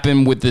going to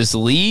happen with this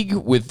league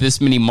with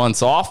this many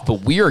months off,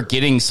 but we are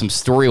getting some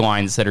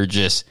storylines that are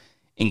just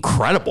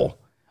incredible.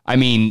 I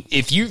mean,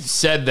 if you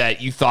said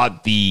that you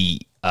thought the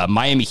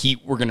Miami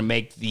Heat were going to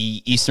make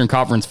the Eastern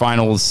Conference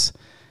Finals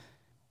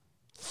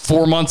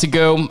 4 months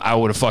ago, I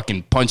would have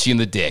fucking punched you in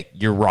the dick.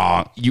 You're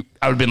wrong.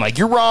 I would have been like,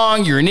 you're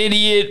wrong. You're an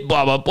idiot.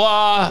 Blah, blah,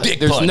 blah.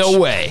 There's punch. No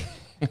way.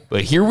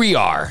 But here we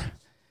are.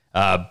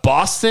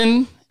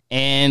 Boston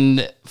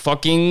and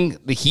fucking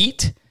the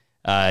Heat.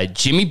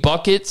 Jimmy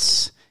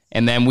Buckets.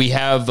 And then we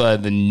have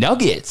the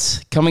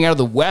Nuggets coming out of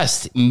the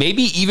West,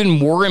 maybe even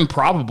more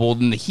improbable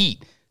than the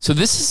Heat. So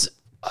this is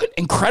an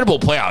incredible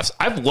playoffs.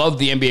 I've loved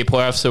the NBA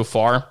playoffs so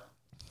far.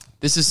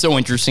 This is so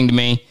interesting to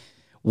me.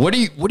 What do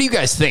you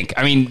guys think?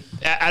 I mean,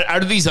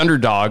 out of these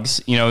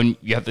underdogs, you know,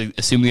 you have to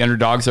assume the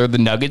underdogs are the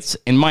Nuggets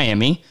in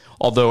Miami.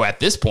 Although at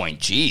this point,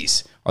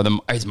 geez,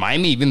 is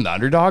Miami even the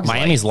underdogs?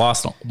 Miami's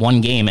lost one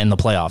game in the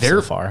playoffs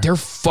so far. They're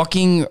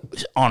fucking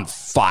on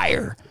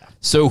fire.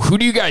 So who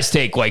do you guys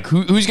take? Like,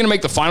 who's going to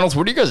make the finals?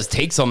 What are you guys'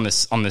 takes on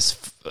this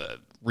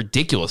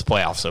ridiculous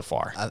playoff so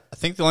far? I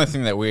think the only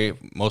thing that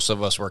most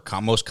of us were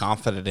most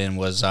confident in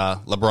was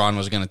LeBron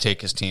was going to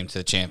take his team to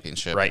the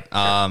championship. Right.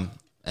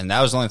 And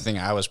that was the only thing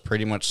I was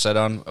pretty much set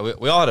on.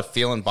 We all had a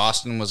feeling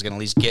Boston was going to at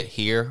least get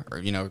here or,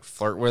 you know,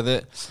 flirt with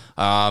it.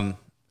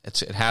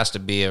 It has to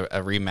be a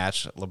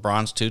rematch.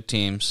 LeBron's 2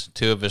 teams,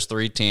 2 of his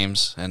 3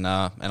 teams, and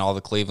all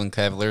the Cleveland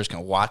Cavaliers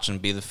can watch and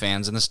be the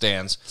fans in the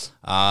stands.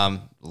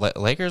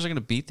 Lakers are going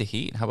to beat the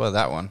Heat. How about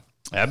that one?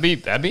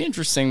 That'd be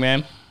interesting,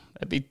 man.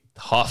 That'd be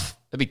tough.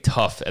 That'd be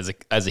tough as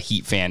a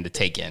Heat fan to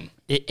take in.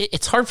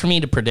 It's hard for me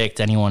to predict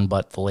anyone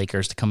but the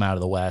Lakers to come out of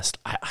the West.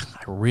 I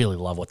really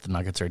love what the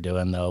Nuggets are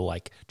doing, though.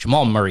 Like,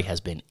 Jamal Murray has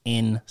been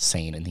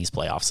insane in these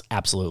playoffs,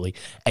 absolutely.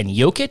 And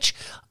Jokic,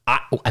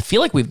 I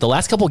feel like the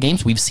last couple of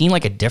games we've seen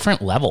like a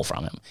different level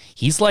from him.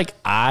 He's like,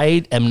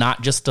 I am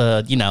not just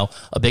a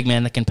big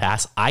man that can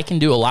pass. I can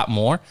do a lot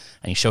more.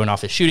 And he's showing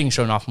off his shooting,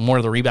 showing off more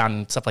of the rebound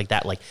and stuff like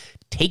that. Like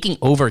taking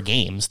over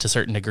games to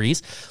certain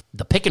degrees.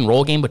 The pick and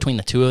roll game between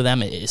the two of them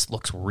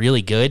looks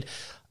really good.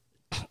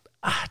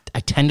 I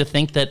tend to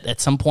think that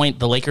at some point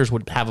the Lakers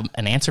would have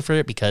an answer for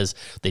it because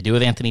they do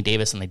have Anthony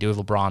Davis and they do have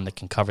LeBron that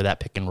can cover that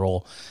pick and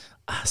roll.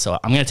 So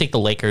I'm going to take the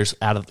Lakers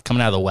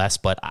coming out of the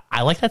West, but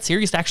I like that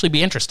series to actually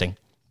be interesting.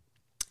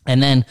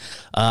 And then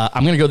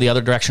I'm going to go the other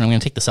direction. I'm going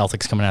to take the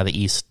Celtics coming out of the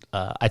East.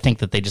 I think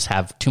that they just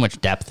have too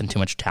much depth and too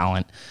much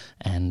talent,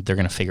 and they're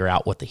going to figure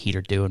out what the Heat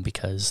are doing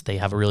because they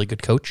have a really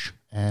good coach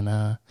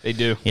And They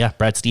do. yeah,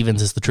 Brad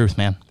Stevens is the truth,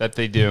 man. That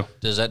they do.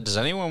 Does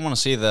anyone want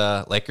to see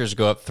the Lakers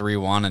go up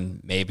 3-1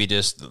 and maybe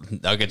just the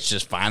Nuggets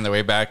just find their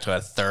way back to a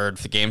third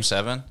for Game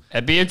 7?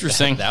 That'd be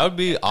interesting. That would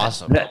be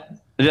awesome.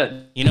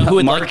 You know who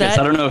would Marcus, like that?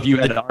 I don't know if you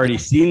had already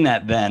seen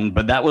that then,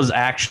 but that was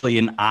actually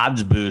an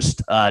odds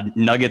boost.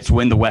 Nuggets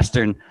win the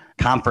Western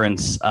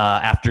Conference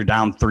after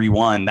down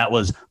 3-1. That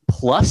was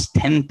plus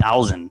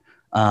 10,000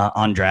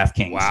 on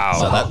DraftKings. Wow.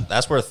 So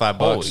that's worth $5.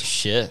 Holy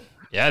shit.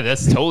 Yeah,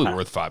 that's totally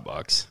worth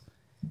 $5.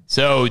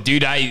 So,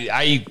 dude,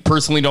 I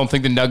personally don't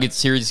think the Nuggets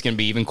series is going to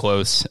be even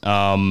close.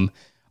 I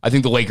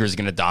think the Lakers are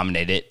going to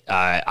dominate it.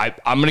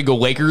 I'm going to go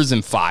Lakers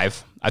in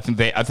 5. I think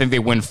they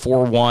win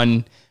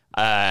 4-1.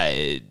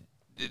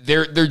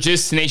 They're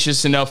just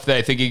tenacious enough that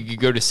I think it could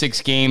go to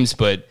 6 games.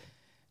 But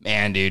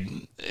man,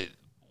 dude,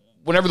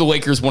 whenever the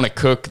Lakers want to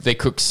cook, they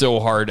cook so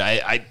hard.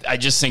 I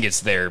just think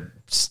it's their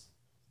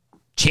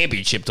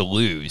championship to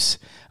lose.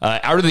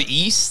 Out of the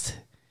East,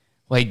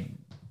 like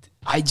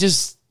I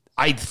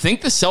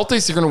think the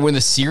Celtics are going to win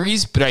the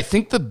series, but I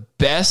think the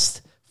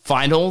best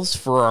finals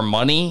for our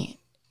money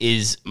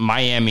is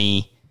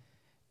Miami,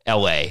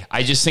 LA.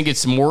 I just think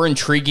it's more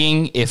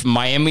intriguing if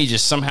Miami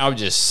just somehow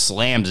just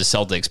slams the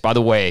Celtics. By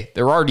the way,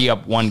 they're already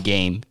up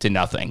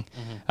 1-0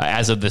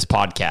 as of this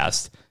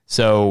podcast.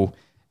 So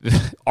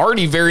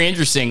already very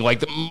interesting.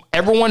 Like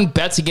everyone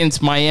bets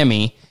against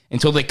Miami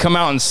until they come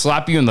out and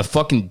slap you in the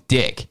fucking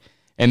dick.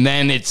 And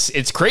then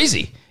it's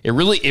crazy. It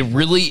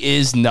really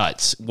is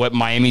nuts what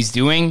Miami's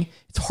doing.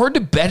 It's hard to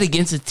bet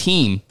against a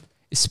team,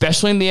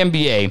 especially in the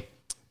NBA,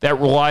 that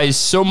relies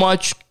so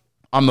much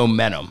on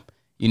momentum.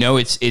 You know,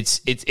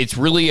 it's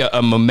really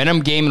a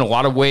momentum game in a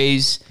lot of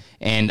ways.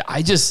 And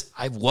I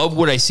love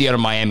what I see out of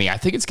Miami. I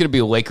think it's going to be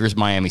a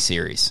Lakers-Miami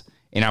series,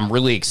 and I'm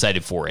really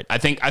excited for it. I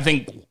think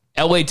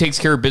LA takes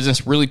care of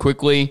business really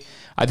quickly.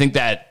 I think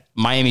that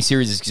Miami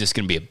series is just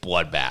going to be a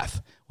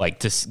bloodbath. Like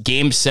this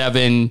Game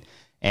 7,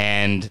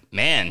 and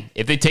man,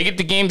 if they take it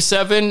to Game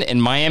 7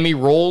 and Miami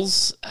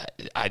rolls,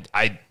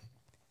 I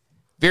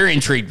very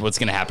intrigued what's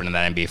going to happen in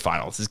that NBA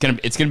Finals. It's going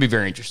to be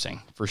very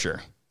interesting for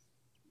sure.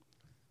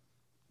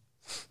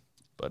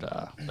 But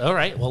all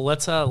right, well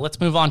let's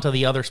move on to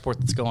the other sport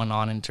that's going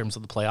on in terms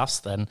of the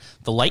playoffs. Then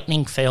the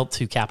Lightning failed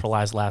to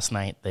capitalize last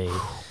night. They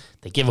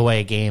give away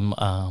a game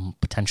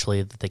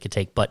potentially that they could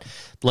take, but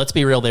let's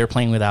be real, they're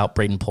playing without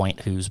Braden Point,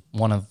 who's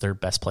one of their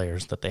best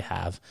players that they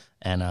have.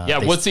 And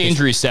what's the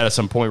injury status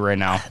on Point right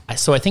now?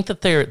 So I think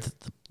that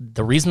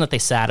the reason that they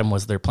sat him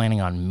was they're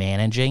planning on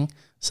managing.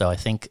 So I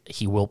think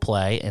he will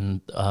play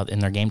in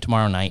their game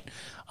tomorrow night.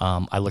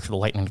 I look for the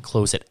Lightning to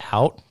close it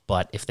out,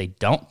 but if they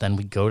don't, then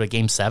we go to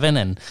Game 7.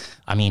 And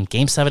I mean,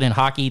 Game 7 in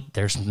hockey,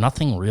 there's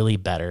nothing really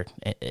better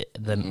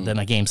than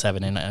a Game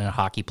 7 in a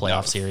hockey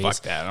playoff series.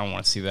 Fuck that! I don't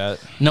want to see that.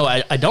 No,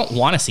 I don't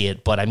want to see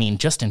it, but I mean,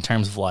 just in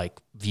terms of like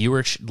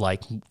viewership,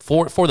 like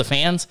for the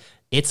fans,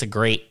 it's a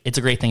great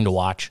thing to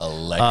watch.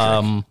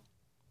 Electric.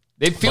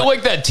 They feel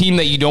like that team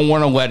that you don't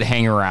want to let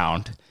hang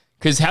around.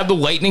 Because have the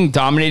Lightning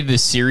dominated the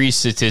series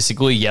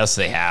statistically? Yes,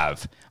 they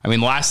have. I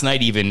mean, last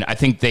night even, I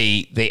think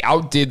they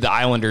outdid the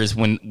Islanders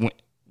when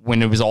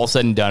it was all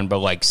said and done, but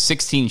like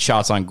 16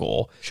 shots on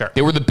goal. Sure.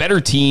 They were the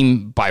better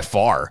team by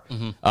far.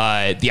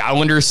 Mm-hmm. The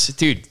Islanders,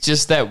 dude,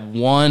 just that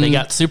one. They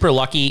got super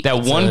lucky.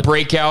 That one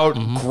breakout,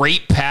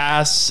 great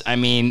pass. I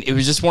mean, it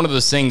was just one of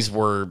those things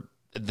where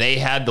they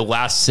had the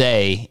last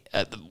say.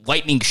 The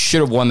Lightning should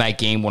have won that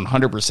game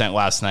 100%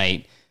 last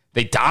night.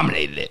 They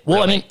dominated it.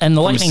 Well, really. I mean, and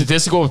the Lightning, from a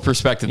statistical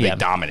perspective, they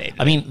dominated.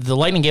 I mean, the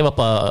Lightning gave up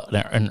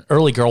an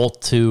early goal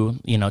to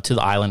the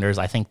Islanders.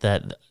 I think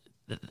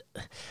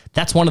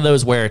that's one of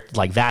those where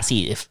like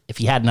Vasi, if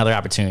he had another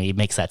opportunity, he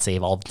makes that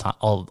save all the time,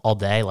 all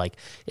day. Like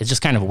it's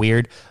just kind of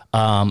weird.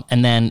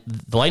 And then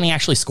the Lightning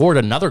actually scored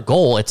another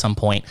goal at some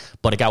point,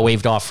 but it got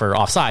waved off for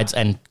offsides.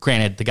 And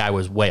granted, the guy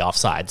was way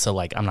offside, so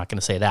like I'm not going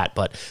to say that,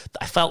 but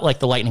I felt like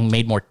the Lightning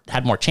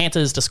had more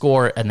chances to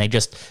score, and they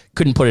just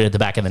couldn't put it at the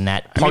back of the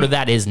net. Part of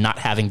that is not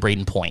having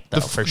Braden Point, though.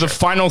 The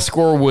final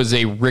score was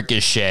a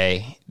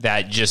ricochet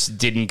that just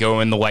didn't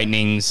go in the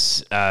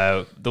Lightning's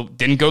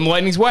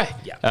way.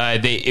 Yeah.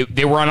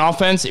 They were on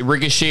offense. It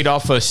ricocheted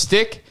off a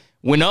stick,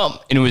 went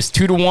up, and it was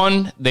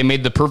 2-1. They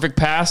made the perfect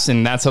pass,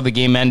 and that's how the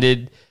game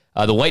ended.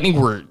 The Lightning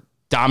were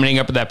dominating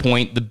up at that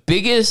point. The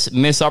biggest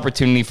missed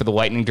opportunity for the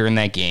Lightning during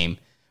that game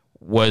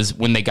was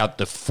when they got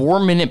the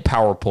 4-minute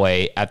power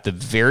play at the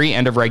very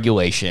end of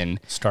regulation.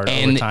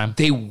 Overtime.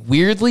 They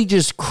weirdly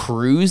just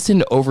cruised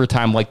into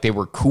overtime like they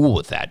were cool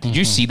with that. Did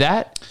you see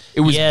that? It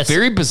was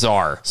very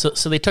bizarre.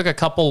 So they took a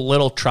couple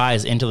little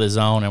tries into the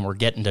zone and were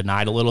getting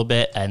denied a little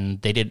bit,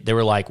 and they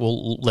were like,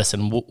 well,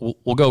 listen,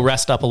 we'll go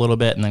rest up a little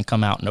bit and then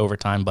come out in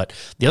overtime. But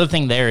the other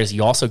thing there is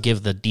you also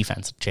give the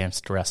defense a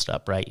chance to rest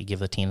up, right? You give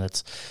the team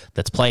that's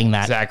playing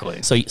that.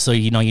 Exactly. So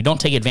you don't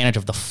take advantage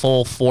of the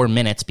full 4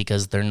 minutes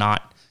because they're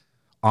not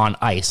on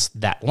ice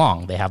that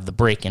long. They have the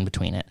break in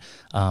between it.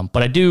 But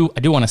I do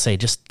want to say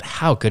just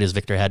how good is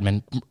Victor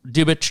Hedman,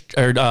 Dubich,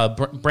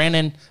 or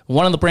Brandon,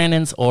 one of the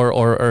Brandons, or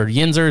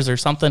Yinzers or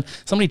something.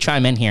 Somebody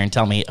chime in here and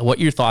tell me what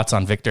your thoughts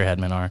on Victor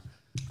Hedman are.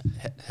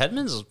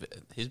 Hedman's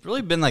he's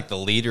really been like the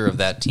leader of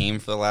that team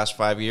for the last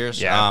 5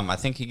 years. Yeah. I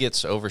think he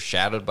gets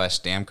overshadowed by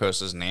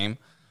Stamkos' name.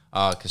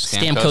 Because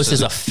Stamkos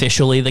is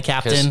officially the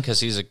captain. Because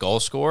he's a goal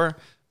scorer.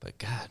 But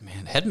God,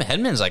 man,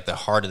 Hedman's like the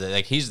heart of it.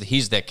 Like he's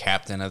the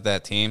captain of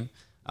that team.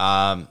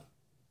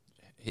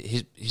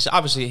 He's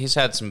obviously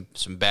had some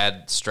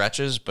bad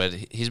stretches, but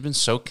he's been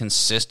so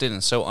consistent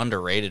and so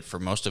underrated for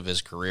most of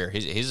his career.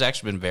 He's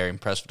actually been very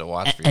impressive to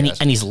watch. And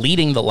he's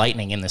leading the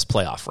Lightning in this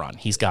playoff run.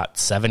 He's got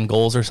 7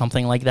 goals or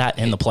something like that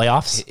in the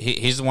playoffs.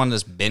 He's the one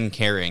that's been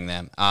carrying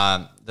them.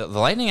 The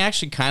Lightning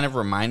actually kind of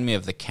remind me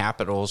of the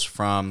Capitals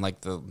from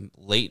like the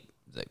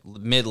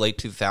mid-late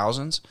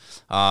 2000s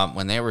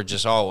when they were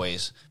just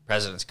always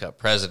President's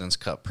Cup,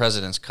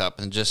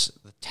 and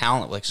just the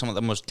talent, like some of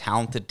the most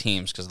talented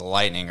teams, because the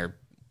Lightning are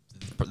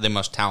the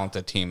most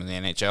talented team in the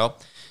NHL.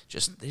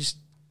 There's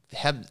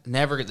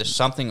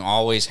something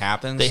always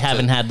happens. They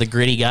haven't had the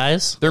gritty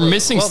guys. They're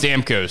missing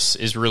Stamkos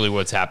is really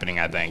what's happening,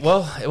 I think.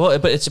 But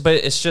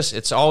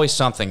it's always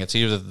something. It's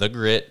either the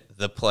grit,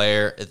 the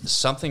player.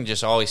 Something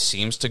just always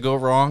seems to go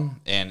wrong.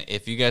 And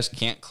if you guys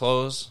can't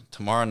close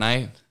tomorrow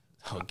night,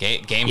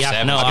 game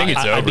 7. No, I think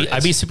it's over.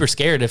 I'd be super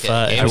scared if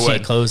I see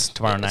it close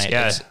tomorrow night.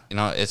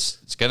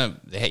 It's gonna.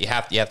 You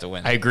have to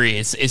win. I agree.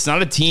 It's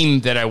not a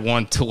team that I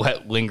want to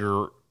let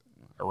linger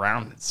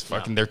around. It's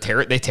fucking. They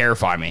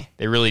terrify me.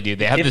 They really do.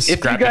 They have this.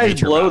 If you guys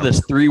blow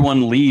this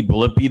 3-1 lead,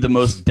 will it be the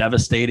most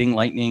devastating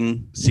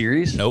Lightning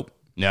series? Nope.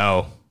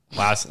 No.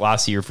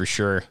 Last year for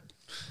sure.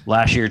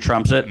 Last year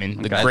trumps it. I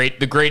mean,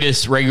 the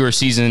greatest regular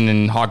season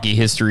in hockey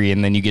history,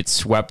 and then you get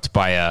swept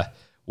by a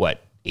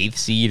 8th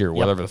seed or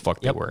whatever the fuck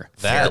they were.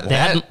 They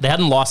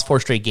hadn't lost 4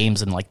 straight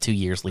games in like 2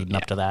 years leading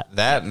up to that.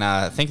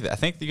 I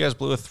think you guys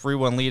blew a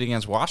 3-1 lead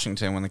against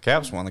Washington when the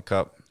Caps won the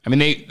Cup. I mean,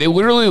 they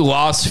literally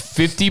lost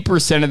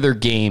 50% of their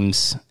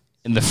games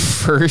in the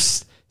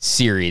first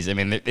series. I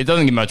mean, it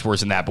doesn't get much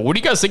worse than that. But what do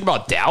you guys think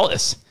about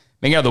Dallas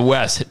making out of the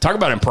West? Talk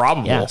about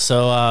improbable. Yeah,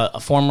 so a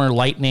former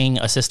Lightning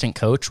assistant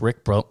coach,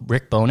 Rick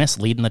Bowness,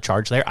 leading the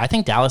charge there. I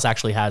think Dallas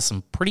actually has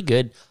some pretty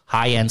good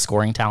high-end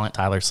scoring talent.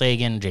 Tyler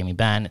Seguin, Jamie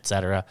Benn,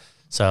 etc.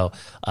 So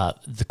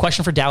the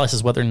question for Dallas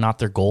is whether or not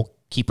their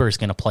goalkeeper is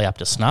going to play up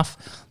to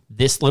snuff.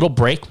 This little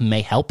break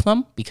may help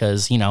them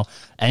because,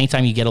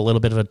 anytime you get a little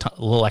bit of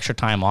a little extra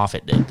time off,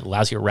 it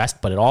allows you to rest,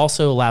 but it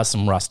also allows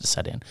some rust to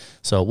set in.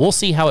 So we'll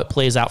see how it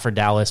plays out for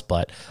Dallas,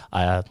 but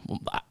I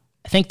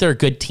think they're a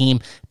good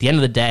team. At the end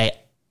of the day,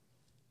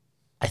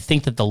 I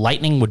think that the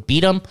Lightning would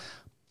beat them,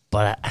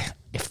 but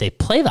if they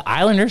play the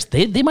Islanders,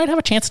 they might have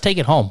a chance to take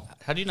it home.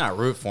 How do you not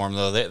root for them,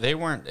 though? They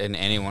weren't in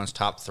anyone's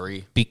top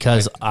 3.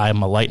 Because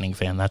I'm a Lightning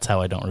fan. That's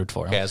how I don't root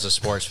for them. Okay, as a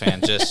sports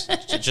fan, just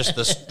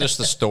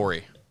the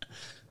story.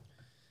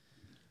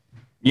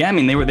 Yeah, I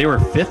mean, they were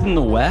 5th in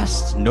the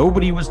West.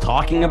 Nobody was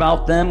talking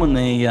about them when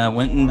they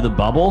went into the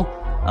bubble.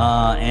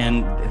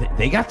 And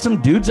they got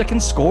some dudes that can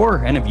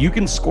score. And if you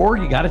can score,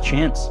 you got a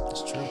chance.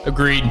 That's true.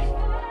 Agreed.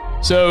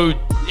 So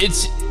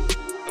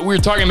we were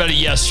talking about it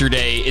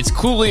yesterday. It's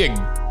clearly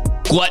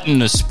a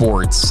glutton of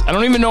sports. I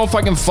don't even know if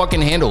I can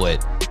fucking handle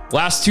it.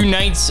 Last 2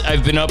 nights,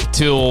 I've been up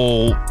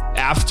till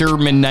after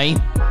midnight.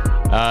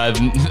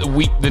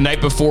 The night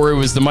before, it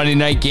was the Monday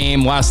night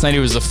game. Last night, it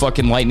was the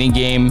fucking Lightning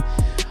game.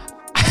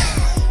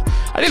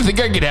 I didn't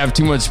think I could have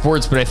too much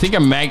sports, but I think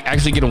I'm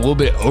actually getting a little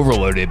bit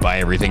overloaded by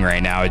everything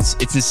right now. It's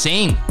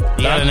insane.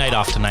 You got a night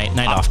off tonight.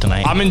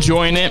 I'm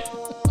enjoying it.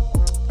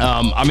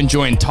 I'm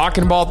enjoying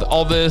talking about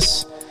all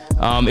this.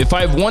 If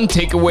I have one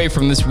takeaway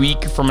from this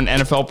week from an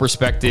NFL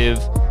perspective,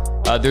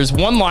 there's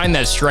one line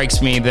that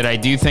strikes me that I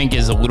do think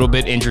is a little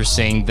bit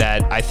interesting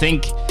that I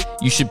think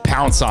you should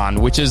pounce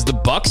on, which is the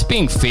Bucs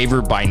being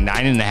favored by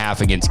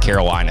 9.5 against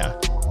Carolina.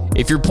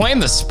 If you're playing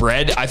the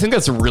spread, I think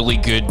that's a really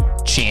good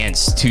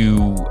chance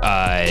to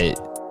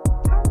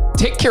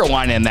take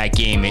Carolina in that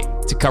game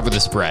to cover the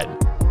spread.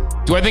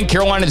 Do I think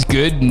Carolina's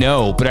good?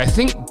 No, but I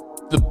think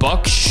the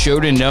Bucs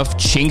showed enough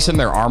chinks in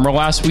their armor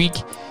last week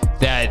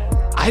that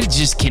I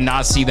just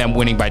cannot see them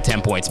winning by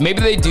 10 points.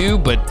 Maybe they do,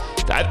 but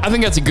I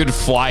think that's a good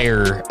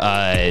flyer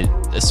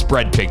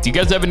spread pick. Do you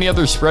guys have any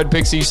other spread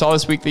picks that you saw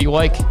this week that you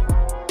like?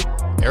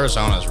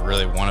 Arizona is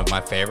really one of my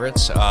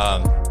favorites.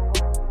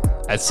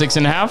 At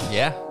 6.5?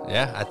 Yeah.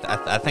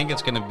 I think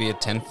it's going to be a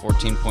 10,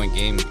 14-point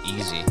game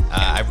easy.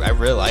 I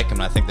really like him,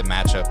 and I think the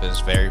matchup is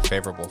very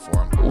favorable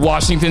for him.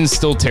 Washington's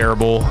still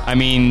terrible. I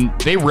mean,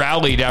 they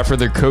rallied after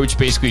their coach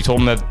basically told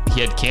them that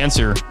he had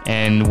cancer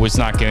and was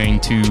not going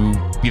to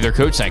be their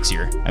coach next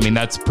year. I mean,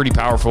 that's pretty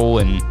powerful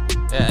and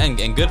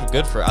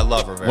good for. I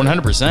love Rivera.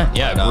 100%.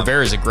 Yeah,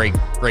 Rivera's a great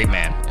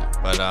man. Yeah,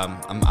 but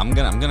I'm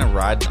gonna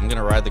ride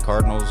the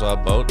Cardinals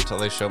boat until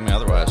they show me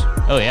otherwise.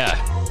 Oh yeah.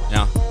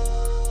 Yeah.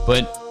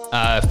 But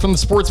from the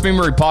Sports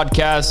Memory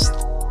Podcast,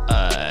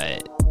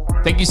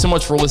 thank you so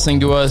much for listening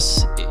to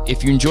us.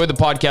 If you enjoyed the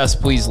podcast,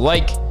 please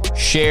like,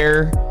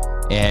 share,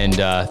 and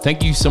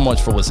thank you so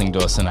much for listening to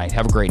us tonight.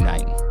 Have a great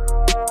night.